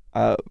 But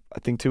I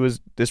think Tua is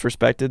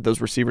disrespected.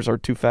 Those receivers are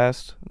too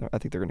fast. I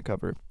think they're going to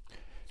cover it.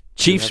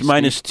 Chiefs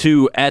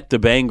 -2 at the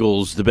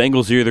Bengals. The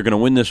Bengals are either going to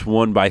win this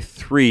one by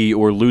 3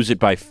 or lose it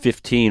by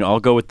 15. I'll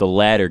go with the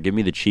latter. Give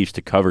me the Chiefs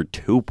to cover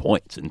 2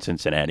 points in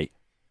Cincinnati.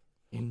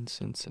 in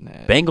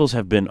Cincinnati. Bengals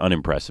have been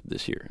unimpressive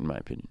this year, in my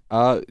opinion.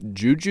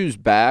 Juju's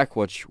back,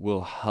 which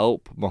will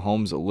help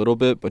Mahomes a little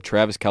bit, but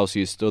Travis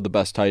Kelce is still the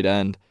best tight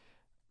end.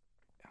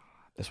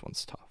 This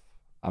one's tough.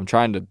 I'm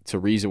trying to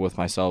reason with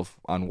myself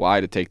on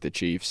why to take the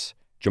Chiefs.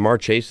 Jamar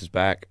Chase is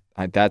back.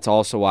 That's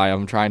also why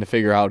I'm trying to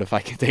figure out if I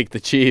can take the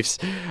Chiefs.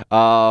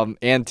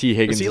 And T.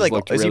 Higgins has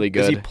looked really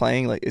good. Is he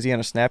playing? Is he on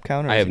a snap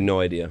count? Or I have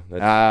no idea.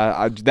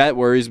 That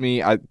worries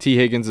me. T.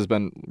 Higgins has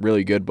been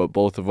really good, but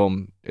both of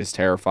them is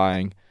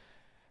terrifying.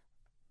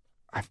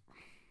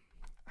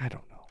 I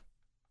don't know.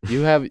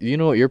 You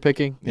know what you're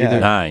picking? Yeah.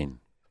 9,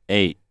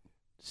 8,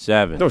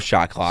 7. No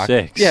shot clock.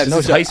 6. Yeah, This no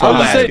is high school I was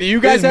saying, basketball. do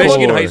you guys This is have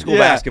Michigan one? high school Yeah.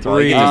 basketball.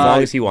 He gets as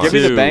long as he wants.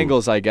 Give me the 2.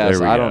 Bengals, I guess.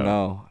 There we I don't go.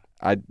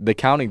 know. The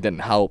counting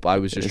didn't help. I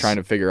was just trying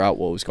to figure out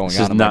what was going This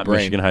on is in my not brain.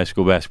 Michigan high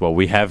school basketball.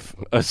 We have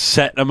a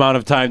set amount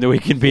of time that we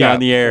can be Yeah,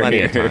 on the air plenty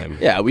here. of time.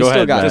 Yeah, we Go still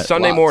ahead, got Matt. It's a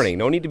Sunday lots. morning.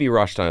 No need to be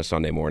rushed on a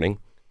Sunday morning.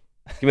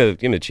 Give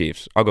me the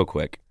Chiefs. I'll go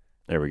quick.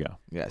 There we go.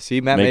 Yeah, see,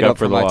 Matt Make made up up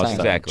for for the my lost time.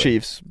 time. Exactly.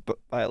 Chiefs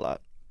by a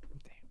lot.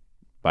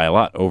 By a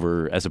lot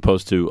over as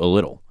opposed to a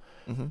little.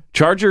 Mm-hmm.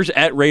 Chargers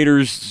at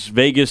Raiders.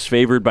 Vegas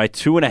favored by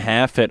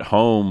 2.5 at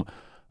home.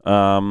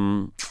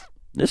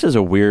 This is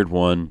a weird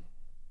one.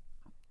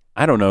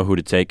 I don't know who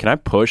to take. Can I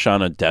push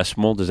on a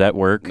decimal? Does that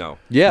work? No.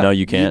 Yeah. No,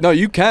 you can't. No,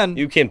 you can.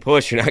 You can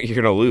push. You're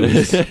going to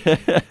lose.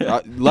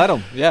 Let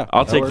them. Yeah.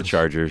 I'll that take the works.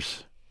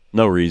 Chargers.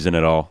 No reason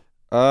at all.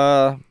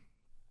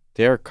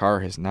 Derek Carr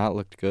has not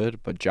looked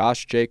good, but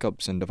Josh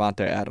Jacobs and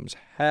Devontae Adams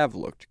have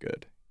looked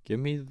good. Give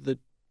me the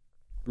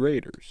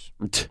Raiders.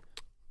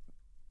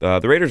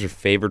 The Raiders are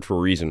favored for a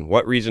reason.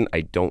 What reason?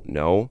 I don't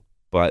know,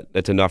 but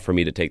that's enough for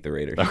me to take the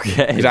Raiders.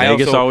 Okay. 'Cause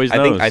Vegas always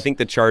knows. I think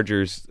the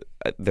Chargers,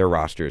 their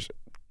rosters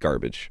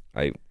garbage.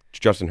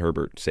 Justin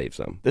Herbert saves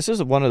them. This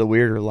is one of the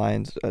weirder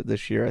lines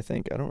this year, I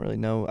think. I don't really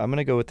know. I'm going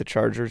to go with the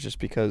Chargers just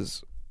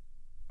because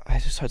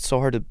it's so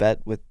hard to bet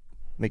with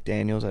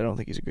McDaniels. I don't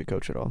think he's a good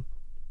coach at all.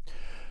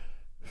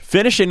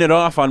 Finishing it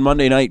off on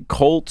Monday night,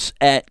 Colts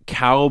at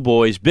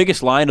Cowboys.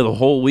 Biggest line of the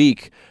whole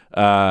week.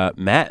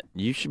 Matt,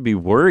 you should be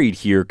worried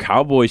here.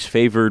 Cowboys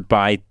favored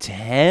by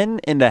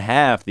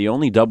 10.5, the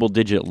only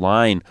double-digit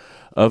line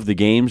of the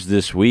games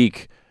this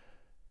week.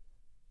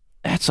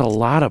 That's a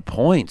lot of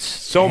points.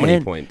 So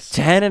many points.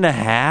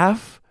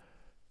 10.5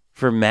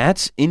 for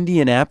Matt's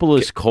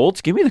Indianapolis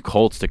Colts. Give me the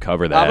Colts to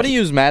cover that. I'm going to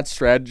use Matt's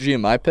strategy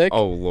in my pick.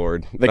 Oh,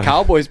 Lord. The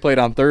Cowboys played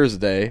on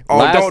Thursday. Oh,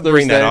 last don't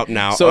bring that Thursday, up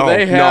now. So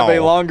they have a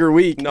longer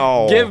week.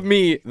 No. Give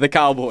me the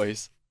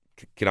Cowboys.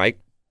 Can I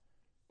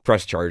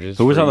press charges?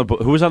 Who was on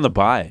the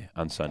bye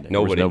on Sunday?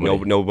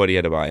 Nobody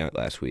had a bye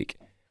last week.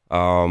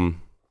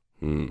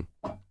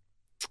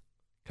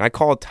 Can I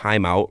call a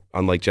timeout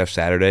on like Jeff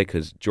Saturday?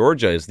 Because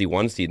Georgia is the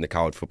 1 seed in the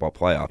college football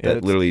playoff. Yeah,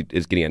 that literally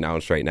is getting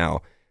announced right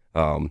now.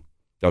 That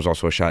was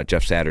also a shot at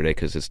Jeff Saturday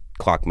because his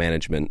clock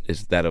management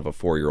is that of a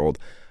 4-year-old.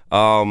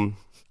 Oh,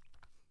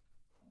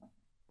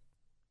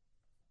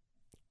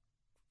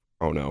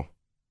 no.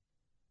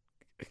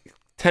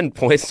 10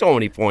 points, so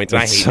many points.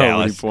 I hate so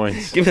Dallas. many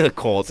points. Give me the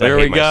Colts. There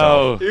I hate we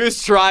myself. go. He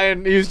was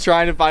trying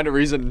to find a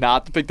reason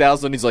not to pick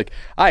Dallas, and he's like,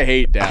 I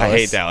hate Dallas. I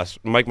hate Dallas.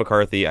 Mike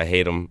McCarthy, I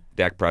hate him.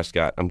 Dak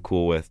Prescott, I'm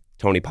cool with.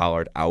 Tony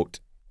Pollard, out.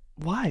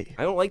 Why?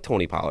 I don't like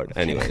Tony Pollard.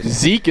 Anyways.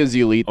 Zeke is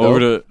elite,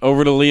 though.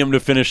 Over to Liam to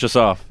finish us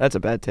off. That's a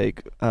bad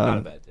take. Not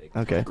a bad take.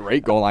 Okay.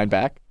 Great goal line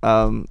back.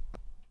 I'm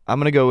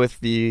going to go with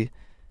the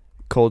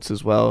Colts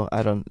as well.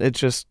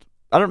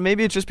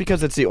 Maybe it's just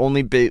because it's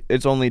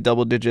it's only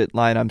double-digit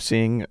line I'm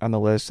seeing on the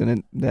list,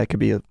 and that could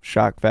be a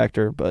shock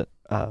factor, but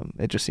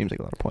it just seems like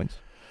a lot of points.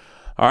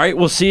 All right,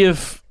 we'll see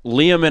if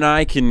Liam and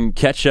I can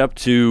catch up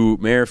to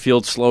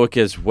Merrifield Slowick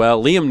as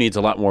well. Liam needs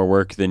a lot more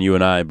work than you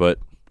and I, but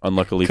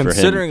unluckily for him,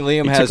 Considering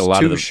Liam he has took a lot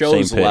of 2 the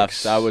shows same left,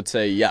 picks. I would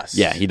say yes.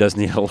 Yeah, he does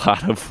need a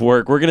lot of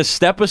work. We're going to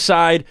step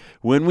aside.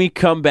 When we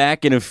come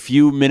back in a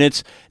few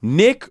minutes,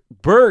 Nick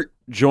Burt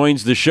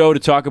joins the show to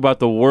talk about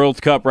the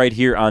World Cup right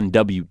here on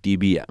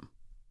WDBM.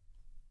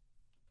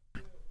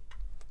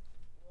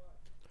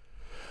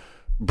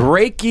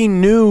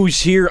 Breaking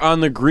news here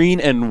on the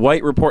Green and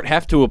White Report.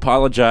 Have to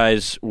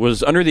apologize.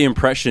 Was under the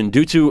impression,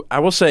 due to, I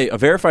will say, a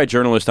verified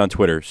journalist on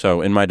Twitter,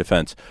 so in my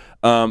defense,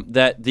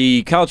 that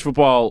the college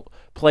football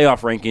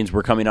playoff rankings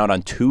were coming out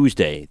on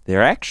Tuesday.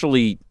 They're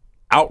actually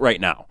out right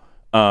now.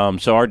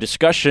 So our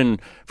discussion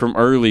from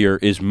earlier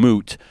is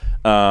moot.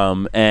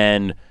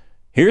 And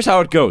here's how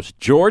it goes.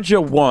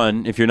 Georgia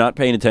won, if you're not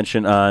paying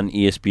attention on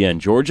ESPN.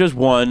 Georgia's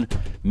 1,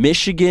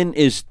 Michigan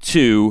is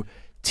 2,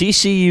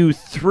 TCU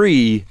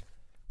 3,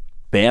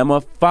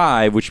 Bama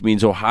 5, which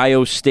means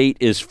Ohio State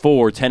is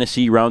 4.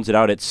 Tennessee rounds it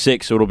out at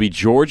 6. So it'll be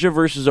Georgia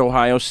versus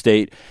Ohio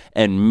State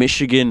and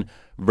Michigan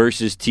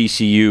versus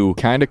TCU.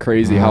 Kind of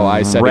crazy how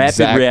I said Rapid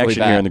exactly reaction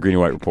that. here on the Green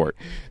and White Report.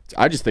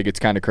 I just think it's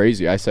kind of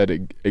crazy. I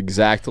said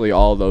exactly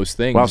all those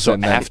things. Wow, so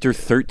and then- after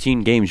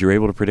 13 games, you were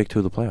able to predict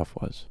who the playoff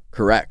was.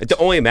 correct. It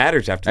only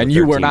matters after the And 13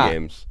 you were not.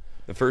 games.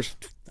 The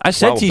first I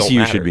said 12 don't TCU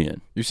matter. should be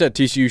in. You said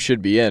TCU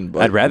should be in,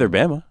 but I'd rather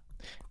Bama.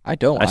 I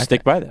don't. I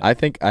stick by that. I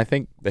think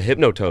The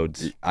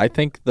Hypnotoads.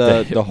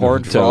 the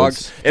Horned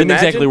Frogs. Didn't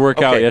exactly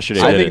work out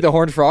yesterday. I did think it? the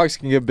Horned Frogs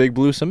can give Big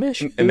Blue some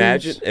issues.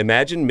 Imagine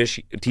Probably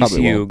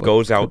TCU won't, but-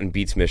 goes out and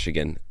beats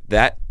Michigan.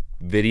 That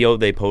video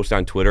they post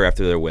on Twitter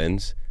after their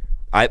wins,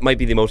 it might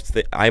be the most.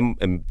 I'm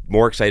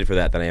more excited for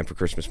that than I am for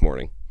Christmas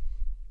morning.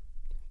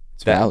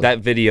 It's valid. That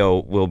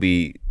video will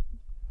be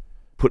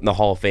put in the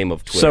Hall of Fame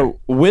of Twitter. So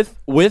with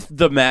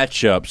the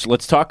matchups,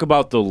 let's talk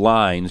about the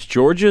lines.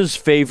 Georgia's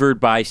favored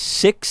by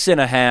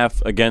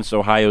 6.5 against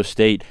Ohio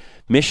State.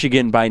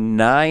 Michigan by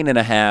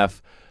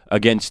 9.5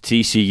 against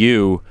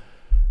TCU.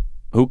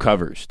 Who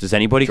covers? Does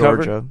anybody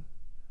cover?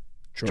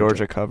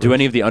 Georgia covers. Do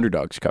any of the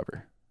underdogs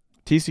cover?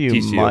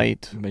 TCU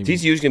might. Maybe.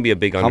 TCU is going to be a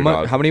big How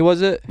underdog. many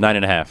was it?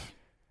 9.5.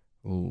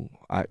 Ooh,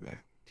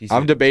 TCU.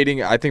 I'm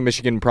debating. I think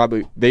Michigan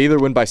they either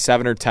win by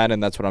 7 or 10,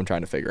 and that's what I'm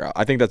trying to figure out.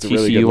 I think that's a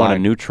really good TCU on a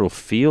line. neutral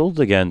field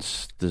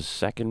against the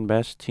second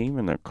best team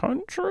in the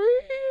country.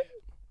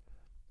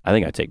 I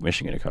think I'd take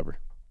Michigan to cover.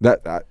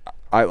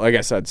 I like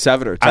I said,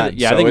 7 or 10. I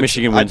think it's-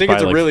 Michigan wins I think by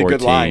it's a like really 14.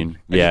 good line.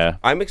 Yeah.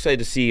 I'm excited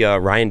to see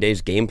Ryan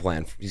Day's game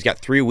plan. He's got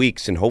 3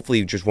 weeks, and hopefully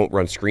he just won't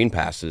run screen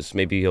passes.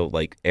 Maybe he'll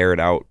air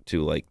it out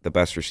to the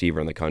best receiver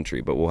in the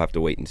country, but we'll have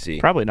to wait and see.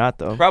 Probably not,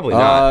 though. Probably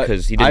not,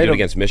 because he didn't I do it don't-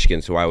 against Michigan,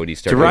 so why would he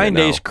start To doing Ryan it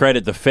now? Day's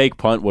credit, the fake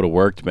punt would have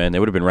worked, man. They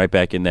would have been right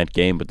back in that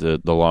game, but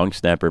the long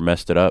snapper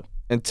messed it up.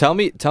 And tell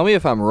me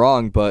if I'm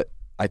wrong, but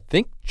I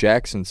think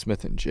Jackson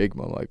Smith and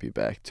Jigma might be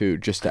back too,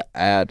 just to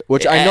add.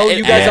 Which I know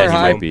you guys Yeah, are he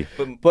high, might be.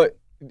 but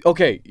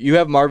okay, you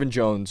have Marvin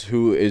Jones,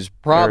 who is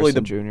probably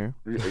Harrison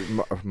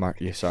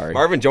Jr. sorry.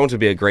 Marvin Jones would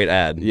be a great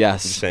ad.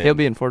 Yes. Just saying. He'll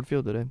be in Ford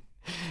Field today.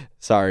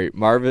 Sorry,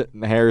 Marvin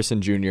Harrison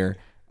Jr.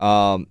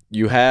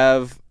 You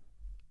have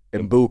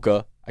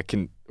Mbuka.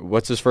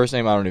 What's his first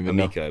name? I don't even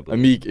know. Amika, I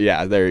believe. Amika.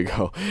 Yeah, there you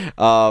go.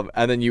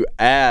 And then you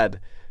add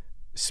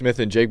Smith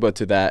and Jigba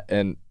to that,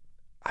 and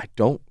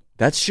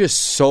that's just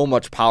so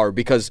much power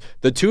because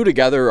the two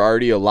together are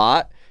already a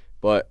lot,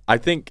 but I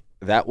think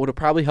that would have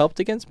probably helped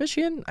against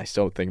Michigan. I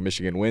still think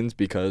Michigan wins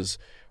because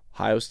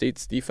Ohio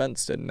State's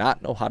defense did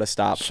not know how to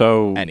stop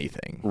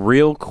anything.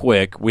 Real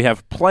quick, we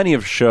have plenty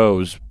of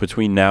shows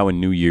between now and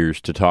New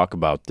Year's to talk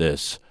about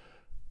this.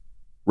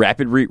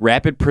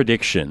 Rapid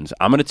predictions.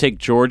 I'm going to take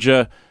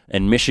Georgia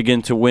and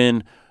Michigan to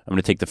win. I'm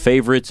going to take the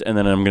favorites, and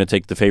then I'm going to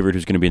take the favorite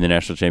who's going to be in the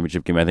national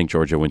championship game. I think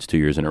Georgia wins 2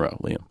 years in a row.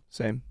 Liam?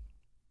 Same.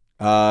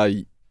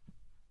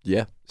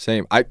 Yeah,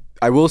 same. I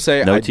will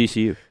say no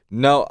TCU.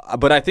 No,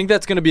 but I think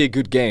that's going to be a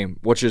good game,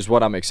 which is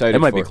what I'm excited for. It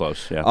might be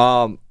close,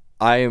 yeah.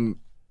 I am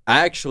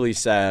actually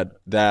sad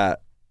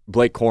that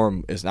Blake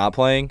Corum is not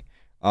playing.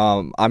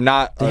 I'm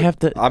not. They have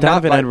to.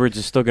 Donovan Edwards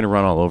is still going to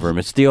run all over him.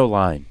 It's the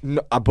O-line.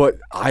 No, but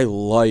I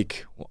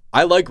like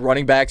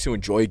running backs who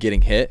enjoy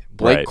getting hit.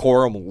 Blake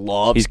Corum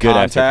loves He's good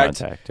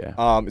contact. after contact.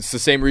 Yeah. It's the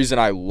same reason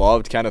I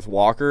loved Kenneth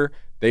Walker.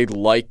 They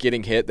like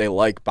getting hit. They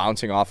like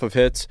bouncing off of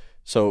hits.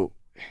 So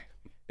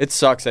it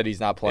sucks that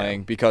he's not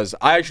playing because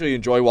I actually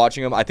enjoy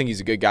watching him. I think he's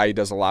a good guy. He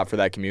does a lot for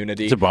that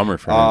community. It's a bummer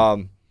for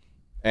him.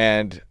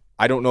 And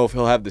I don't know if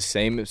he'll have the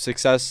same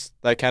success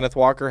that Kenneth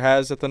Walker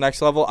has at the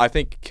next level. I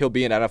think he'll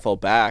be an NFL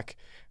back.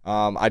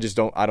 I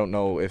don't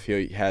know if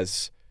he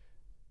has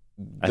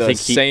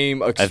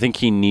same. I think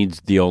he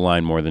needs the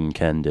O-line more than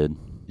Ken did.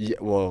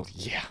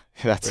 Yeah,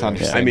 that's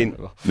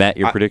understandable. Matt,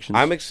 your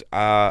predictions?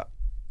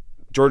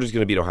 Georgia's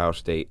going to beat Ohio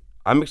State.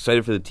 I'm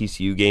excited for the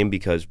TCU game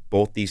because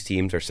both these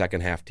teams are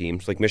second half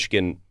teams. Like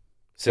Michigan.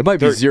 It might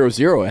be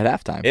 0-0 at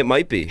halftime. It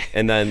might be.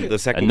 And then the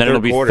second and then it'll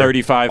be quarter,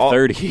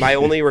 35-30. My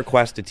only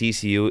request to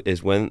TCU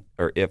is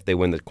if they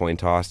win the coin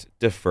toss,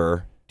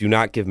 defer. Do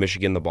not give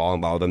Michigan the ball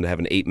and allow them to have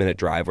an 8-minute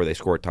drive where they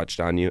score a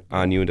touchdown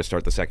on you and to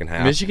start the second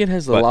half. Michigan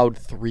has allowed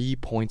 3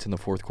 points in the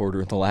fourth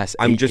quarter in the last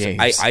 8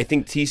 games. I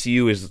think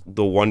TCU is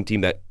the one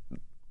team that,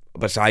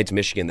 besides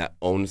Michigan, that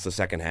owns the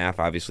second half.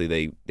 Obviously,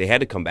 they had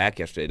to come back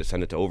yesterday to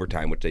send it to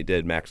overtime, which they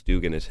did. Max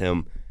Dugan is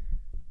him.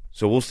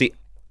 So we'll see.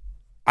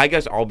 I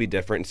guess I'll be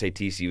different and say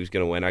TCU is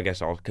going to win. I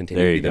guess I'll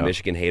continue to be the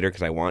Michigan hater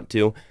because I want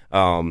to.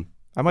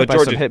 I might buy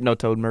some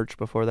Hypnotoad merch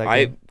before that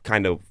game. I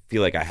kind of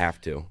feel like I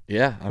have to.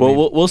 Yeah.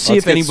 We'll see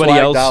if anybody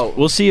else.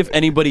 We'll see if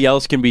anybody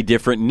else can be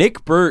different.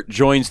 Nick Burt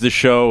joins the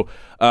show,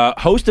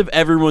 host of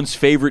everyone's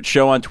favorite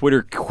show on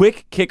Twitter,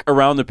 Quick Kick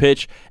Around the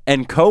Pitch,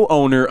 and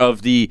co-owner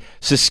of the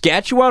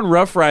Saskatchewan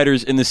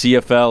Roughriders in the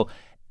CFL.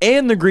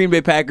 And the Green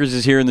Bay Packers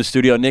is here in the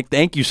studio. Nick,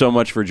 thank you so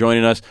much for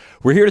joining us.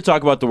 We're here to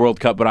talk about the World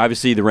Cup, but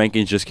obviously the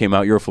rankings just came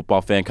out. You're a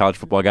football fan, college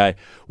football guy.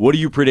 What are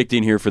you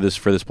predicting here for this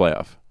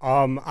playoff?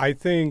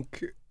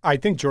 I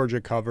think Georgia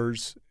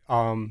covers.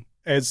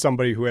 As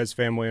somebody who has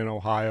family in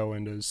Ohio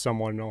and is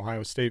somewhat an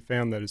Ohio State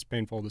fan, that is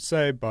painful to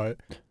say,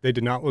 but they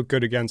did not look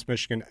good against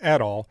Michigan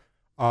at all.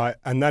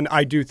 And then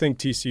I do think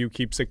TCU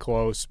keeps it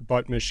close,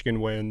 but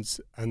Michigan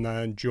wins, and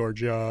then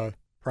Georgia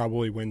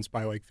probably wins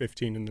by like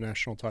 15 in the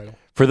national title.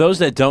 For those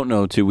that don't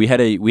know, too, we have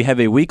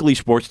a weekly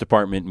sports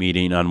department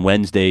meeting on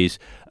Wednesdays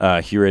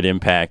here at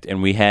Impact,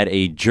 and we had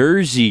a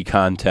jersey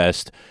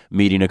contest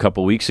meeting a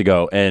couple weeks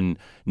ago, and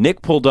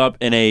Nick pulled up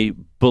in a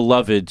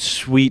beloved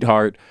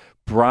sweetheart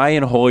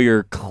Brian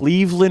Hoyer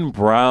Cleveland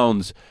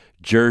Browns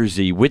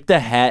jersey with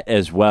the hat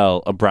as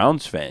well. A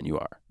Browns fan you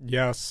are.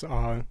 Yes,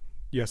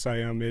 yes I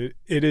am.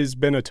 It has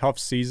been a tough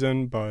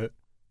season, but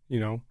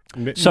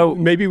so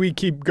maybe we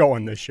keep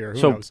going this year.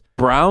 Who knows?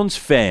 Browns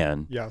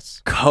fan,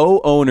 yes,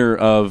 co-owner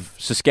of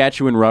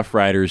Saskatchewan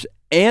Roughriders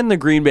and the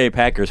Green Bay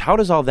Packers. How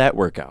does all that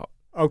work out?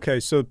 Okay,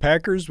 so the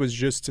Packers was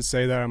just to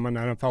say that I'm an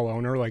NFL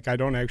owner. Like, I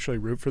don't actually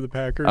root for the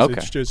Packers. Okay.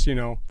 It's just,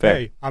 Fair.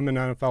 Hey, I'm an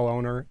NFL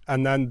owner.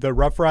 And then the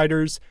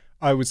Roughriders,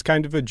 I was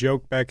kind of a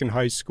joke back in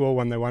high school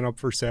when they went up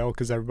for sale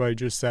because everybody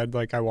just said,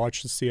 like, I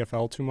watched the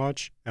CFL too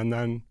much. And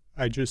then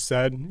I just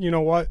said, you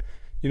know what?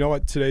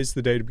 Today's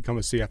the day to become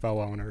a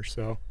CFL owner.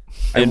 So,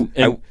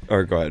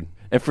 or go ahead.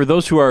 And for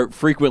those who are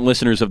frequent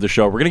listeners of the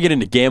show, we're going to get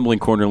into Gambling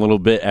Corner a little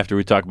bit after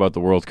we talk about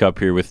the World Cup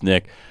here with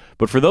Nick.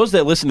 But for those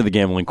that listen to the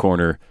Gambling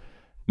Corner,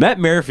 Matt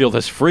Merrifield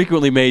has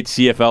frequently made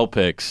CFL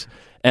picks,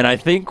 and I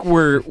think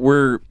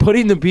we're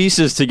putting the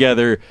pieces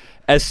together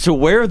as to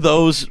where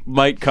those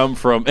might come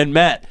from. And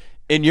Matt,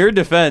 in your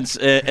defense,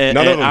 I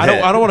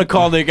don't want to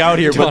call Nick out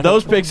here, but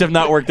those picks have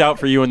not worked out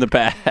for you in the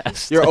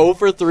past. You're 0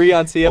 for 3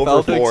 on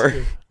CFL 4.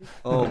 picks.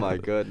 Oh my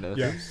goodness.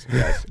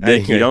 Yes.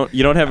 Nick, you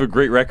don't have a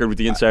great record with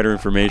the insider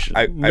information.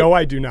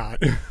 I do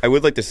not. I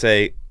would like to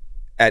say,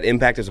 at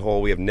Impact as a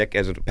whole, we have Nick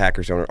as a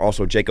Packers owner.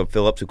 Also, Jacob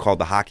Phillips, who called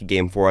the hockey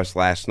game for us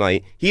last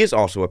night. He is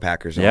also a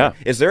Packers owner. Yeah.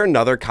 Is there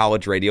another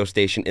college radio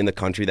station in the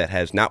country that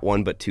has not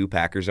one but 2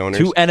 Packers owners?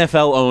 2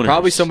 NFL owners.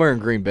 Probably somewhere in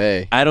Green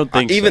Bay. I don't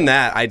think even so.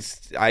 that.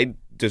 I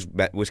just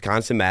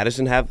Wisconsin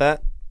Madison have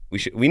that.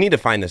 We need to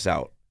find this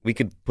out. We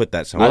could put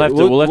that somewhere.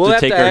 We'll have to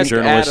take our ask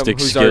journalistic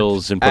Adam,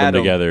 skills and put them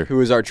together. Who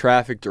is our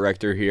traffic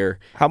director here?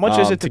 How much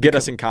is it to get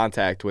us in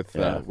contact with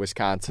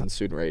Wisconsin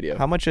Student Radio?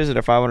 How much is it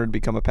if I wanted to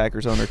become a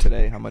Packers owner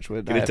today? How much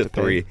would I have to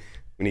pay? 3.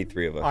 We need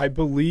 3 of us. I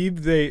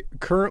believe they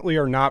currently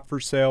are not for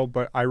sale,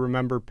 but I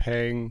remember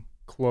paying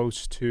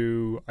close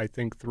to, I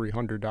think,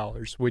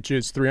 $300, which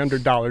is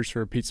 $300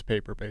 for a piece of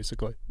paper,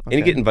 basically. And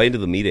you get invited to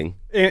the meeting.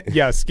 And,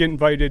 yes, get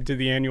invited to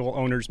the annual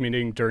owners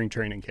meeting during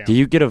training camp. Do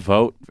you get a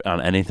vote on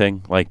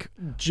anything? Like,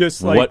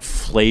 just like what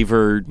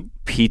flavored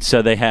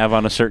pizza they have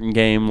on a certain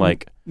game?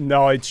 Like,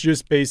 no, it's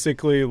just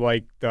basically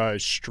like the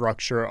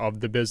structure of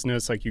the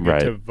business. Like you get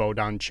Right. to vote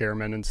on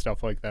chairman and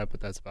stuff like that,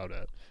 but that's about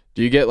it.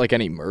 Do you get like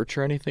any merch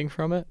or anything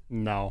from it?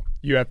 No,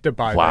 you have to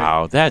buy.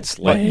 wow, that's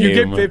But lame. you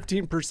get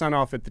 15%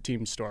 off at the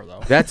team store,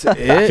 though. That's it.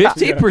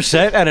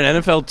 15% at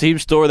an NFL team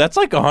store. That's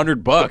like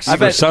 $100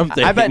 for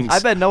something. I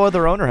bet no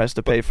other owner has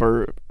to pay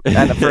for,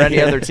 and for any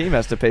other team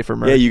has to pay for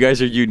merch. Yeah, you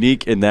guys are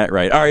unique in that,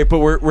 right? All right, but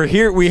we're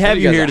here. We have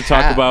you here to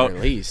talk about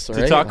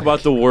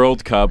about the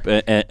World Cup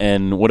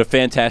and what a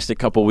fantastic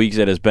couple weeks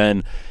it has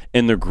been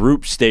in the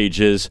group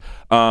stages.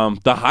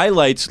 The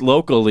highlights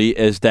locally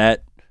is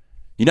that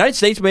United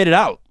States made it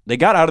out. They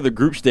got out of the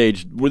group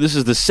stage. This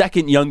is the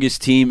second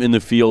youngest team in the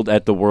field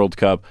at the World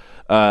Cup.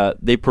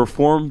 They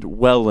performed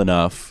well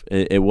enough.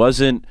 It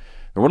wasn't.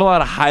 There weren't a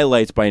lot of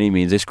highlights by any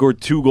means. They scored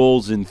 2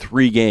 goals in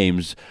 3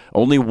 games.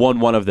 Only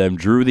won one of them.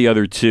 Drew the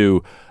other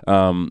 2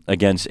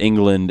 against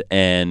England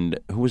and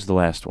who was the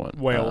last one?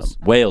 Wales.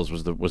 Wales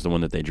was the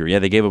one that they drew. Yeah,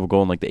 they gave up a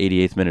goal in like the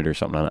 88th minute or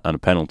something on a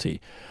penalty.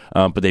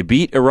 But they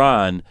beat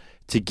Iran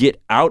to get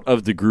out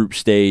of the group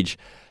stage,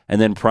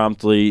 and then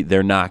promptly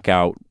their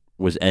knockout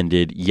was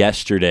ended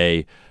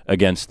yesterday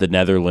against the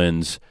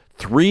Netherlands,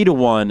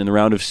 3-1 in the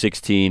round of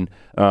 16.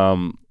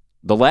 The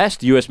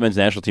last U.S. men's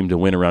national team to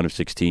win a round of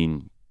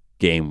 16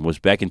 game was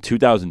back in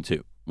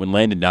 2002 when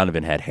Landon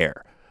Donovan had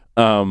hair.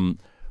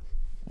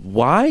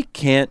 Why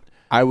can't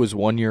I was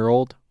 1 year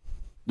old.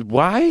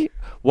 why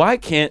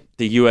can't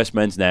the U.S.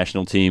 men's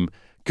national team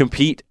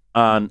compete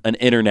on an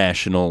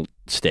international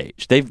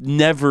stage? They've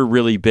never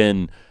really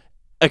been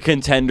a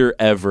contender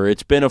ever.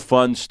 It's been a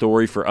fun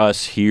story for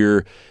us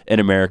here in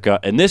America.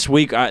 And this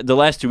week, the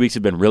last 2 weeks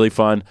have been really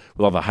fun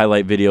with all the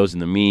highlight videos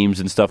and the memes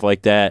and stuff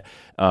like that,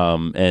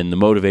 and the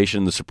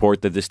motivation, the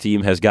support that this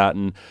team has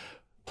gotten.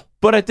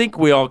 But I think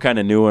we all kind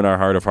of knew in our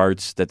heart of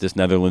hearts that this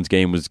Netherlands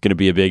game was going to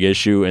be a big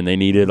issue, and they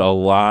needed a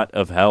lot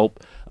of help,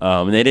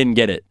 and they didn't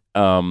get it.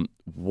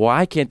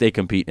 Why can't they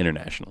compete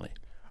internationally?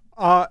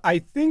 I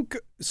think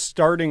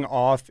starting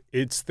off,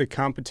 it's the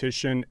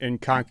competition in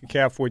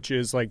CONCACAF, which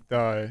is like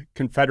the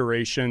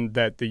confederation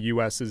that the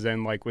U.S. is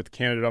in, like with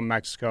Canada,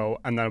 Mexico,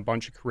 and then a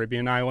bunch of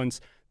Caribbean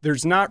islands.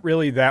 There's not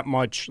really that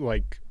much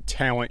like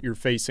talent you're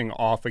facing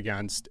off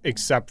against,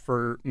 except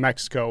for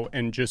Mexico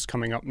and just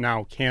coming up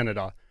now,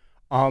 Canada.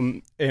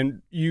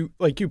 And you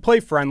play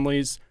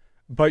friendlies,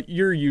 but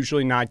you're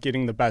usually not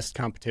getting the best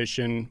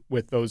competition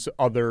with those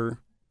other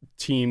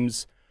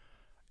teams.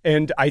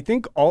 And I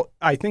think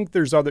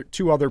there's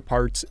two other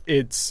parts.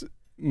 It's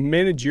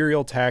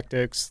managerial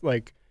tactics.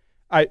 Like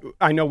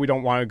I know we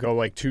don't want to go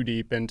like too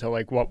deep into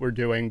like what we're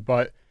doing,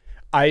 but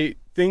I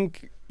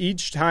think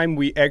each time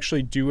we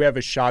actually do have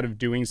a shot of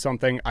doing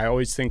something, I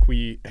always think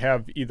we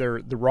have either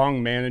the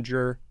wrong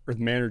manager or the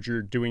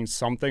manager doing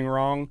something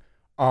wrong.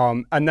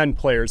 And then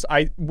players.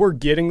 We're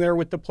getting there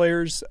with the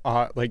players.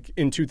 Like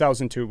in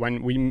 2002,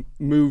 when we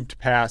moved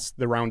past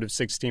the round of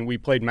 16, we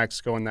played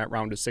Mexico in that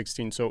round of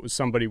 16, so it was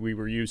somebody we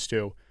were used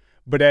to.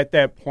 But at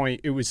that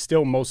point, it was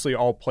still mostly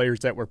all players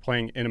that were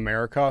playing in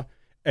America,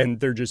 and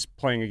they're just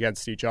playing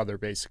against each other,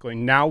 basically.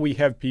 Now we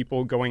have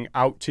people going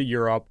out to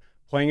Europe,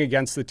 playing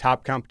against the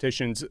top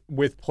competitions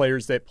with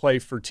players that play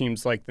for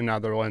teams like the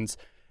Netherlands.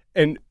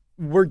 And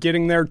we're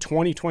getting there.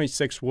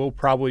 2026 will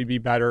probably be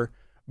better,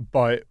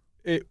 but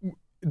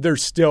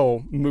there's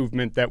still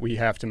movement that we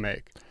have to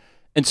make.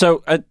 And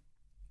so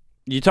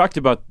you talked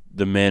about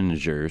the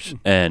managers,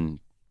 and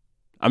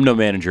I'm no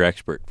manager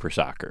expert for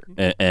soccer,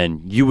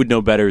 and you would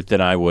know better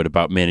than I would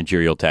about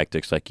managerial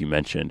tactics like you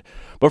mentioned.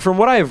 But from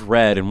what I've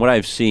read and what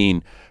I've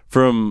seen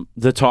from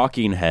the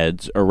talking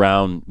heads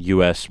around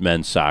U.S.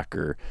 men's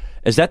soccer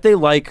is that they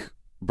like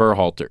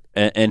Berhalter,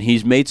 and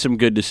he's made some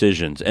good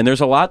decisions. And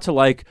there's a lot to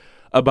like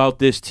about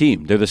this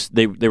team.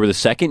 They were the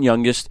second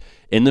youngest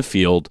in the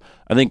field.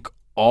 I think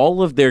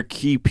all of their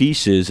key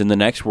pieces in the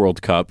next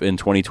World Cup in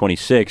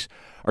 2026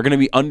 are going to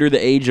be under the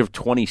age of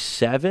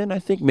 27. I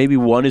think maybe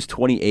one is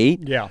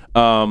 28. Yeah.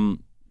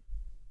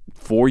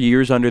 4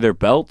 years under their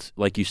belt,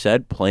 like you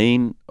said,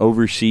 playing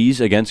overseas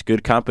against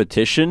good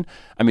competition.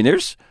 I mean,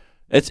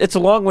 it's a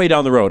long way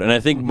down the road, and I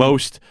think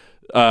most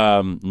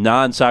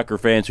non-soccer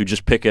fans who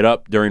just pick it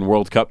up during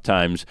World Cup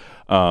times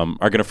are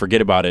going to forget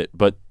about it.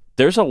 But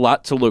there's a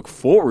lot to look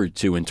forward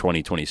to in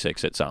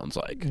 2026, it sounds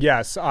like.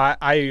 Yes, I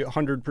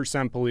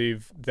 100%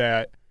 believe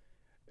that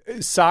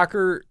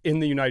soccer in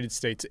the United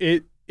States,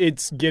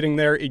 it's getting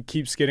there. It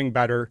keeps getting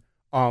better.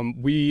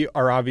 We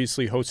are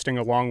obviously hosting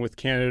along with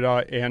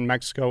Canada and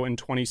Mexico in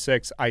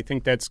 26. I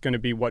think that's going to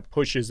be what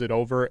pushes it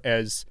over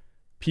as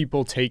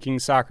people taking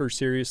soccer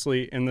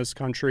seriously in this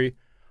country.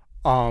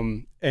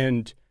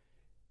 And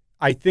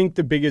I think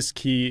the biggest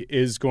key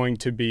is going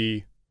to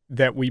be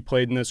that we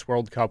played in this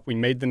World Cup. We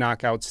made the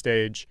knockout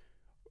stage.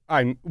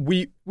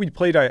 we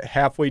played a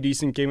halfway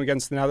decent game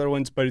against the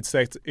Netherlands, but it's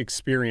that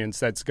experience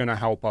that's going to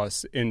help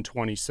us in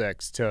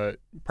 26 to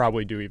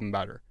probably do even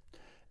better.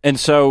 And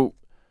so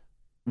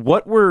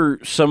what were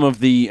some of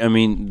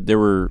there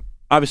were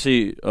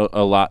obviously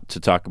a lot to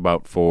talk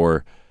about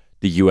for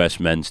the U.S.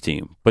 men's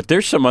team, but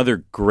there's some other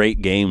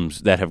great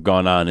games that have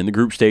gone on in the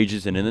group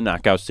stages and in the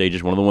knockout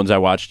stages. One of the ones I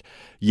watched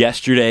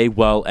yesterday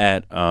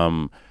at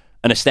an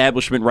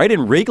establishment right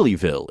in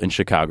Wrigleyville in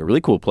Chicago,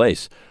 really cool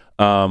place,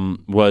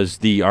 was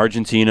the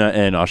Argentina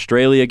and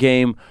Australia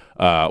game,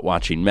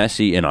 watching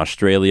Messi in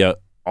Australia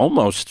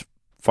almost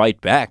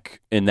fight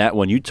back in that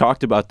one. You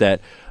talked about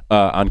that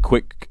on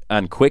quick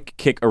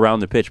kick around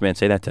the pitch. Man,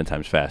 say that 10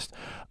 times fast.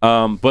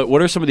 But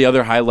what are some of the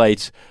other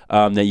highlights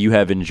that you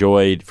have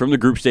enjoyed from the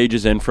group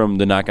stages and from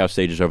the knockout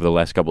stages over the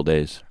last couple of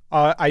days?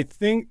 I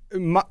think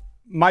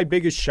my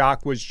biggest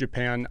shock was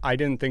Japan. I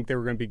didn't think they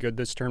were going to be good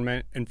this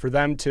tournament. And for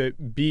them to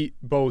beat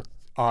both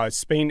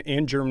Spain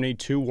and Germany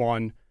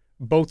 2-1,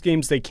 both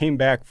games they came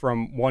back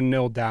from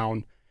 1-0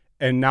 down.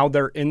 And now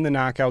they're in the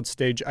knockout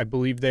stage. I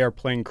believe they are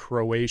playing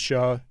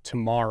Croatia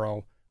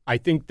tomorrow. I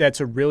think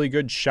that's a really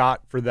good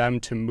shot for them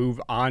to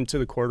move on to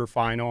the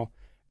quarterfinal.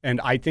 And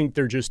I think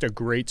they're just a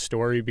great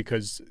story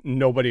because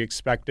nobody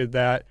expected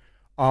that.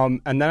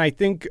 And then I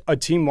think a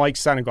team like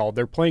Senegal,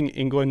 they're playing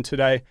England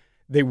today.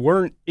 They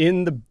weren't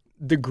in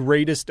the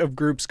greatest of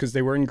groups because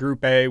they were in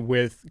Group A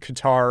with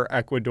Qatar,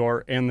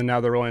 Ecuador, and the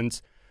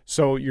Netherlands.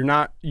 So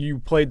you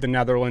played the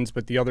Netherlands,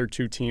 but the other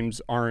two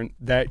teams aren't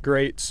that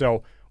great.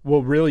 So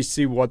we'll really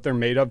see what they're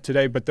made of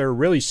today, but they're a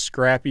really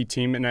scrappy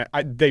team, and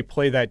they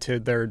play that to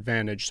their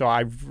advantage. So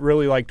I've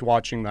really liked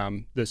watching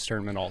them this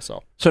tournament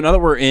also. So now that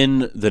we're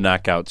in the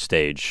knockout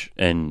stage,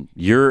 and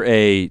you're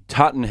a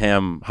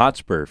Tottenham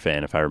Hotspur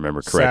fan, if I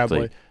remember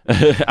correctly,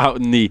 out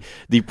in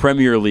the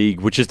Premier League,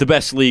 which is the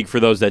best league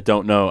for those that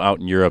don't know out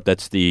in Europe.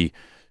 That's the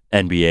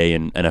NBA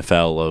and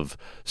NFL of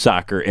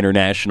soccer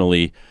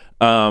internationally.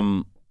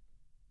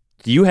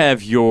 You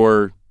have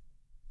your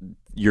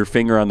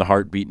finger on the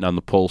heart, beating on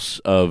the pulse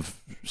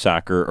of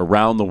soccer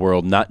around the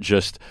world, not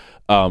just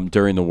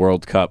during the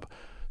World Cup.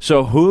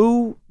 So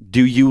who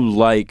do you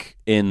like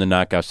in the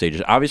knockout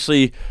stages?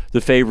 Obviously,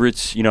 the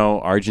favorites,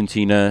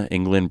 Argentina,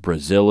 England,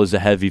 Brazil is a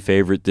heavy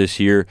favorite this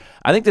year.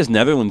 I think this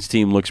Netherlands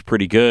team looks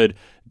pretty good.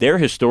 They're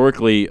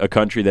historically a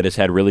country that has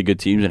had really good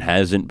teams and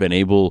hasn't been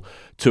able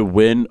to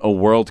win a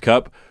World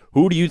Cup.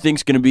 Who do you think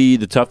is going to be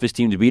the toughest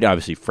team to beat?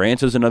 Obviously,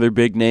 France is another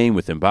big name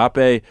with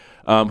Mbappe.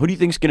 Who do you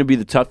think is going to be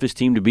the toughest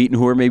team to beat, and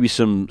who are maybe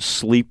some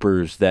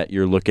sleepers that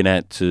you're looking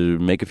at to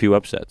make a few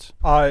upsets?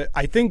 I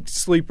think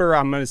sleeper,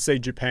 I'm going to say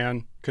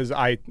Japan, because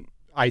I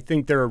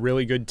think they're a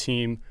really good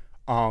team.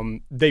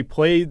 They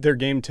play their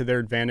game to their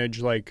advantage.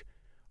 Like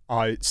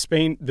the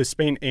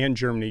Spain and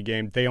Germany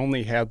game, they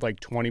only had like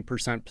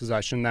 20%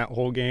 possession that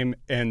whole game,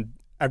 and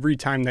every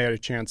time they had a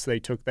chance, they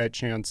took that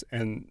chance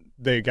and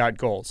they got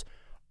goals.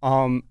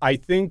 I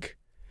think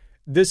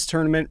this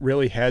tournament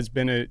really has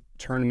been a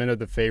tournament of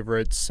the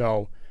favorites.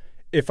 So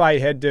if I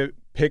had to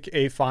pick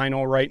a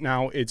final right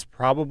now, it's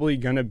probably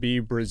going to be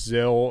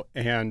Brazil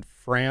and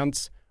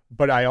France.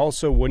 But I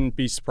also wouldn't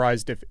be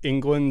surprised if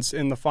England's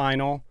in the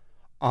final.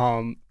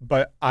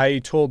 But I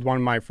told one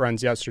of my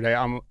friends yesterday,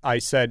 I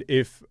said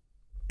if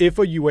a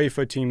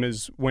UEFA team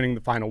is winning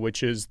the final,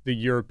 which is the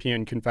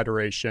European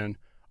Confederation,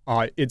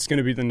 it's going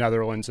to be the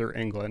Netherlands or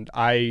England.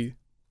 I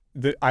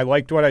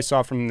liked what I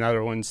saw from the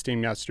Netherlands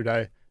team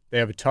yesterday. They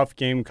have a tough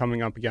game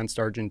coming up against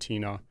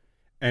Argentina.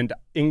 And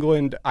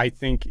England, I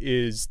think,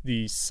 is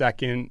the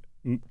second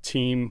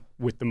team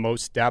with the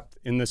most depth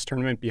in this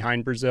tournament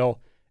behind Brazil.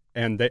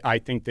 And I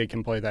think they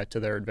can play that to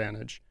their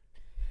advantage.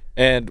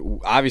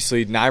 And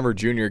obviously, Neymar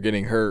Jr.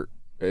 getting hurt,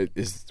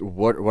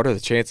 what are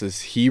the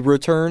chances he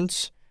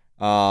returns?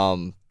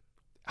 How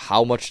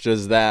much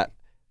does that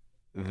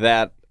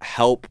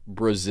help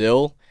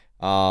Brazil?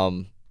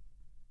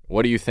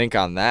 What do you think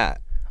on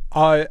that?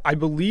 I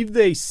believe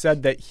they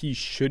said that he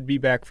should be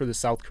back for the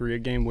South Korea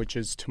game, which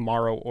is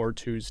tomorrow or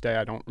Tuesday.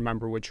 I don't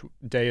remember which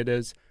day it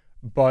is.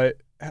 But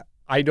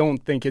I don't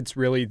think it's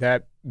really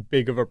that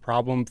big of a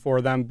problem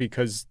for them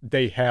because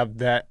they have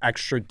that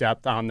extra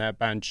depth on that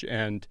bench.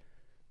 And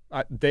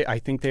I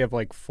think they have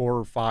like 4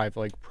 or 5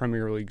 like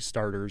Premier League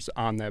starters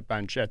on that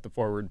bench at the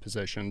forward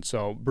position.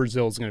 So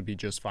Brazil's going to be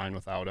just fine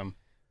without him.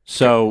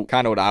 So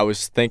kind of what I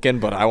was thinking,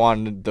 but I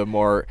wanted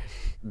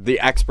the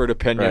expert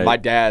opinion. Right. My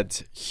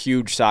dad's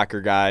huge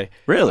soccer guy.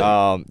 Really?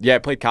 Yeah, I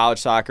played college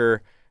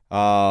soccer.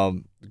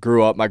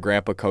 Grew up, my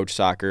grandpa coached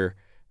soccer.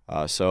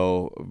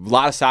 So a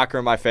lot of soccer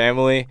in my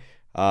family.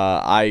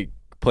 I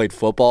played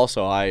football,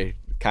 so I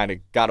kind of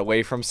got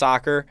away from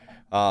soccer.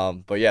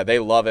 But yeah, they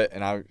love it,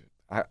 and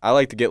I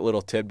like to get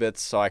little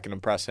tidbits so I can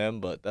impress him,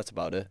 but that's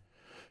about it.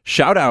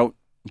 Shout out,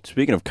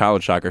 speaking of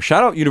college soccer,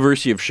 shout out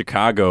University of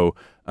Chicago.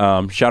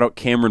 Shout out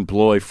Cameron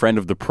Bloy, friend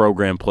of the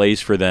program,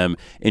 plays for them.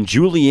 And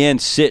Julianne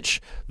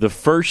Sitch, the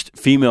first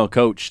female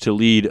coach to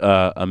lead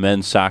a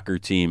men's soccer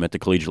team at the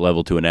collegiate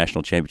level to a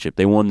national championship.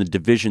 They won the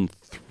Division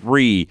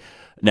III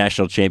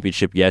national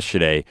championship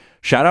yesterday.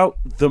 Shout out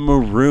the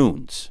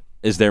Maroons.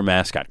 is their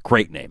mascot.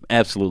 Great name.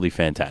 Absolutely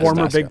fantastic.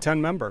 Former Big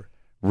Ten member.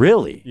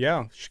 Really?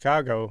 Yeah,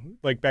 Chicago,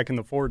 like back in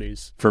the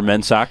 40s. For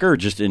men's soccer or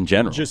just in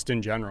general? Just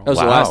in general. That was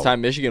the Wow. last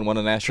time Michigan won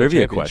a national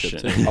Trivia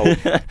championship.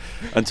 question. too.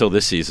 Until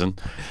this season.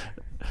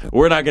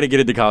 We're not going to get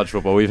into college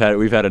football. We've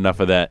had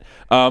enough of that.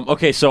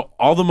 Okay, so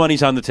all the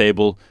money's on the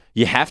table.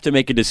 You have to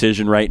make a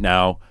decision right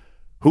now.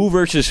 Who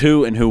versus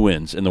who and who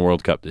wins in the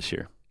World Cup this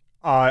year?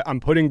 I'm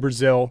putting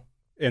Brazil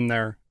in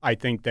there. I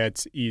think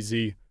that's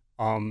easy.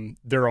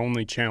 Their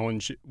only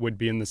challenge would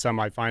be in the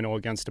semifinal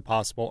against a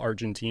possible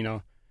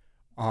Argentina.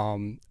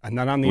 And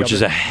then on the Which other,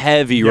 is a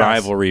heavy Yes.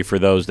 rivalry for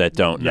those that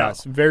don't know.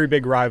 Yes, very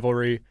big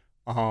rivalry.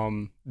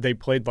 They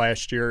played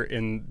last year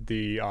in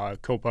the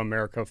Copa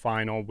America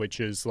final, which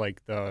is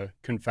like the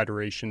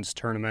Confederations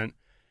tournament,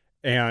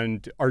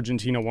 and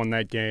Argentina won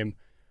that game.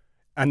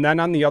 And then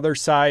on the other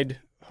side,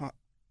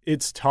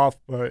 it's tough,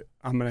 but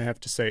I'm going to have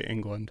to say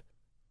England.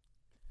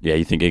 Yeah,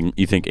 you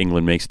think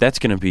England makes that's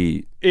going to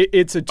be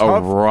It's a a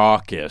tough.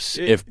 raucous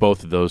if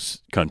both of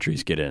those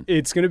countries get in.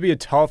 It's going to be a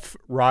tough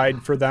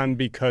ride for them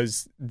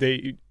because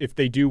if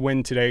they do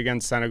win today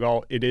against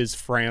Senegal, it is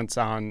France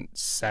on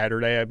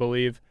Saturday, I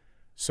believe.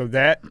 So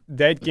that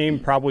game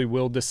probably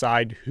will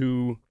decide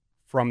who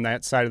from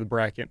that side of the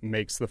bracket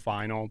makes the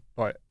final.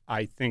 But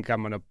I think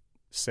I'm going to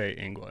say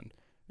England.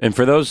 And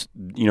for those,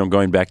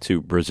 going back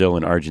to Brazil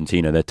and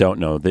Argentina that don't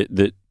know,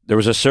 there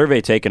was a survey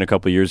taken a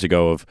couple years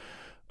ago of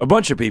a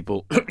bunch of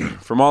people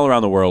from all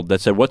around the world that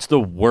said, what's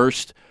the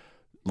worst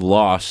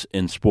loss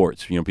in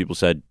sports? People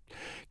said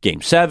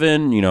Game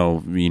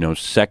 7,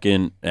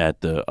 second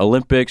at the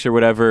Olympics or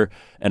whatever,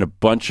 and a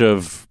bunch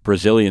of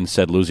Brazilians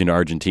said losing to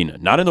Argentina.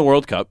 Not in the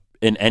World Cup,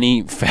 in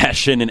any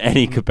fashion, in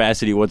any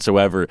capacity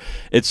whatsoever.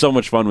 It's so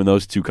much fun when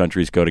those two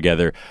countries go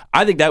together.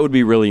 I think that would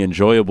be really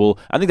enjoyable.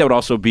 I think that would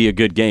also be a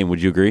good game.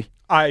 Would you agree?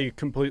 I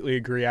completely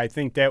agree. I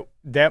think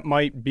that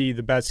might be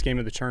the best game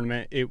of the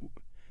tournament.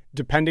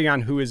 Depending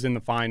on who is in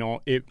the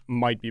final, it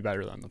might be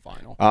better than the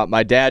final.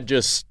 My dad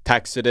just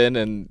texted in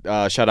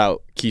and shout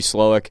out Keith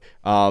Slowick.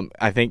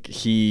 I think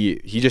he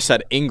just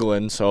said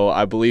England, so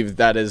I believe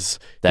that's his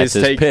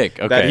his pick.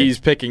 Okay. That he's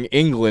picking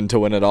England to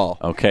win it all.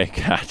 Okay,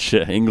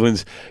 gotcha.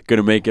 England's going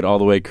to make it all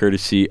the way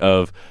courtesy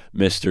of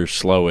Mr.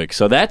 Slowick.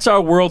 So that's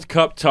our World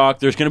Cup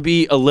talk. There's going to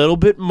be a little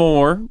bit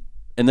more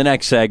in the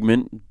next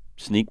segment.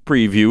 Sneak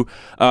preview.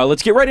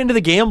 Let's get right into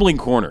the gambling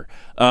corner.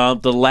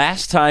 The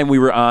last time we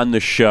were on the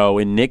show,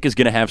 and Nick is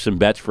going to have some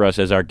bets for us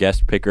as our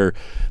guest picker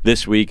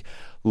this week.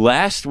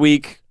 Last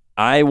week,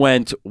 I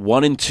went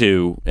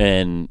 1-2,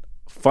 and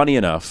funny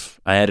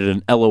enough, I added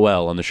an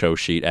LOL on the show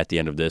sheet at the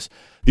end of this.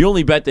 The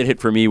only bet that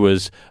hit for me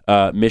was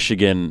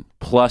Michigan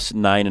plus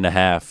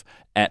 9.5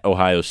 at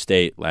Ohio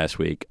State last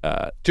week.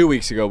 2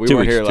 weeks ago. We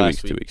weren't here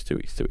last week. 2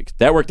 weeks.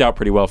 That worked out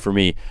pretty well for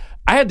me.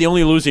 I had the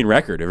only losing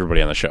record,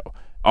 everybody on the show.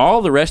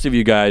 All the rest of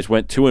you guys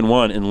went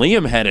 2-1, and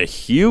Liam had a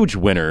huge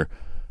winner.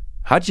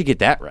 How'd you get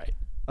that right?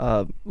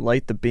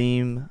 Light the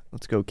beam.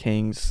 Let's go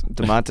Kings.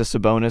 Domantas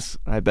Sabonis.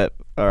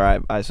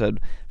 I said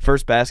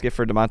first basket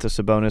for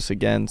Domantas Sabonis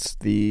against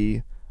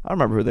the. I don't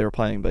remember who they were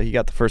playing, but he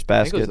got the first I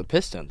basket. think it was the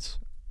Pistons.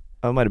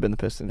 Oh, it might have been the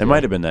Pistons. It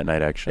might have been that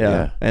night, actually.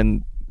 Yeah.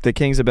 And the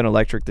Kings have been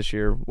electric this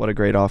year. What a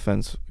great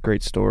offense.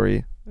 Great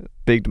story.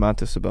 Big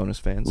Domantas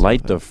Sabonis fans.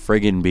 Light the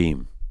friggin'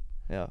 beam.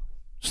 Yeah.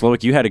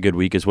 Slowick, you had a good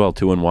week as well,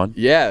 2-1.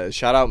 Yeah,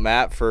 shout out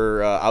Matt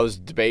for I was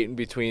debating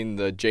between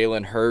the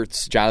Jalen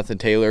Hurts, Jonathan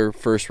Taylor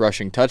first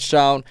rushing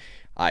touchdown.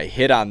 I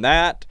hit on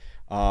that.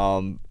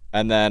 And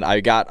then I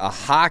got a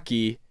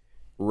hockey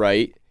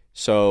right.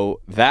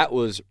 So that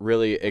was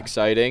really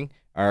exciting.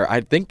 Or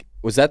I think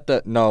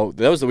that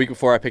was the week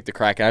before I picked the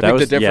Kraken. I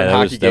picked a different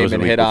hockey game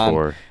and hit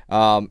on.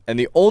 And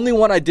the only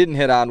one I didn't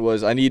hit on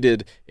was I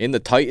needed in the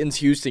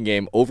Titans-Houston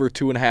game over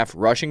 2.5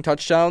 rushing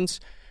touchdowns.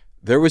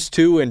 There was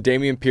 2, and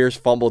Dameon Pierce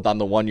fumbled on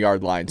the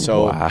 1-yard line.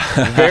 So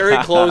very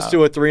close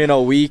to a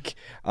 3-0 week.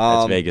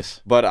 That's Vegas.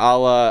 But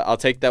I'll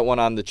take that one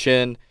on the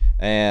chin,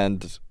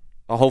 and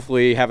I'll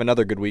hopefully have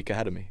another good week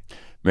ahead of me.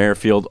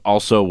 Merrifield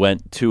also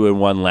went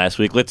 2-1 last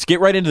week. Let's get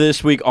right into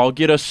this week. I'll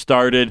get us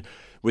started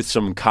with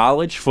some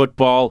college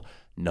football.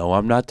 No,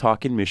 I'm not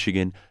talking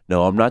Michigan.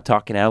 No, I'm not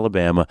talking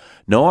Alabama.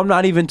 No, I'm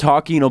not even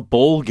talking a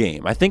bowl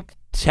game. I think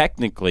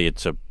technically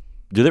it's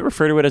do they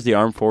refer to it as the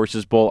Armed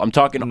Forces Bowl? I'm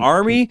talking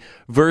Army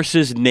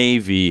versus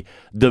Navy,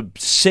 the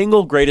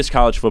single greatest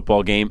college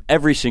football game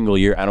every single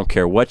year. I don't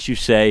care what you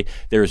say.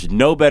 There is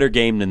no better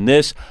game than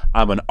this.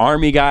 I'm an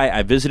Army guy.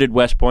 I visited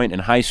West Point in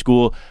high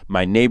school.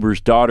 My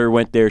neighbor's daughter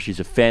went there. She's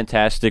a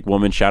fantastic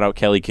woman. Shout out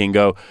Kelly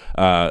Kingo,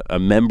 a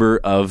member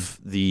of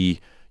the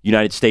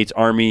United States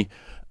Army.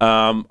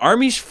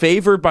 Army's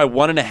favored by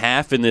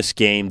 1.5 in this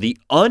game. The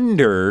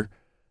under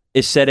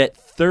is set at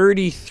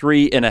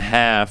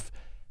 33.5.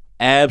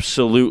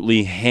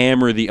 Absolutely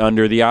hammer the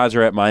under. The odds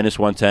are at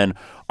 -110.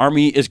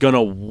 Army is going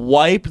to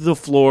wipe the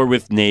floor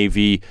with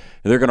Navy.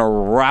 They're going to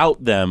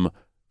rout them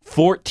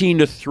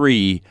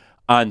 14-3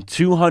 on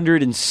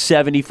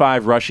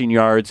 275 rushing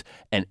yards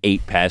and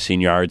 8 passing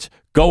yards.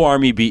 Go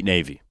Army, beat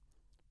Navy.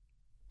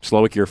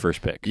 Slowick, your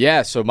first pick.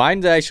 Yeah, so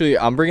mine's actually,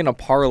 I'm bringing a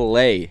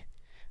parlay.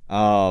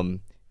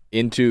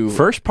 into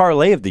First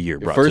parlay of the year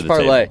brought first to the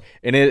parlay, table.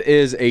 and it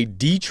is a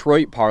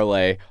Detroit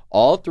parlay.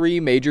 All three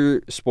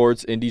major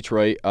sports in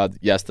Detroit.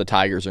 Yes, the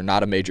Tigers are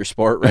not a major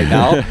sport right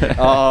now.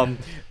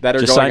 That are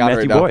Just going signed on Matthew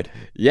right now. Boyd.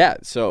 Yeah.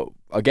 So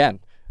again,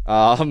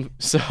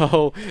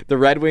 so the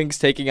Red Wings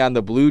taking on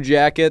the Blue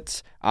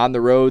Jackets on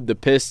the road. The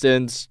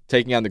Pistons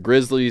taking on the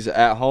Grizzlies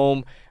at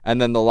home,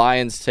 and then the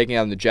Lions taking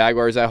on the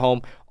Jaguars at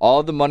home.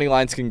 All the money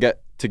lines can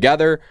get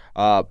together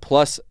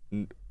plus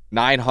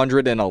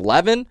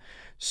 911.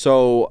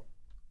 So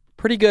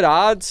pretty good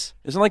odds.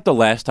 Isn't like the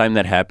last time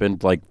that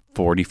happened like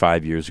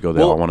 45 years ago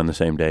they all won on the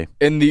same day?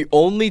 And the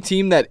only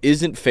team that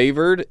isn't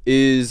favored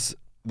is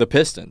the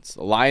Pistons.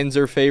 The Lions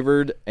are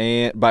favored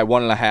and by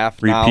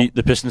 1.5 now. Repeat,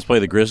 the Pistons play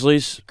the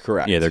Grizzlies?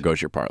 Correct. Yeah, there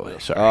goes your parlay.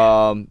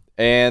 Sorry.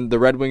 And the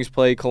Red Wings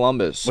play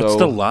Columbus. So, What's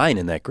the line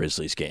in that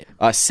Grizzlies game?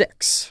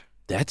 6.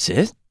 That's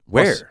it?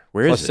 Where?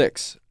 Where plus is it?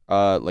 6.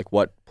 Like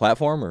what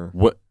platform or?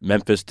 What,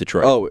 Memphis,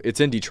 Detroit? Oh, it's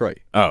in Detroit.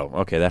 Oh,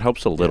 okay. That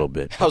helps a little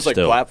bit. I was like,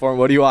 Still. platform?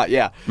 What do you want?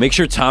 Yeah. Make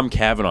sure Tom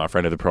Cavanaugh,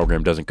 friend of the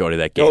program, doesn't go to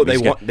that game. Oh,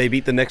 He's they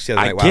beat the Knicks the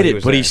other I night. while get he it,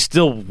 was but there. he's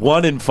still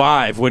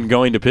 1-5 when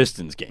going to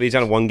Pistons games. But he's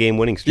on a 1-game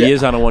winning streak. He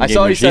is on a I one-game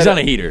saw win. he said He's on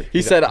a heater.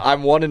 He said,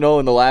 I'm 1-0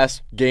 in the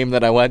last game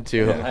that I went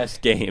to.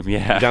 Last game,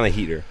 yeah. He's on a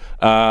heater.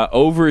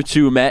 Over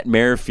to Matt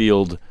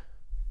Merrifield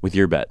with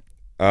your bet.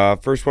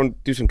 First one,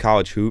 do some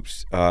college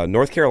hoops.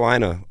 North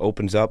Carolina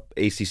opens up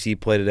ACC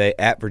play today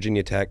at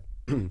Virginia Tech.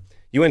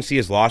 UNC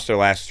has lost their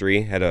last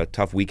 3, had a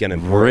tough weekend in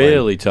Portland.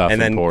 Really tough and in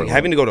then Portland.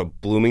 having to go to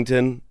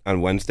Bloomington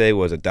on Wednesday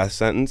was a death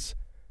sentence.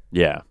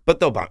 Yeah.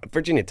 But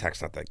Virginia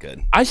Tech's not that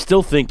good. I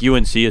still think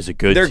UNC is a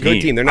good They're a team.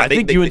 good team. They're not- I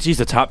think they- UNC is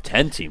a top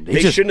 10 team.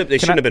 They shouldn't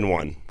have been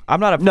one. I'm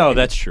not a No,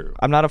 that's true.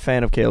 I'm not a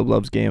fan of Caleb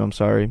Love's game. I'm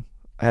sorry.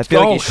 I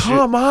feel like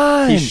come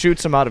on. he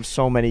shoots him out of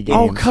so many games.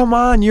 Oh, come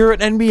on. You're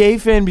an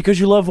NBA fan because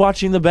you love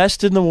watching the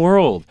best in the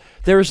world.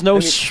 There is no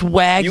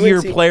swaggier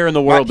UNC player in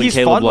the world than He's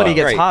Caleb fun Love. when he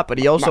gets Right. hot, but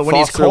he also My when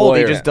he's Foster cold,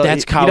 lawyer. he just does.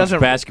 That's he college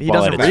doesn't, basketball He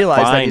doesn't at its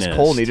realize that he's finest.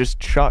 cold. And he just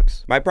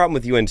chucks. My problem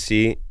with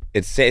UNC,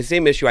 it's the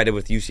same issue I did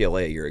with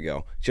UCLA a year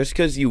ago. Just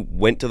because you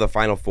went to the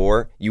Final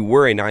Four, you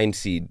were a 9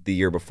 seed the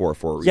year before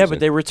for a reason. Yeah, but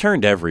they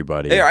returned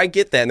everybody. I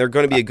get that, and they're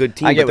going to be a good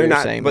team. I get but they're what you're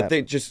not. saying, but Matt.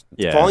 they just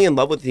Yeah. falling in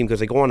love with the team because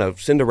they go on a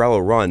Cinderella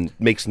run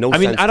makes no I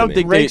sense. mean, I don't to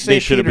think me. they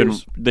St. should have been.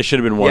 Peter's. They should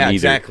have been one Yeah, either.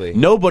 exactly.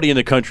 Nobody in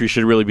the country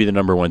should really be the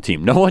number one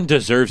team. No one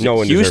deserves it. No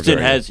one deserves it,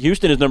 right?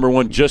 Houston is number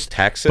one just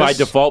Texas? by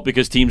default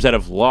because teams that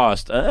have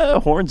lost.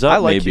 Horns up. I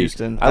like maybe.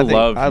 Houston. I I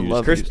love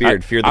love Chris Houston.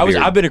 Beard, fear the beard.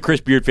 I've been a Chris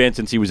Beard fan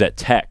since he was at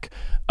Tech,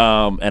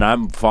 and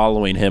I'm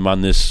following him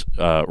on this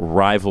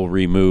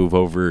rivalry move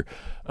over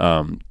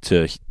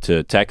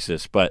to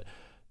Texas. But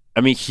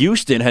I mean,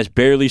 Houston has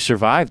barely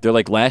survived their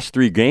last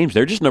 3 games.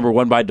 They're just number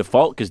one by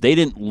default because they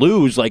didn't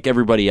lose like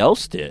everybody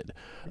else did.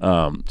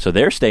 So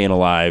they're staying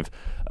alive.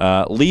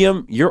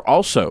 Liam, you're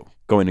also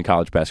going to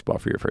college basketball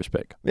for your first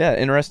pick. Yeah,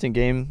 interesting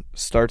game.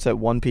 Starts at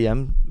 1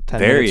 p.m. 10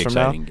 Very minutes from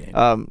now. exciting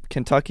game.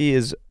 Kentucky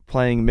is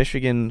playing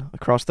Michigan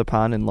across the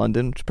pond in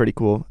London, which is pretty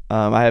cool.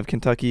 I have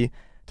Kentucky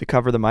to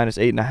cover the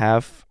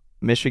 -8.5.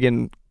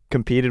 Michigan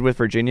competed with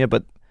Virginia,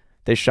 but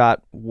they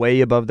shot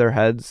way above their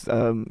heads.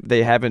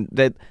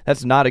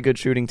 That's not a good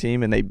shooting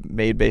team, and they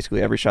made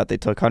basically every shot they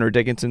took. Hunter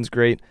Dickinson's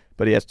great,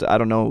 but he has to. I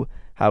don't know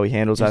how he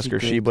handles Oscar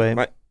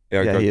Tshiebwe.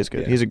 Yeah, he is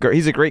good. Yeah.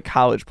 He's a great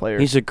college player.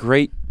 He's a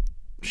great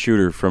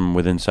shooter from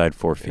within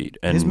 4 feet.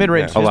 And His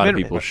mid-range- a his lot of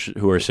mid- people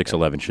who are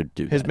 6'11" should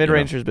do His that,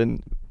 mid-range has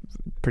been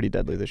pretty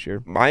deadly this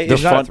year. My The,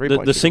 He's not a fun,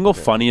 three-point the shooter. single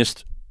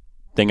funniest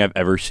thing I've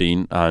ever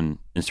seen on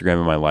Instagram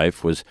in my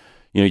life was,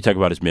 you talk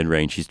about his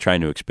mid-range. He's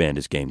trying to expand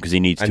his game because he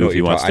needs I to know if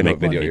he wants to I know make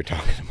what video money. you're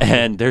talking about.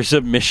 And there's a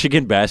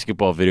Michigan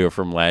basketball video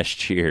from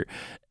last year,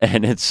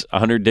 and it's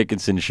Hunter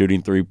Dickinson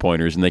shooting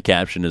 3-pointers, and the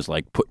caption is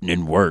putting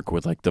in work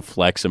with the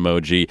flex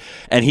emoji,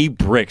 and he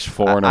bricks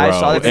 4 in a I row,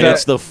 saw and that-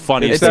 it's the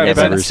funniest it's thing that I've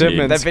Ben ever seen.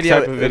 Simmons That video,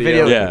 type of the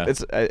video. video, Yeah.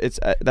 it's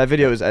that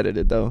video is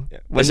edited though. Yeah.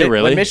 When Is it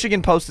really? When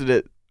Michigan posted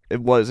it,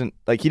 it wasn't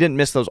he didn't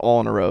miss those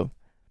all in a row.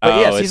 But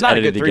yes, it's he's not a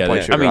edited good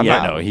three-point together. shooter. I mean,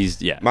 I'm not.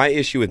 he's My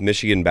issue with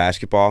Michigan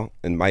basketball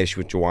and my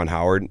issue with Juwan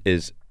Howard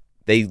is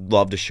they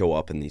love to show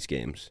up in these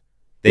games.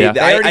 They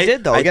already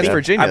did, though, against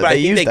Virginia. But I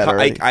They think used that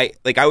already.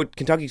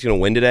 Kentucky's going to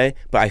win today,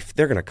 but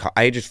they're going to.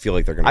 I just feel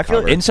like they're going to. I feel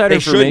cover. inside they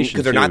information,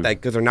 because they're not too. that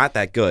because they're not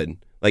that good.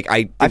 I I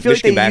feel like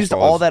Michigan they used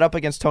basketball all is- that up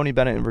against Tony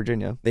Bennett in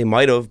Virginia. They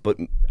might have, but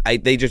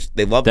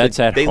they love. That's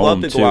to, at they home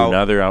love to too. go out.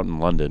 Now they're out in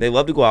London. They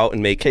love to go out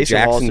and make Casey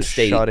Wallace Jackson is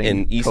State shutting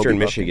and Kobe Eastern Buffington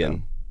Michigan.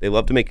 down. They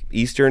love to make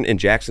Eastern and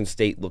Jackson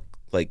State look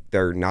like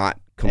they're not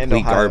complete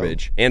Ohio.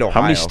 garbage. And Ohio.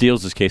 How many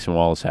steals does Casey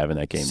Wallace have in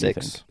that game? Do you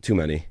 6. think? Too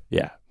many.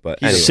 Yeah. But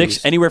He's anyways.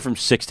 6, anywhere from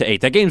 6 to 8.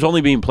 That game's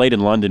only being played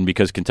in London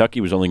because Kentucky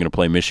was only going to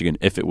play Michigan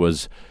if it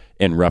was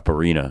in Rupp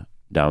Arena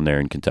down there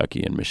in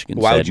Kentucky, and Michigan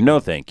Why said, would you-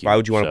 no, thank you. Why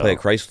would you want to So- play at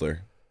Chrysler?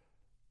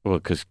 Well,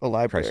 because A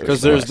library.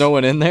 Because there's no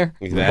one in there.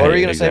 Exactly. What were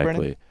you gonna say,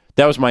 Brandon?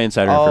 That was my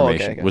insider Oh, okay,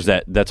 information, okay. was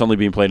that's only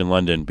being played in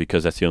London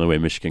because that's the only way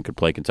Michigan could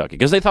play Kentucky.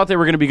 Because they thought they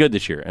were going to be good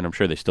this year, and I'm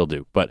sure they still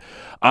do. But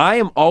I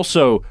am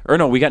also – or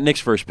no, we got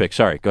Nick's first pick.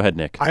 Sorry. Go ahead,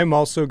 Nick. I am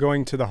also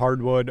going to the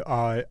hardwood.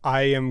 I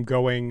am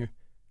going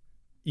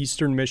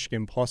Eastern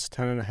Michigan plus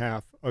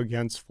 10.5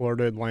 against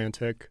Florida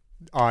Atlantic.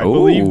 I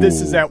believe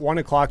this is at 1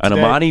 o'clock today.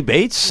 An Amani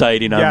Bates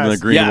sighting on the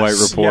Green and White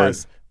Report.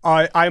 Yes.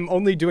 I'm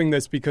only doing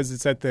this because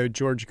it's at the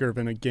George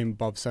Gervin Game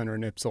Above Center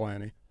in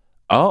Ypsilanti.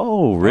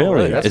 Oh,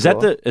 really? That's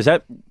cool.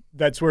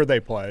 That's where they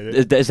play.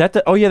 Is that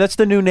the? Oh, yeah, that's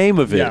the new name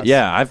of it. Yes.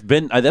 Yeah, I've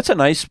been. That's a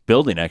nice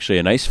building, actually,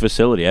 a nice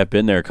facility. I've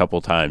been there a couple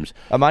times.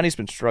 Amani's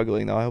been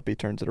struggling though. I hope he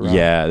turns it around.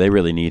 Yeah, they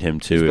really need him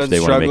too if they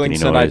want to make any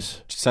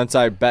noise. Since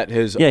I bet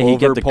his Yeah, he over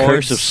get the points.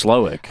 curse of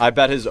Slowick, I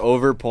bet his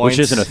over points,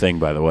 which isn't a thing,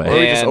 by the way. Or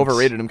we just And-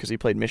 overrated him because he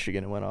played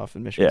Michigan and went off,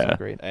 and Michigan's not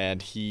great.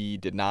 and he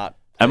did not.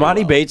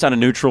 Amani well. Bates on a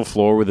neutral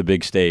floor with a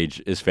big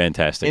stage is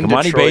fantastic. In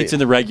Amani Detroit. Bates in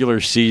the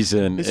regular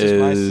season This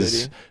is my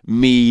is city.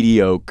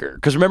 mediocre.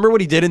 Because remember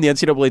what he did in the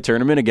NCAA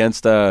tournament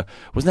against wasn't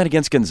that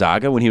against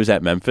Gonzaga when he was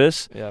at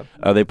Memphis? Yeah.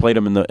 They played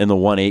him in the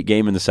 1-8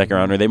 game in the second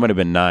round, or they might have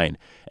been 9,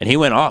 and he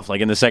went off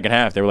like in the second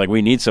half. They were like,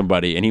 "We need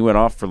somebody," and he went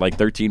off for like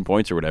 13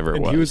 points or whatever it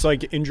And was. he was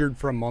like injured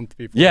for a month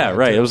before. Yeah, that,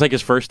 right. too. It was like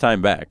his first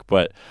time back.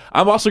 But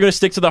I'm also going to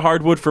stick to the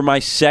hardwood for my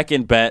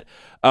second bet.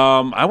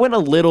 I went a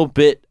little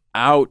bit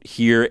out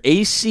here.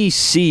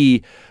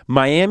 ACC,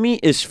 Miami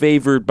is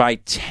favored by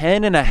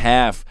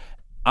 10.5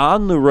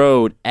 on the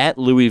road at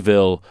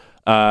Louisville.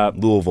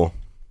 Louisville.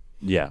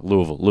 Yeah,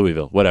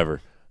 Louisville,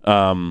 whatever.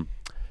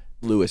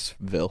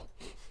 Louisville.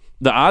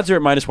 The odds are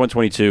at minus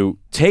 122.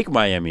 Take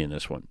Miami in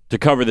this one to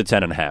cover the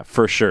 10.5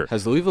 for sure.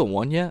 Has Louisville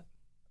won yet?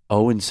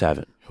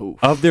 0-7.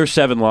 Oof. Of their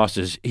 7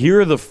 losses,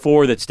 here are the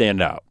 4 that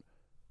stand out.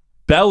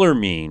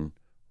 Bellarmine,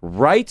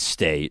 Wright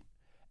State,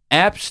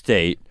 App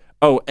State,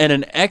 and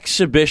an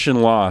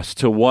exhibition loss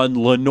to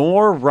one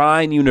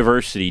Lenore-Rhine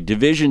University,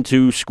 Division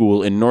II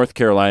school in North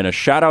Carolina.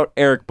 Shout out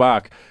Eric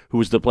Bach, who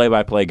was the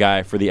play-by-play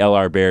guy for the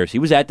LR Bears. He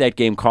was at that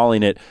game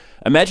calling it.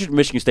 Imagine if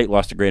Michigan State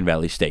lost to Grand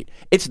Valley State.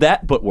 It's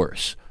that, but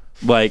worse.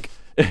 Like,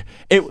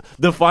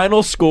 the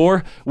final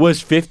score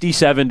was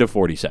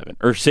 57-47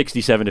 or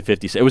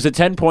 67-57. It was a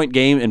 10-point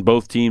game, and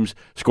both teams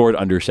scored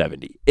under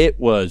 70. It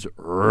was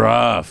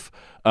rough.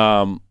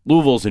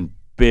 Louisville's in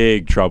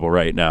big trouble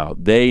right now.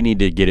 They need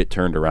to get it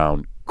turned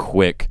around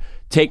quick.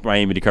 Take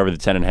Miami to cover the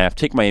 10.5.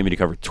 Take Miami to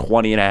cover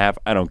 20.5.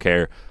 I don't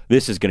care.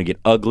 This is going to get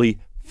ugly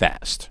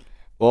fast.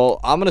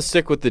 Well, I'm going to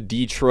stick with the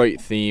Detroit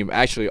theme.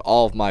 Actually,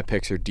 all of my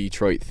picks are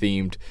Detroit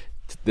themed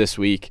this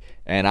week,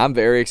 and I'm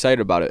very excited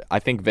about it. I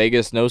think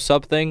Vegas knows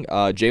something.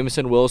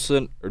 Jameson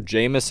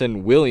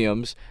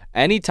Williams,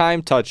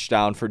 anytime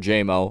touchdown for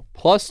JMO,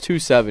 plus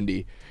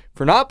 270.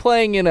 For not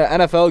playing in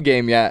an NFL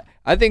game yet,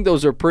 I think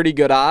those are pretty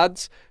good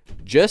odds.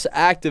 Just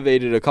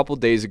activated a couple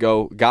days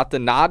ago, got the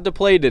nod to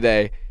play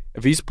today.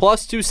 If he's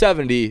plus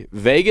 270,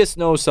 Vegas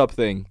knows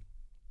something.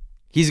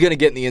 He's going to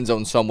get in the end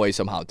zone some way,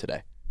 somehow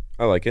today.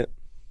 I like it.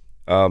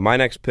 My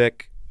next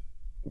pick,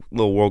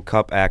 little World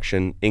Cup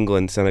action,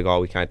 England,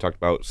 Senegal. We kind of talked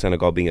about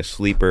Senegal being a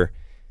sleeper,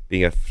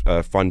 being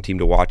a fun team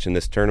to watch in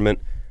this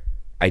tournament.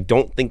 I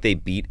don't think they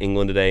beat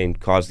England today and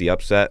cause the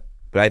upset,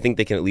 but I think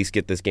they can at least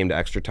get this game to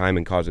extra time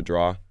and cause a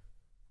draw.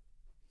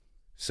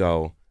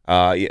 So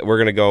we're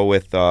going to go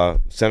with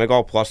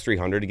Senegal plus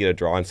 300 to get a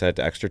draw and send it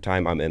to extra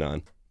time. I'm in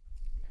on.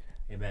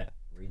 Hey, Matt,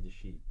 read the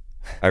sheet.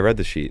 I read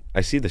the sheet. I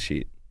see the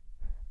sheet.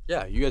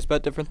 Yeah, you guys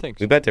bet different things.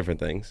 We bet different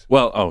things.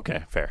 Well,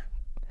 okay, fair.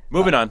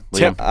 Moving on,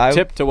 Liam.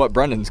 Tip to what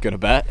Brendan's going to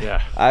bet.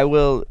 Yeah. I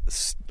will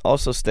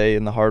also stay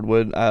in the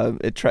hardwood.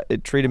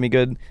 It treated me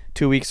good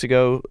 2 weeks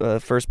ago.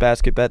 First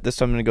basket bet. This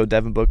time I'm going to go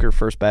Devin Booker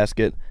first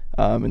basket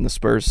in the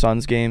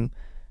Spurs-Suns game.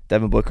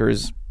 Devin Booker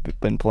has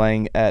been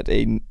playing at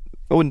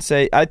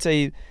I'd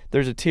say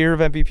there's a tier of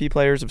MVP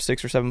players of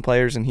 6 or 7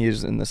 players, and he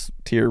is in this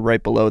tier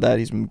right below that.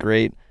 He's been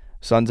great.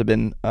 Suns have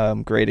been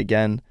great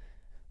again.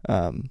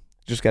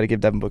 Just got to give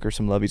Devin Booker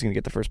some love. He's going to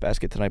get the first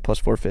basket tonight, plus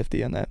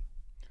 450 on that.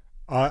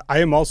 I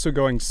am also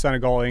going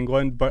Senegal,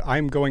 England, but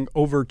I'm going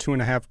over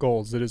 2.5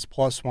 goals. It is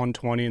plus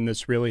 120, and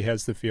this really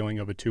has the feeling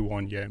of a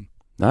 2-1 game.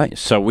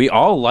 Nice. So we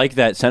all like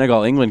that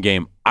Senegal-England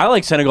game. I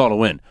like Senegal to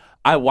win.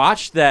 I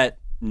watched that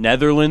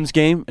Netherlands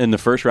game in the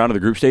first round of the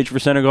group stage for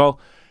Senegal.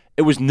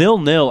 It was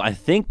 0-0, I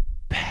think,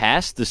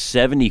 past the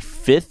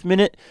 75th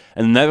minute,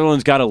 and the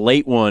Netherlands got a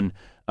late one,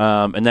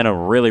 and then a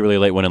really, really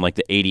late one in like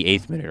the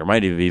 88th minute, or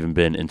might have even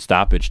been in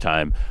stoppage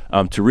time,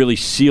 to really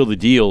seal the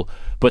deal.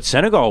 But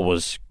Senegal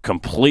was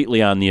completely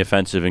on the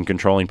offensive and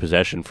controlling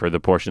possession for the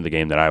portion of the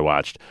game that I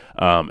watched,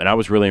 and I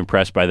was really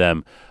impressed by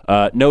them.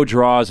 No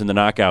draws in the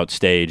knockout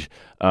stage.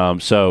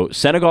 So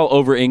Senegal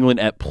over England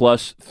at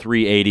plus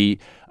 380.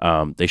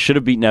 They should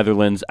have beat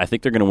Netherlands. I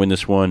think they're going to win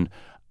this one.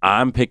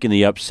 I'm picking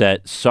the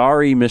upset.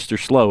 Sorry, Mr.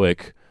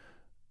 Slowick,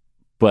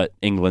 but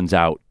England's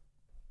out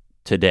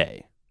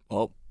today.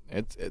 Well,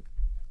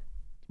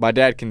 my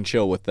dad can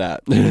chill with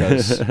that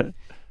because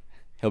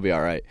he'll be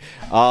all right.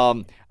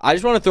 I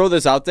just want to throw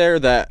this out there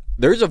that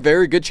there's a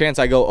very good chance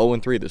I go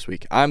 0-3 this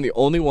week. I'm the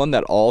only one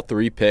that all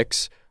 3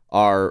 picks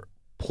are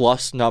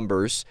plus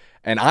numbers,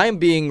 and I'm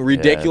being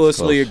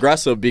ridiculously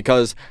aggressive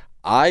because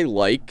I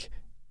like.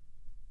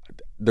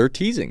 They're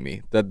teasing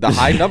me. The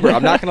high number.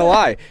 I'm not gonna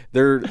lie.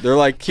 They're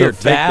like, here, the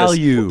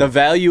value. Take this. The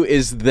value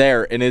is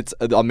there, and it's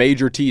a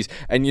major tease.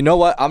 And you know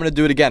what? I'm gonna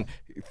do it again.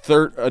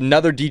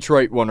 Another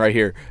Detroit one right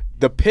here.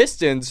 The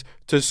Pistons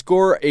to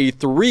score a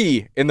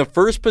 3 in the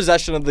first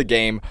possession of the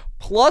game,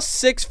 plus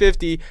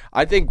 650.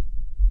 I think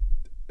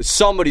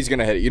somebody's going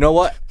to hit it. You know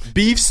what?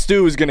 Beef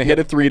Stew is going to hit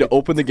a 3 to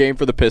open the game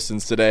for the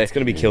Pistons today. It's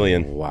going to be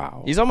Killian.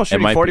 Wow. He's almost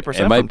shooting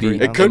 40% from three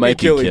now. It could be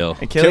Killian. Kill.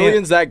 And Killian-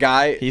 Killian's that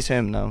guy. He's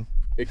him now.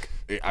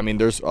 I mean,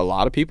 there's a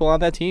lot of people on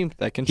that team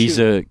that can shoot. He's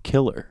a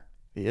killer.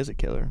 He is a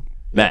killer.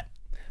 Matt,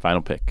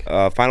 final pick.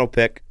 Final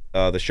pick.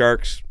 The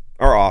Sharks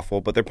are awful,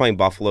 but they're playing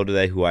Buffalo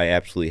today, who I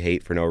absolutely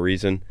hate for no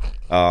reason.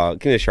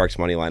 Give me the Sharks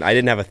money line. I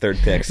didn't have a third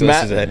pick, so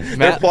this is it.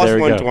 They're plus there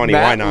we go. 120.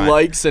 Matt Why not?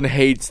 likes and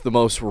hates the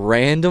most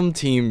random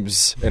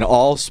teams in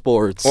all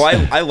sports.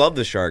 Well, I love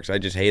the Sharks. I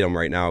just hate them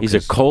right now. He's a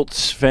 'cause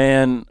Colts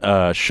fan,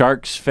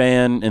 Sharks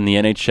fan in the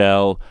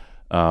NHL,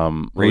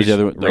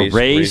 Rays-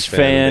 Rays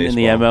fan in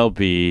the baseball.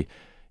 MLB.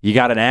 You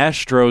got an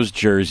Astros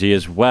jersey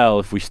as well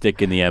if we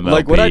stick in the MLB.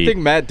 Like what I think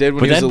Matt did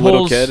when he was a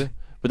little kid.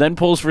 But then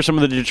pulls for some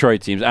of the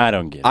Detroit teams. I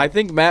don't get it. I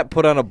think Matt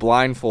put on a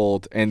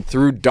blindfold and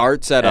threw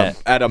darts at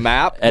a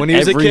map at when he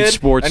was a every kid,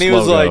 sports and he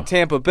was logo. like,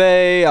 Tampa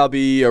Bay, I'll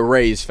be a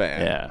Rays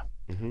fan. Yeah.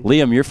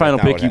 Liam, your final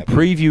Not pick, what you happened.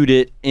 previewed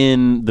it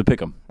in the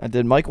Pick'em. I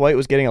did. Mike White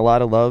was getting a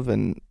lot of love,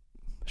 and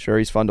sure,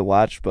 he's fun to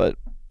watch, but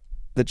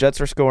the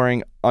Jets are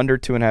scoring under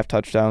 2.5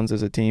 touchdowns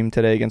as a team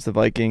today against the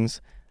Vikings.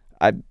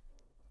 I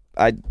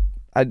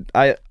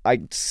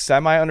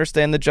semi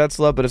understand the Jets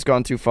love, but it's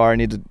gone too far.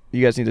 You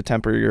guys need to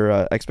temper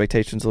your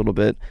expectations a little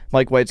bit.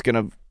 Mike White's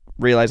gonna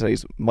realize that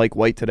he's Mike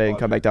White today and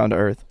come back down to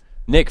earth.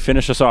 Nick,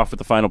 finish us off with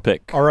the final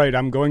pick. All right,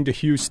 I'm going to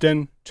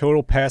Houston.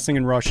 Total passing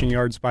and rushing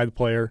yards by the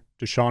player.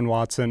 Deshaun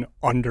Watson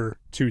under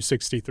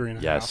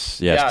 263.5.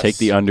 Yes. Take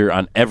the under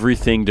on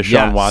everything Deshaun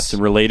Yes.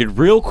 Watson related.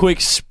 Real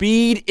quick,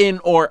 speed in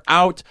or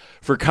out.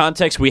 For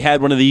context, we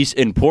had one of these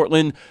in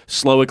Portland.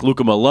 Slowick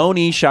Luca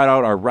Maloney, shout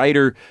out our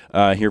writer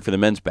here for the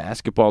men's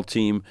basketball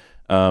team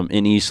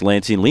in East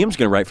Lansing. Liam's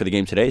going to write for the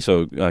game today,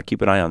 so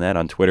keep an eye on that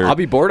on Twitter. I'll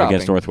be board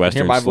against hopping.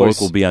 Northwestern. Hear my Slowick voice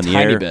will be on the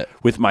tiny air bit.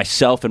 with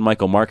myself and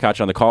Michael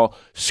Markoch on the call.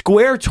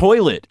 Square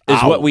toilet is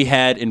Ow. what we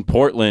had in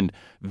Portland.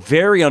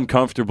 Very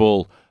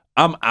uncomfortable.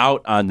 I'm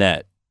out on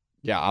that.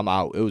 Yeah, I'm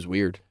out. It was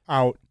weird.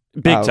 Out.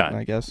 Big Out, time.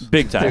 I guess.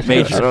 Big time.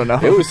 Major. I don't know.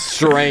 It was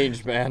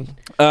strange, man.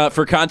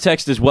 For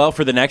context as well,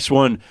 for the next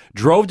one,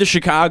 drove to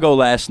Chicago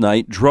last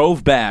night,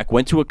 drove back,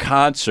 went to a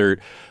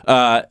concert.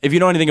 If you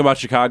know anything about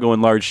Chicago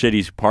and large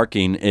cities,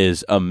 parking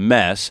is a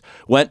mess.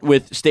 Went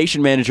with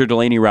station manager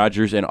Delaney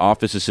Rogers and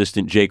office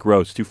assistant Jake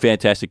Rhodes, two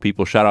fantastic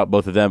people. Shout out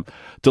both of them.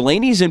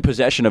 Delaney's in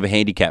possession of a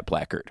handicap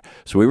placard.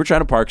 So we were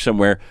trying to park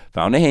somewhere,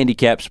 found a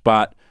handicap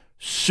spot.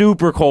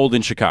 Super cold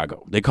in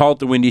Chicago. They call it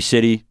the Windy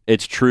City.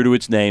 It's true to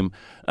its name.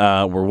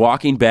 We're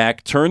walking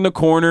back, turn the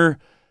corner,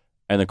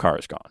 and the car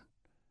is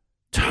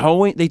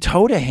gone. They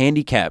towed a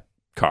handicap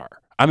car.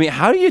 I mean,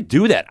 how do you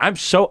do that? I'm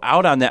so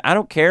out on that. I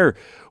don't care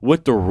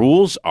what the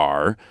rules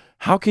are.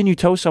 How can you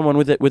tow someone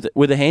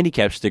with a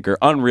handicap sticker?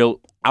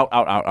 Unreal. Out.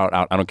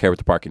 I don't care what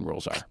the parking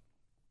rules are.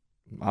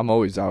 I'm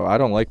always out. I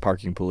don't like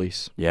parking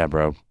police. Yeah,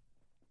 bro.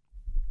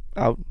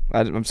 Out.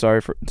 I'm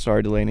sorry,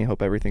 Delaney.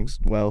 Hope everything's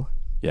well.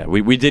 Yeah,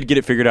 we did get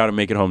it figured out and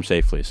make it home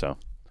safely, so.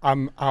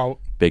 I'm out.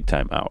 Big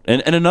time out.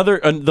 And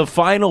the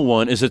final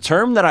one is a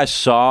term that I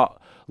saw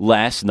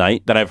last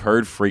night that I've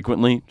heard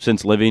frequently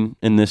since living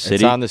in this city.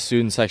 It's on the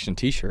student section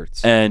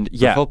T-shirts. And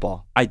yeah,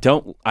 football. I'm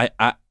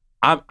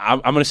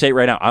going to say it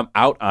right now. I'm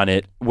out on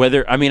it.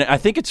 I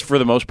think it's for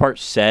the most part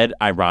said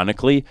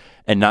ironically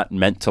and not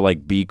meant to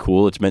like be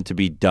cool. It's meant to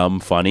be dumb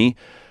funny.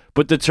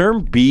 But the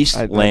term Beast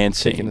I'm taking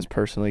Lansing this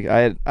personally.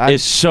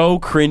 is so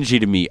cringy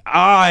to me.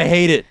 I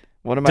hate it.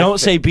 Don't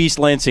say Beast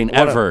Lansing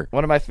ever.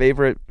 One of my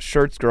favorite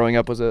shirts growing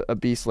up was a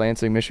Beast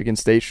Lansing Michigan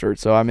State shirt,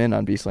 so I'm in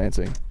on Beast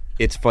Lansing.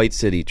 It's Fight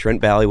City.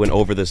 Trent Valley went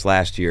over this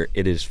last year.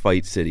 It is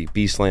Fight City.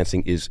 Beast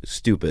Lansing is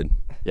stupid.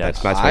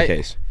 Yes. That's my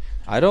case.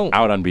 I don't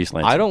Out on Beast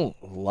Lansing. I don't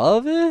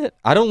love it.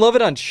 I don't love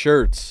it on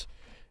shirts.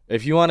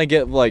 If you want to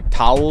get like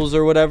towels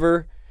or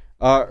whatever,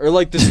 or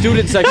like the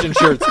student section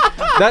shirts.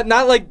 That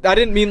not like I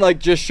didn't mean like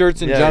just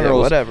shirts in general.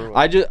 whatever.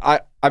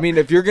 I mean,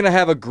 if you're gonna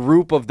have a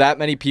group of that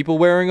many people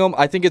wearing them,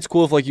 I think it's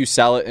cool if like you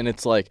sell it and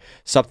it's like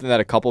something that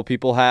a couple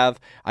people have.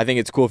 I think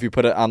it's cool if you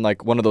put it on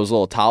like one of those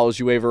little towels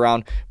you wave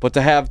around. But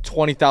to have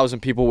 20,000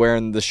 people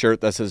wearing the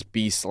shirt that says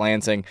Beast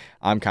Lansing,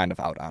 I'm kind of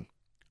out on.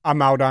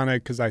 I'm out on it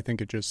because I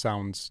think it just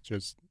sounds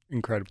just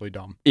incredibly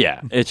dumb.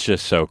 Yeah, it's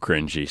just so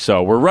cringy.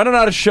 So we're running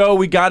out of show.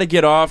 We got to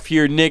get off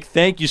here. Nick,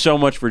 thank you so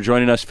much for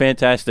joining us.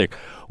 Fantastic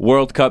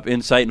World Cup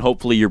insight, and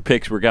hopefully your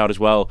picks work out as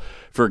well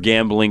for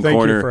Gambling Thank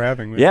Corner. you for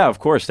having me. Yeah, of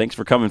course. Thanks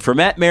for coming. For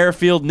Matt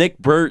Merrifield, Nick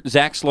Burt,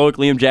 Zach Slowick,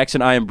 Liam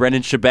Jackson, I am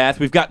Brendan Shabath.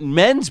 We've got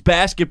men's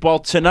basketball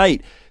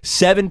tonight,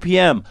 7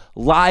 p.m.,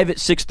 live at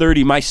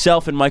 6:30.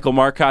 Myself and Michael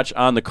Markoch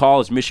on the call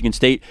as Michigan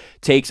State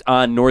takes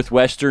on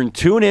Northwestern.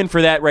 Tune in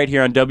for that right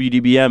here on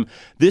WDBM.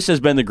 This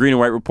has been the Green and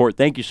White Report.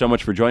 Thank you so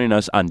much for joining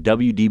us on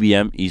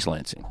WDBM East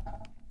Lansing.